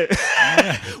 we're like...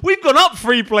 we've gone up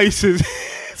 3 places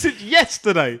since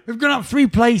yesterday. We've gone up 3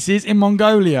 places in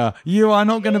Mongolia. You are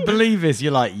not going to believe this.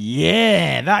 You're like,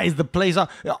 yeah, that is the place.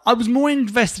 I was more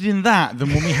invested in that than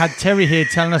when we had Terry here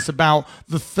telling us about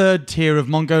the 3rd tier of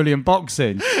Mongolian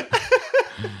boxing.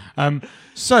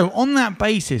 So on that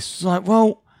basis, it's like,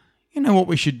 well, you know what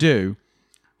we should do?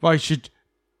 We should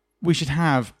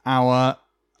have our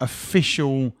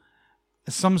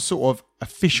some sort of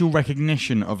official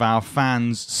recognition of our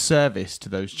fans' service to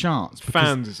those charts.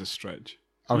 Fans is a stretch.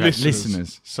 Okay,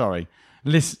 listeners, sorry.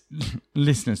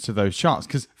 Listeners to those charts,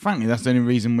 because frankly, that's the only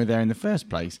reason we're there in the first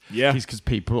place. Yeah. Is because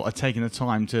people are taking the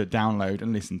time to download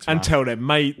and listen to And us. tell their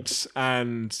mates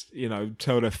and,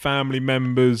 tell their family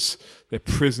members, their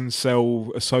prison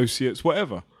cell associates,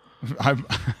 whatever. I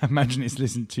imagine it's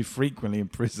listened to frequently in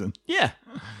prison. Yeah.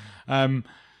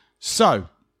 So,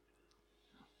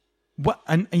 but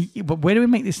where do we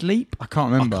make this leap? I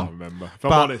can't remember. I can't remember, if I'm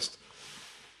But- honest.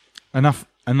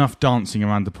 Enough dancing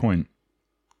around the point.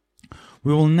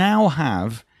 We will now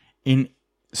have,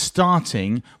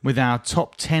 starting with our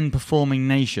top 10 performing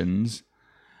nations,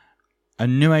 a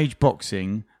New Age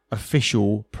Boxing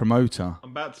official promoter I'm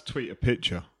about to tweet a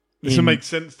picture. This will make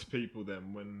sense to people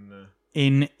then when...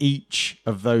 in each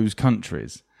of those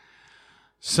countries.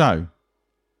 So,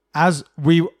 at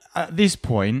this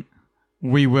point,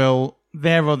 we will,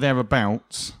 there or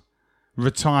thereabouts,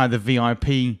 retire the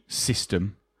VIP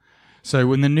system. So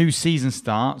when the new season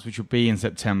starts, which will be in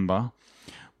September,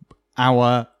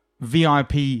 our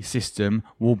VIP system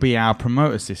will be our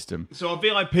promoter system. So our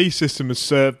VIP system has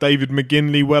served David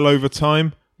McGinley well over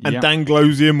time, and Yep. Dan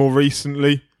Glozier more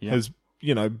recently Yep. has,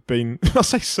 been, I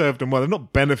say served them well, they've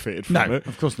not benefited from No, it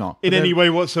of course not. in any way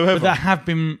whatsoever. But they have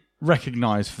been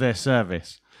recognised for their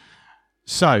service.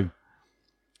 So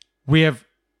we have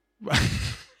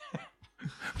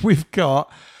we've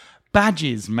got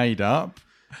badges made up.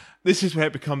 This is where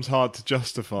it becomes hard to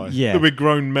justify. Yeah. That we're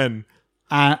grown men.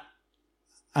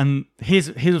 And here's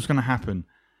what's going to happen.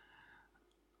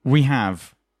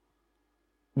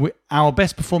 Our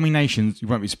best performing nations, you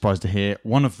won't be surprised to hear,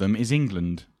 one of them is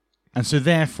England. And so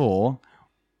therefore,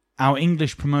 our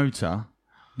English promoter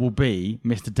will be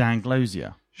Mr. Dan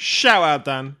Glozier. Shout out,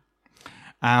 Dan.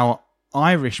 Our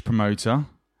Irish promoter,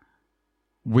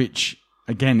 which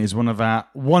again is one of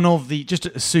the, just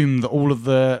to assume that all of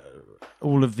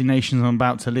the nations I'm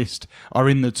about to list are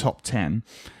in the top 10.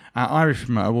 Our Irish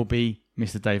promoter will be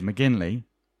Mr. Dave McGinley.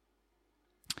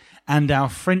 And our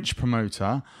French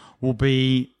promoter will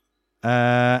be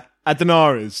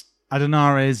Adenares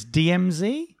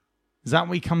DMZ. Is that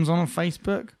what he comes on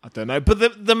Facebook? I don't know.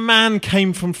 But the man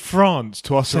came from France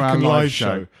to our second live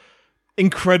show.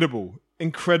 Incredible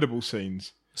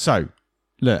scenes. So,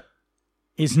 look,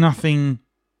 it's nothing.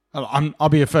 I'll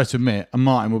be the first to admit, and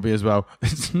Martin will be as well.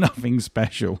 It's nothing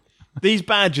special. These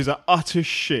badges are utter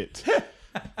shit. Shit.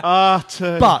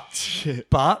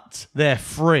 But they're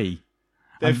free.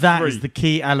 They're And that free. is the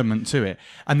key element to it.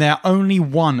 And they're only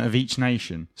one of each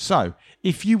nation. So,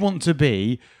 if you want to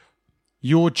be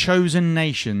your chosen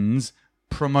nation's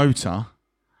promoter,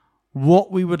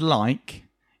 what we would like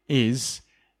is,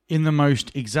 in the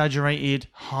most exaggerated,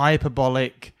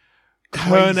 hyperbolic,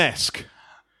 Hearn-esque.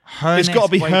 It's got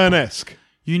to be way- Hearn-esque.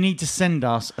 You need to send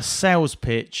us a sales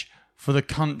pitch for the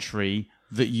country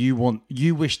that you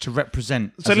wish to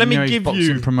represent So as let a me New Age give boxing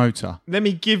you- promoter. Let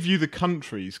me give you the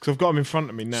countries, because I've got them in front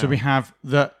of me now. So we have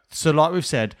like we've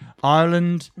said,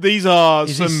 Ireland. These are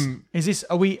Is some... this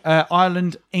are we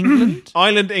Ireland, England?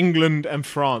 Ireland, England and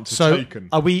France are So taken.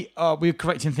 are we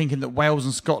correct in thinking that Wales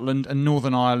and Scotland and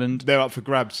Northern Ireland? They're up for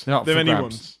grabs. They're up for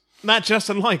anyone's. That's just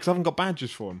a lie, because I haven't got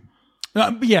badges for them.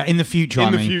 Yeah, in the future.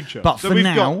 In the I mean. future. But So for we've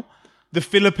now, got the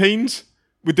Philippines,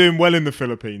 we're doing well in the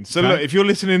Philippines. So Okay. look, if you're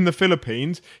listening in the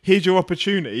Philippines, here's your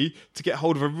opportunity to get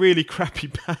hold of a really crappy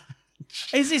badge.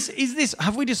 is this?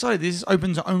 Have we decided this is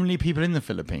open to only people in the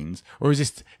Philippines, or is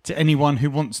this to anyone who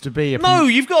wants to be a? No,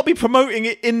 you've got to be promoting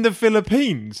it in the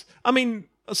Philippines. I mean,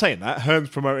 saying that, Hearn's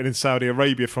promoting in Saudi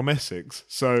Arabia from Essex.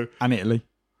 So, And Italy.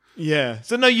 yeah.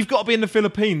 So, no, you've got to be in the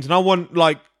Philippines. And I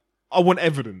want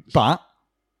evidence. But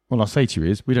what I'll say to you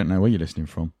is, we don't know where you're listening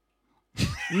from.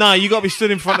 No, you got to be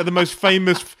stood in front of the most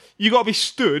famous... You got to be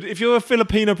stood, if you're a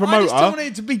Filipino promoter... I just don't want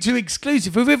it to be too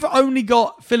exclusive. If we've only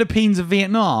got Philippines and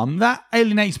Vietnam, that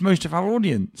alienates most of our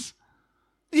audience.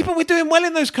 Yeah, but we're doing well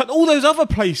in all those other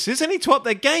places. They need to up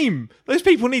their game. Those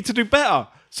people need to do better.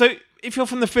 So if you're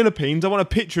from the Philippines, I want a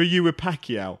picture of you with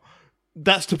Pacquiao.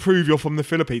 That's to prove you're from the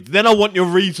Philippines. Then I want your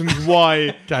reasons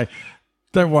why. Okay,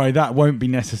 don't worry, that won't be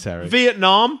necessary.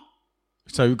 Vietnam,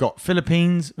 So we've got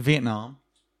Philippines, Vietnam,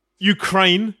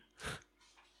 Ukraine,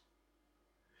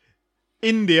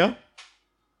 India,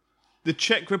 the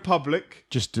Czech Republic.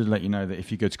 just to let you know that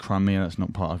if you go to Crimea, that's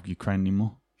not part of Ukraine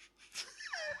anymore.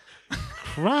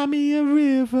 Crimea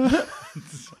River.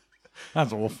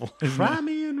 That's awful. Isn't it?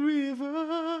 Crimean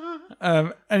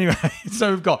River. Anyway,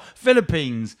 so we've got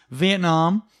Philippines,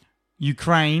 Vietnam,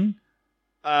 Ukraine,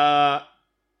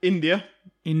 India,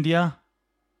 India,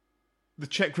 the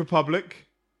Czech Republic.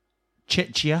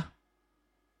 Czechia,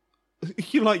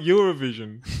 You like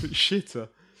Eurovision, but shitter.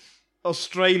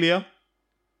 Australia.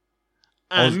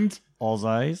 And,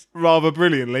 Aussies. rather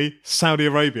brilliantly, Saudi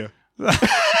Arabia.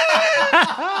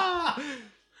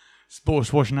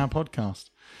 Sports washing our podcast.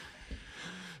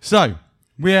 So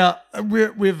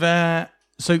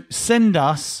so send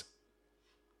us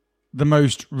your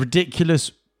most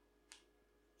ridiculous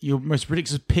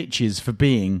pitches for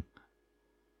being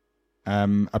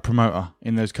a promoter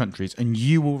in those countries, and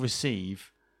you will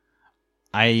receive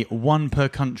a one per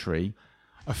country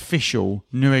official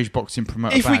New Age boxing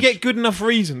promoter. If we badge. get good enough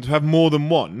reason to have more than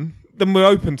one, then we're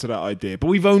open to that idea. But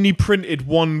we've only printed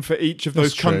one for each of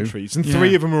those That's true. countries, and Yeah.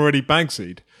 3 of them are already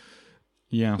bagseed.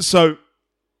 yeah. So,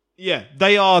 yeah,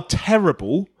 they are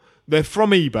terrible. They're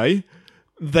from eBay.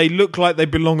 They look like they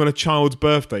belong on a child's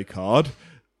birthday card,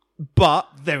 but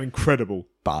they're incredible.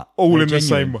 But All they're in the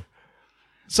genuine. same way.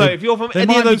 So if you're from They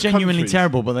any might of those be genuinely countries,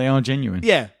 terrible, but they are genuine.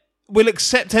 yeah, we'll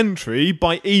accept entry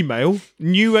by email,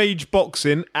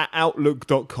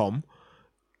 newageboxing@outlook.com.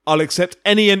 I'll accept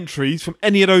any entries from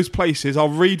any of those places. I'll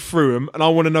read through them, and I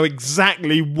want to know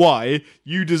exactly why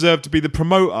you deserve to be the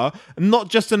promoter, and not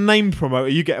just a named promoter.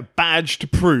 You get a badge to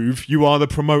prove you are the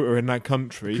promoter in that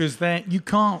country. Because you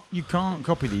can't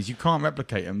copy these. You can't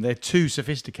replicate them. They're too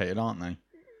sophisticated, aren't they?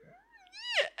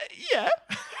 Yeah.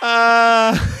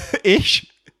 Ish.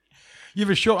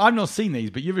 I've not seen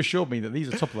these, but you've assured me that these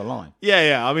are top of the line.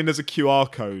 Yeah. I mean, there's a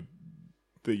QR code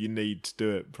that you need to do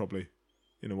it, probably,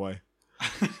 in a way.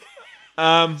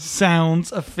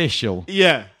 Sounds official.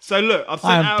 Yeah. So look, I've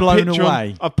sent I am out blown a picture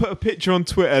away. I've put a picture on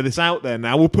Twitter that's out there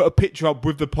now. We'll put a picture up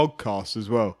with the podcast as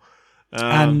well.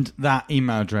 And that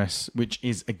email address, which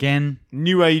is, again,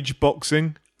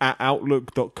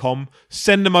 newageboxing@outlook.com.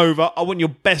 Send them over. I want your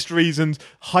best reasons,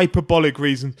 hyperbolic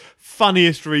reasons,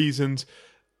 funniest reasons,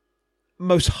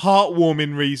 most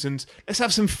heartwarming reasons. Let's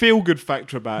have some feel-good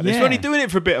factor about this. Yeah. We're only doing it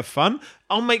for a bit of fun.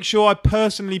 I'll make sure I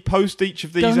personally post each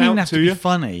of these don't out even have to to you. be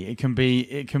funny. It can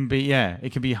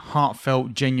be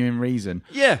heartfelt, genuine reason.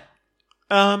 Yeah.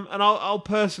 And I'll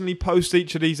personally post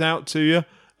each of these out to you.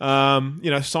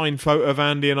 Signed photo of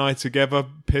Andy and I together,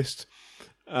 pissed.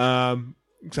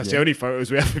 'Cause that's the only photos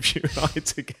we have of you and I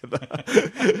together.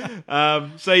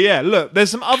 Look, there's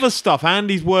some other stuff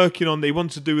Andy's working on that he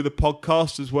wants to do with the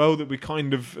podcast as well that we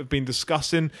kind of have been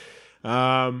discussing,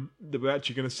 that we're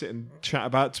actually going to sit and chat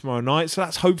about tomorrow night. So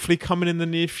that's hopefully coming in the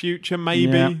near future,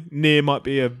 maybe. Yeah. Near might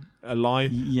be a lie.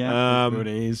 Yeah, that's what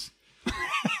it is.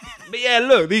 But yeah,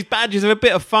 look, these badges are a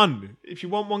bit of fun. If you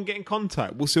want one, get in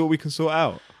contact. We'll see what we can sort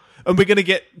out. And we're going to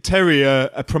get Terry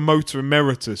a promoter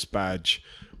emeritus badge.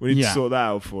 We need to sort that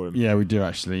out for him. Yeah, we do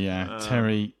actually, yeah.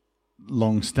 Terry,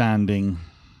 long-standing.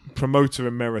 Promoter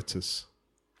emeritus.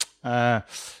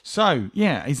 So,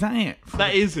 yeah, is that it?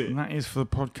 That is it. That is for the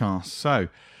podcast. So,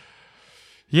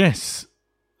 yes,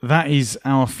 that is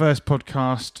our first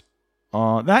podcast.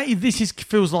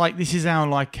 Feels like this is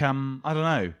our, I don't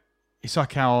know. It's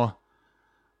like our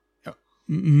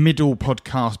middle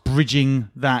podcast,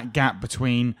 bridging that gap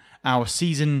between our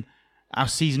season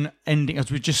ending,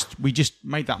 as we just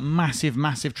made that massive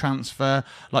transfer,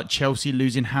 like Chelsea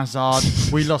losing Hazard.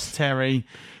 We lost Terry.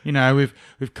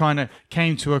 We've kind of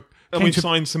came to a and we've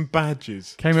signed some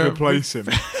badges to replace him.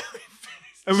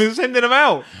 And we're sending them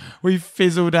out. We've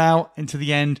fizzled out into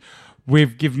the end.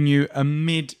 We've given you a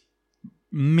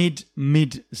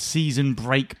mid-season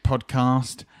break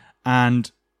podcast,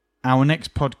 and our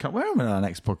next podcast. Where will our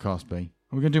next podcast be?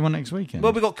 Are we going to do one next weekend?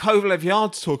 Well, we've got Kovalev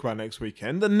Yard to talk about next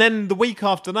weekend. And then the week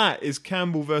after that is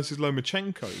Campbell versus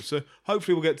Lomachenko. So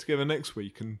hopefully we'll get together next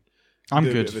week. And I'm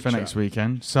good for next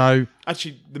weekend. So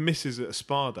actually, the missus at a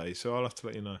spa day, so I'll have to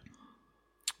let you know.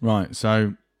 Right.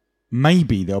 So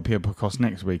maybe there'll be a podcast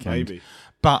next weekend. Maybe.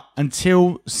 But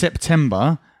until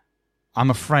September, I'm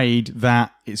afraid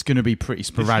that it's going to be pretty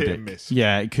sporadic. It's hit and miss.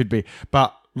 Yeah, it could be.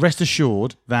 But rest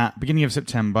assured that beginning of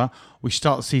September, we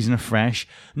start the season afresh.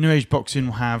 New Age Boxing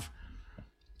will have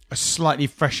a slightly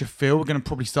fresher feel. We're going to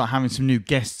probably start having some new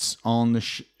guests on the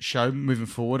show moving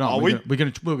forward. Aren't we? We're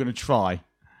going to try.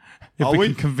 If we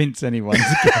can convince anyone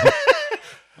to go.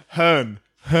 Hearn's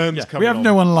coming We have on.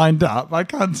 no one lined up. I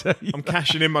can't tell you. I'm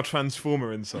cashing in my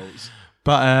Transformer insults.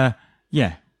 But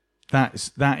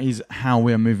that is how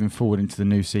we are moving forward into the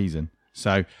new season.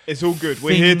 So it's all good.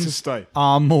 We're here to stay.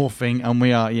 Are morphing, and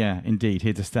we are, indeed,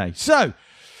 here to stay. So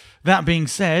that being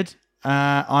said,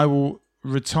 I will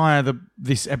retire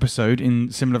this episode in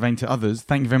similar vein to others.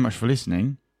 Thank you very much for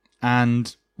listening,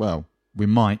 and we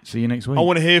might see you next week. I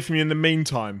want to hear from you in the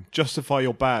meantime. Justify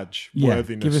your badge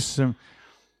worthiness. Give us some.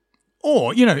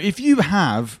 Or if you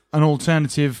have an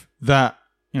alternative that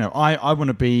I want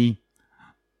to be.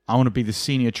 I want to be the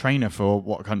senior trainer for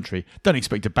what country? Don't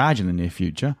expect a badge in the near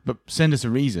future, but send us a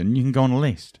reason. You can go on a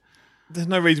list. There's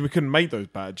no reason we couldn't make those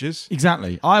badges.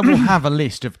 Exactly. I will have a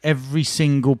list of every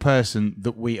single person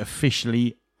that we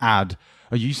officially add.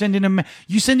 You send in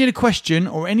a question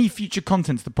or any future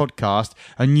content to the podcast,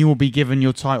 and you will be given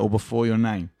your title before your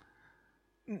name.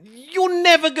 You're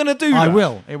never going to do that. I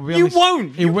will. It will be on you this,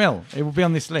 won't. It will. It will be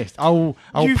on this list. I'll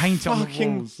paint it on the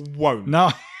fucking walls. Won't.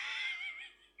 No.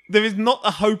 There is not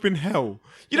a hope in hell.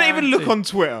 You don't even look on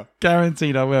Twitter.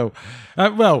 Guaranteed I will.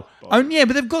 But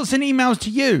they've got to send emails to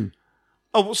you.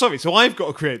 Oh, well, sorry. So I've got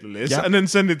to create the list and then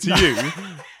send it to you.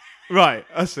 Right.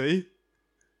 I see.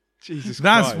 Jesus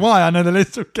Christ. That's why I know the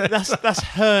list. Okay. That's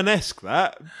Hearn-esque,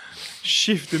 that.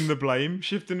 Shifting the blame,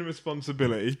 shifting the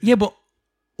responsibility. Yeah, but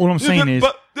all I'm saying is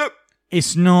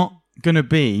it's not going to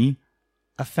be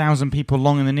 1,000 people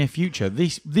long in the near future.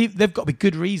 They've got to be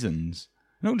good reasons.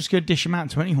 They're not just going to dish them out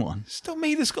to anyone. It's not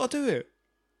me that's got to do it.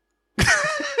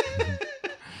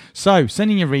 So, send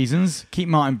in your reasons. Keep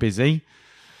Martin busy.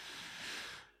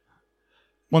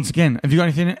 Once again, have you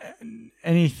got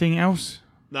anything else?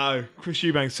 No, Chris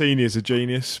Eubank Senior is a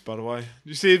genius, by the way. Did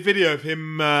you see a video of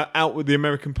him out with the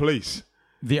American police?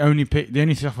 The only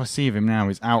stuff I see of him now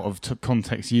is out of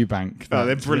context Eubank. Oh,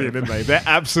 they're brilliant, aren't they? They're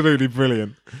absolutely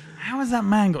brilliant. How has that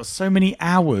man got so many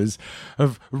hours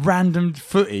of random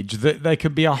footage that there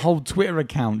could be a whole Twitter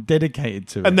account dedicated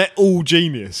to it? And they're all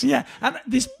genius. Yeah, and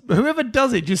whoever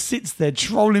does it just sits there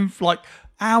trolling for like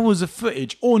hours of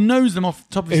footage or knows them off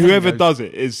the top of his head. Whoever does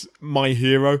it is my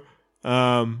hero.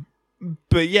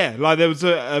 But yeah, like there was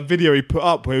a video he put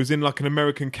up where he was in like an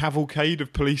American cavalcade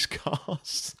of police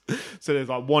cars. So there's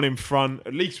like one in front,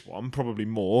 at least one, probably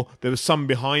more. There was some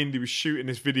behind. He was shooting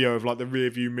this video of like the rear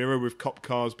view mirror with cop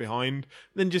cars behind.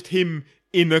 Then just him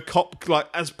in a cop, like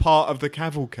as part of the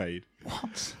cavalcade.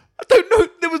 What? I don't know.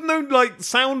 There was no like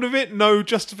sound of it, no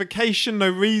justification, no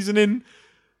reasoning.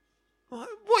 What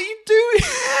are you doing?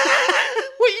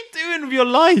 What are you doing with your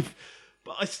life?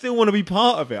 But I still want to be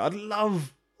part of it. I'd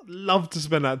love to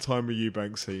spend that time with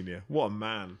Eubank Senior. What a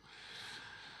man.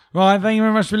 Right, thank you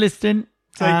very much for listening.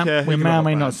 Take care. We may or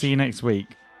may not see you next week.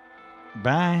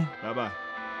 Bye. Bye-bye.